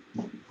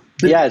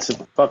 Yeah, it's a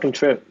fucking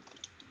trip.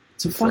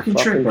 It's a fucking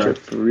trip, bro.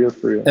 For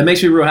real. It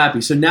makes me real happy.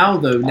 So now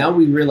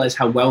we realize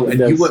how well, and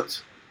you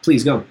worked.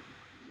 Please go.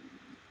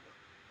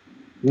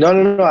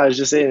 No. I was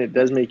just saying it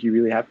does make you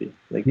really happy.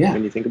 Like,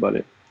 when you think about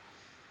it.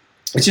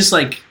 It's just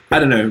like, I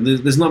don't know,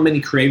 there's not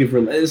many creative...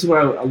 This is why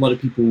a lot of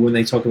people, when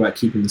they talk about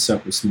keeping the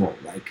circle small,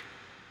 like,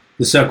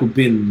 the circle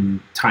been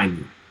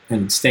tiny,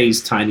 and it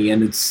stays tiny,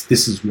 and this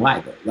is why,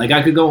 though. Like,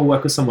 I could go and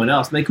work with someone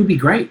else, and they could be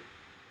great,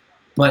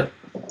 but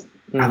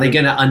are they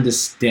going to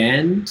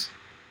understand?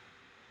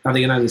 Are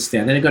they going to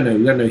understand? We got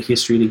no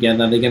history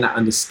together. Are they going to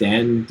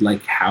understand,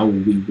 like, how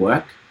we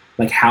work?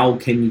 Like, how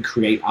can you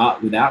create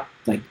art without,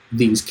 like,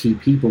 these key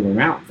people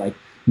around? Like,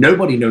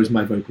 nobody knows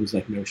my vocals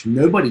like Notion.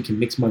 Nobody can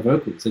mix my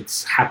vocals.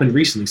 It's happened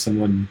recently.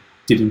 Someone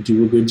didn't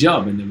do a good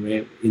job, and then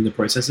we're in the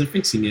process of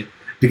fixing it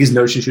because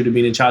Notion should have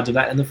been in charge of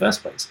that in the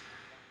first place.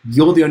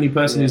 You're the only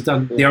person who's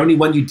done... The only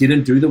one you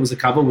didn't do that was a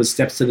cover was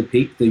Steps to the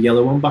Peak, the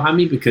yellow one behind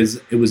me,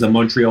 because it was a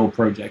Montreal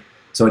project.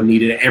 So it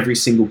needed every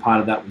single part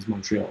of that was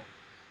Montreal.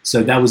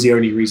 So that was the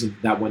only reason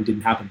that one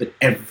didn't happen. But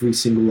every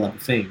single other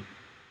thing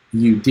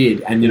you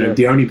did. And,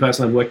 the only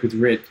person I've worked with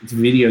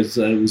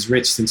videos was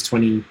Rich since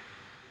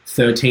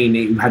 2013.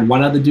 He had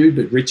one other dude,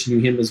 but Rich knew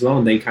him as well,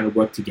 and they kind of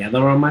worked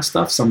together on my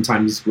stuff.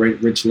 Sometimes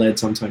Rich led,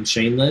 sometimes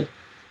Shane led.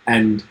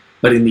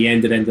 But in the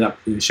end, it ended up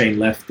Shane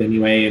left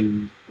anyway,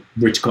 and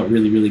Rich got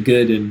really, really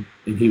good, and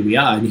here we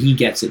are, and he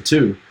gets it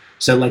too.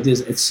 So, like,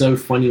 it's so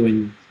funny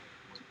when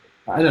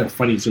I don't know if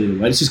funny is really the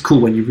word. It's just cool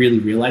when you really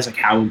realize like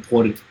how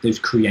important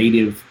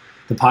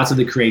the parts of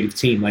the creative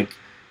team, like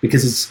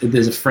because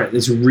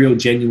there's a real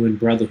genuine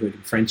brotherhood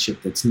and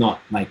friendship that's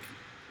not like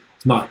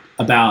it's not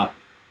about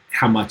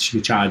how much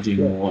you're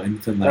charging or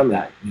anything like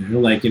that.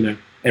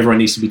 Everyone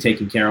needs to be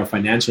taken care of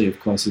financially, of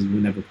course, as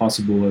whenever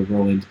possible. We're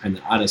all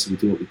independent artists, and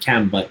we do what we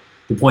can. But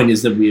the point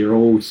is that we are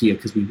all here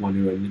because we want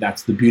to, and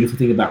that's the beautiful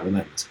thing about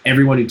Relentless.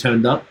 Everyone who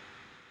turned up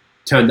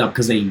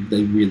because they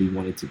really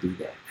wanted to be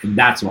there, and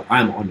that's what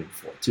I'm honored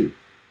for too,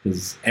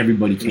 because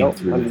everybody came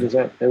through.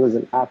 100%. It was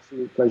an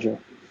absolute pleasure.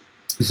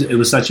 It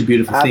was such a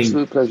beautiful thing.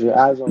 Absolute pleasure,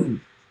 as always.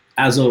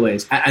 As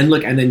always. And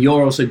look, and then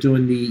you're also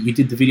you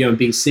did the video in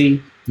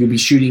BC. You'll be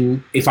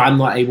shooting, if I'm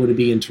not able to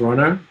be in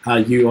Toronto,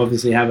 you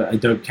obviously have a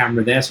dope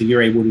camera there, so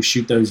you're able to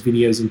shoot those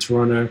videos in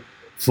Toronto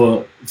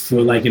for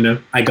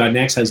I Got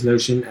Next has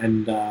Notion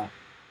and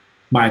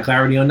Maya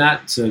Clarity on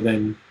that. So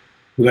then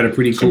we got a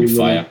pretty cool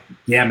fire.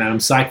 Yeah, man, I'm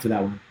psyched for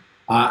that one.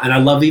 And I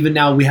love even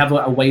now we have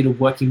a way of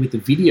working with the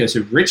video.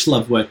 So Rich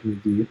loved working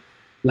with you.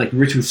 Like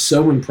Rich was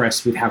so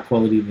impressed with how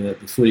quality the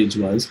footage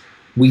was.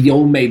 We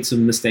all made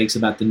some mistakes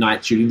about the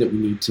night shooting that we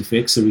need to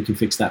fix, so we can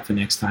fix that for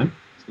next time.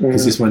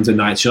 Because this one's a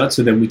night shot.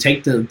 So then we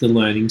take the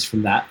learnings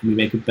from that and we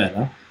make it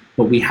better.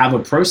 But we have a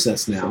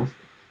process now,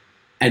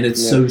 and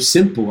it's so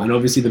simple. And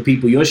obviously the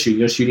people you're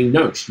shooting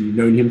Nosh. You've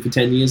known him for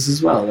 10 years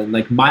as well. And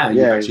like Maya,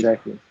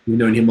 exactly. You've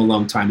known him a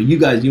long time. And you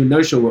guys, you and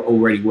Notion were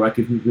already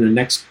working on the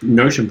next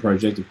Notion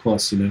project, of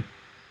course,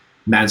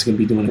 Man's going to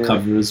be doing a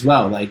cover as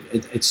well. Like,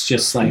 it's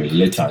just like...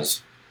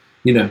 Litters.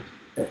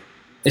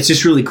 It's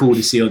just really cool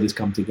to see all this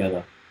come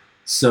together.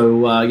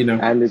 So,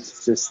 And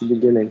it's just the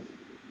beginning.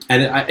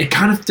 And it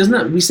kind of, doesn't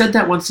it? We said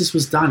that once this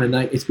was done, and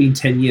it's been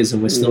 10 years,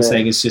 and we're still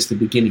saying it's just the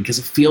beginning, because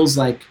it feels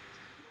like...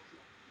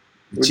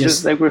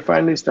 we're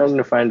finally starting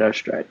to find our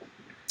stride.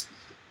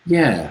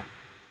 Yeah.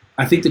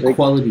 I think the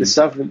quality...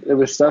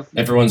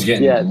 Everyone's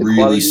getting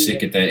really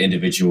sick at their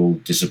individual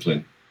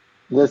discipline.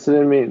 That's what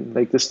I mean.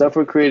 Like, the stuff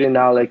we're creating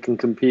now, like, can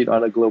compete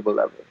on a global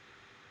level.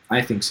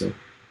 I think so.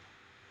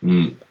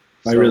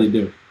 I really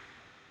do.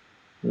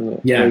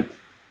 Yeah.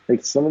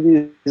 Like some of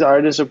these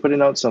artists are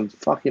putting out some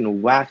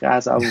fucking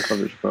whack-ass album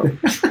covers, bro.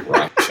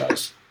 Whack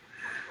shots.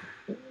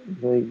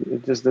 Like,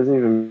 it just doesn't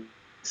even make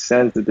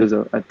sense that there's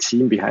a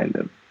team behind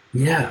them.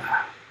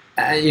 Yeah.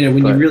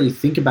 When you really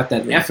think about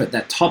that effort,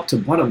 that top to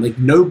bottom, like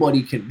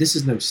nobody can... This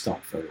is no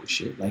stock photo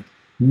shit. Like,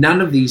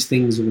 none of these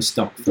things were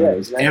stock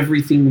photos. Exactly.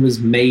 Everything was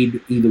made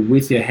either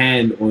with your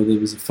hand or there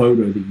was a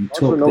photo that you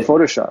took. No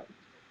Photoshop.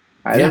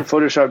 I didn't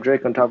Photoshop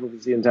Drake on top of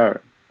his CN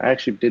Tower. I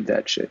actually did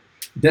that shit.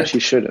 She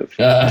should have.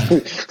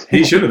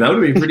 He should have. That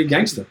would have been pretty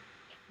gangster.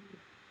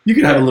 You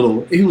could have a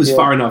little... He was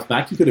far enough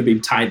back. He could have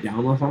been tied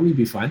down or something. He'd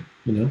be fine,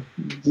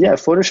 Yeah,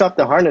 Photoshop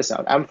the harness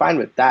out. I'm fine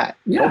with that.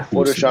 Yeah. Don't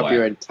Photoshop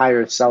your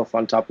entire self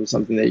on top of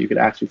something that you could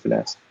actually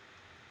finesse.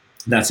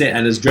 That's it.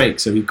 And it's Drake,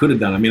 so he could have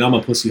done. I mean, I'm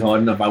a pussy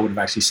hard enough. I would have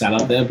actually sat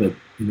up there, but,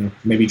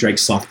 maybe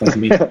Drake's soft like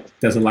me.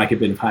 Doesn't like a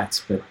bit of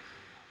heights. But,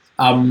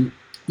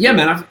 yeah,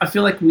 man, I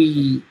feel like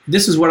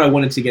this is what I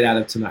wanted to get out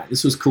of tonight.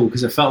 This was cool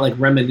because it felt like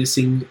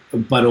reminiscing,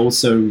 but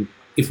also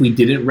if we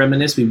didn't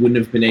reminisce, we wouldn't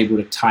have been able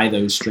to tie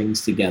those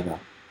strings together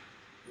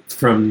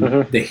from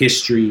the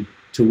history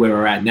to where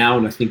we're at now.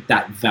 And I think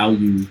that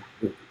value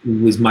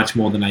was much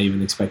more than I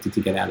even expected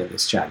to get out of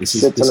this chat. This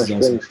is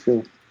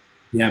awesome.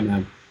 Yeah,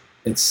 man.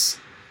 It's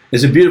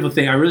a beautiful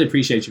thing. I really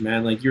appreciate you,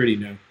 man. Like, you already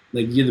know.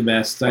 Like, you're the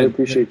best. I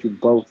appreciate you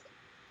both.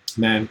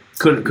 Man,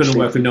 couldn't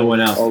work with no one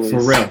else. Always.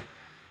 For real.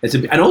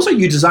 And also,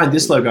 you designed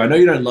this logo. I know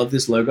you don't love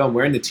this logo. I'm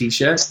wearing the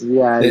T-shirt.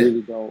 Yeah, I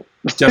really don't.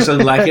 Josh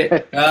doesn't like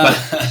it. But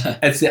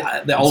it's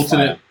the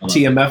alternate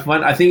TMF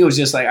one. I think it was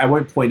just like, I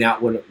won't point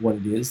out what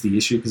it is, the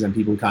issue, because then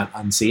people can't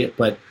unsee it.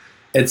 But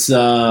it's...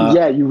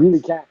 yeah, you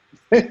really can't.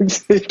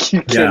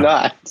 You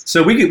cannot.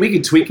 So we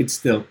could tweak it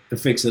still to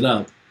fix it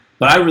up.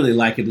 But I really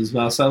like it as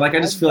well. So like, I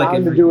just feel like...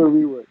 I'm down to do a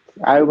rework.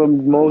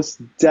 I'm most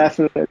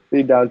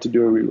definitely down to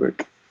do a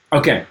rework.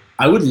 Okay.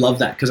 I would love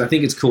that because I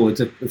think it's cool. If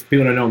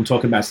people don't know what I'm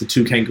talking about, it's the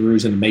two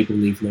kangaroos and the maple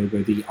leaf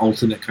logo, the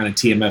alternate kind of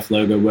TMF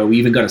logo, where we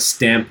even got a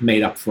stamp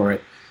made up for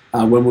it.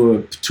 When we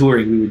were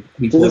touring,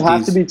 we Does it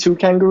have to be two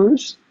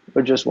kangaroos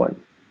or just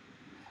one?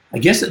 I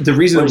guess the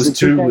reason it was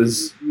two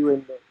was...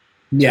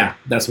 Yeah,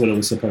 that's what it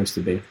was supposed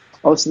to be.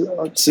 Oh,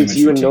 so it's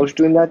you and Nosh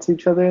doing that to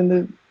each other in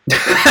the...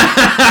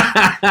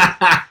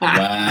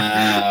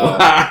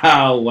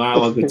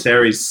 Wow, Uncle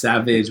Terry's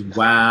savage.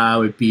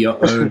 Wow, it'd be your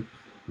own...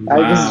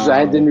 Wow.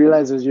 I didn't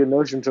realize it was your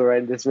Notion until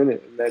right this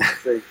minute. And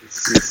that's like,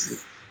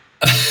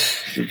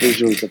 the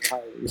visuals are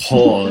piling.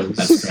 Pause.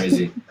 That's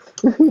crazy.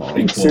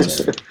 Big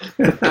pause.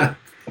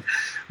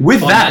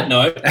 With On that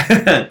note,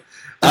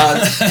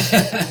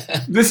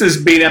 this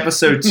has been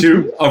episode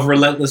 2 of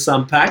Relentless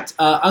Unpacked.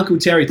 Uncle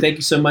Terry, thank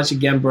you so much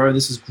again, bro.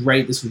 This is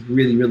great. This was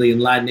really, really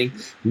enlightening.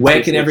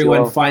 Where can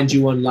everyone find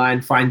you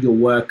online, find your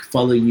work,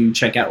 follow you,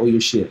 check out all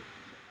your shit?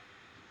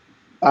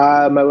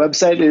 My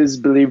website is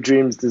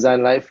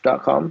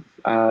believedreamsdesignlife.com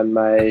and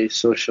my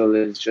social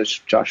is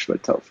just Joshua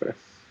Telfer.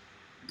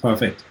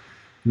 Perfect.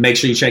 Make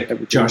sure you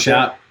check Josh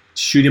out.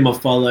 shoot him a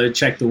follow.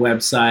 Check the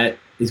website.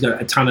 He's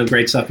got a ton of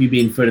great stuff. You've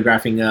been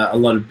photographing a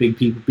lot of big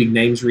people, big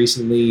names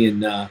recently,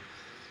 and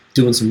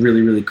doing some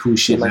really, really cool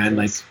shit, man.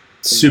 Like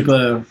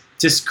super,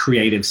 just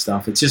creative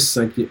stuff. It's just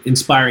like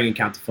inspiring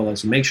account to follow.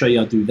 So make sure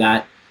y'all do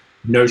that.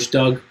 Nosh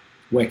Dog,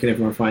 where can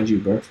everyone find you,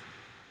 bro?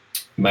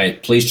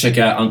 Mate, please check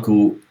out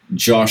Uncle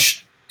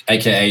Josh,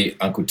 aka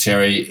Uncle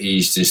Terry.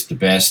 He's just the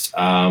best.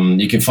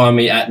 You can find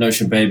me at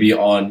Notion Baby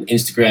on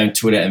Instagram,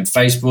 Twitter, and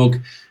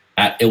Facebook.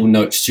 At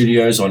IllNote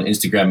Studios on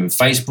Instagram and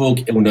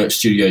Facebook.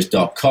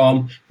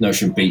 IllNoteStudios.com.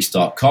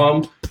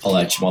 NotionBeats.com. I'll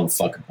let you,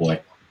 motherfucker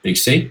boy. Big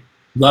C.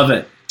 Love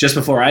it. Just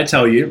before I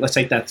tell you, let's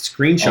take that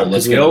screenshot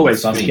because we get a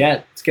always little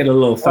forget. Let's get a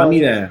little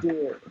thummy there.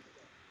 Yeah.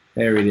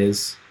 There it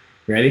is.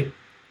 Ready?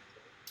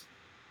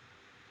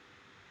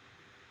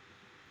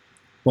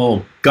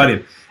 Boom. Got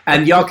him.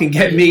 And y'all can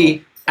get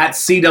me at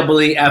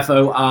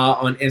CEEFOR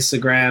on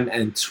Instagram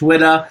and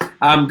Twitter.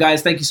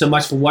 Guys, thank you so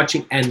much for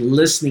watching and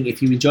listening.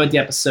 If you enjoyed the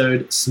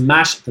episode,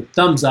 smash the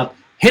thumbs up.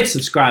 Hit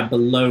subscribe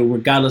below,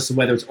 regardless of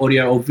whether it's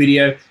audio or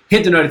video.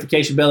 Hit the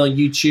notification bell on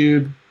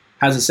YouTube.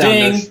 How's it sound?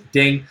 Ding.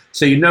 Ding.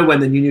 So you know when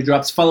the new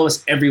drops. Follow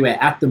us everywhere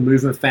at The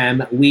Movement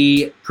Fam.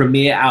 We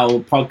premiere our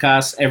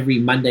podcast every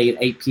Monday at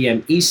 8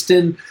 p.m.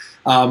 Eastern.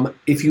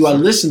 If you are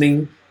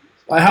listening,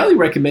 I highly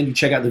recommend you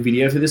check out the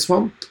video for this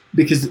one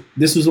because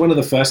this was one of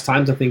the first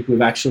times I think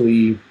we've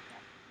actually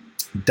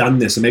done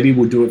this. And maybe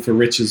we'll do it for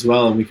Rich as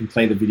well, and we can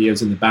play the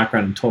videos in the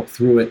background and talk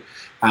through it,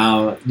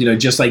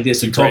 just like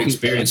this. It's a great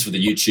experience for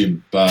the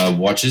YouTube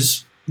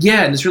watchers.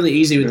 Yeah, and it's really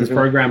easy with this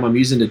program I'm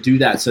using to do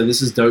that. So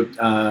this is dope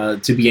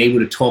to be able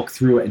to talk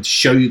through it and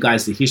show you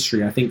guys the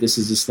history. I think this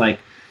is just like,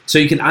 so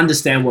you can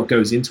understand what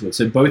goes into it.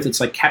 So both it's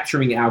like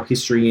capturing our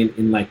history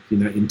in like,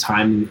 in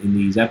time in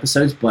these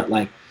episodes, but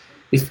like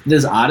if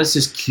there's artists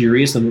just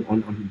curious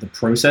on the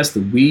process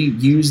that we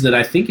use, that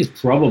I think is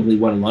probably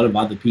what a lot of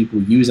other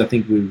people use. I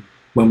think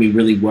when we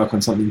really work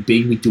on something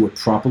big, we do it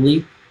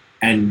properly.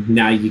 And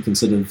now you can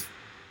sort of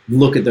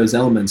look at those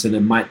elements and it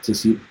might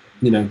just, you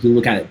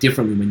look at it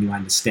differently when you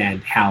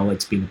understand how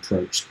it's been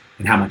approached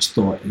and how much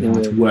thought and how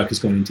much work has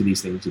gone into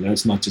these things.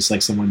 It's not just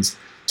like someone's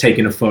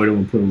taken a photo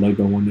and put a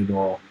logo on it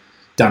or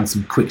done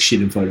some quick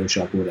shit in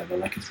Photoshop or whatever.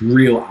 Like it's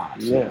real art.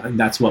 Yeah. And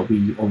that's what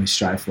we always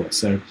strive for.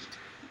 So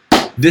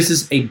this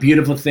is a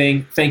beautiful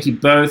thing. Thank you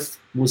both.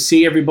 We'll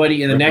see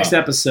everybody in the next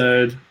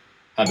episode.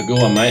 Have a good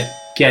one, mate.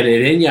 Get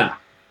it in ya.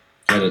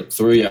 Get it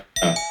through ya.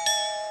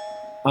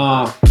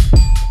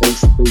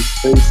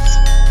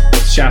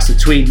 Peace. Shouts to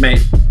Tweed,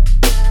 mate.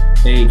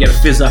 Hey, get a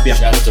fizz up ya.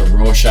 Shouts to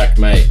Rorschach,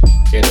 mate.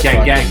 Get a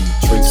Gang, gang.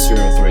 truth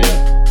serum through ya.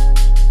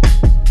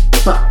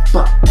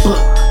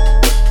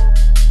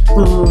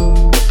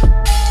 Boom.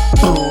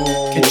 Boom.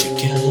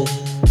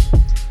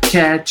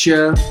 Catch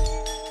ya,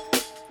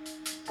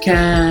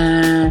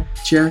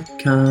 Catch ya,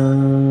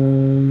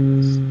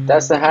 come.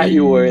 That's the hat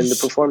you wore in the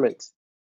performance.